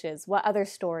research, which is what other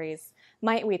stories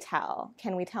might we tell?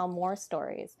 Can we tell more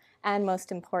stories? And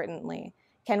most importantly,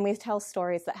 can we tell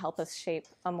stories that help us shape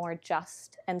a more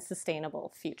just and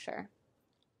sustainable future?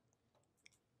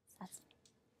 That's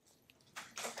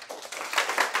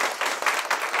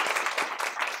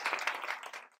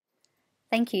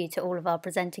Thank you to all of our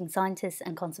presenting scientists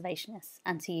and conservationists,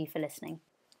 and to you for listening.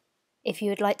 If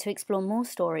you would like to explore more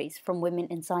stories from women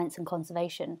in science and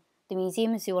conservation, the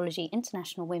Museum of Zoology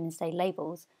International Women's Day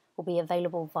labels will be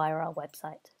available via our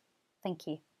website. Thank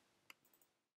you.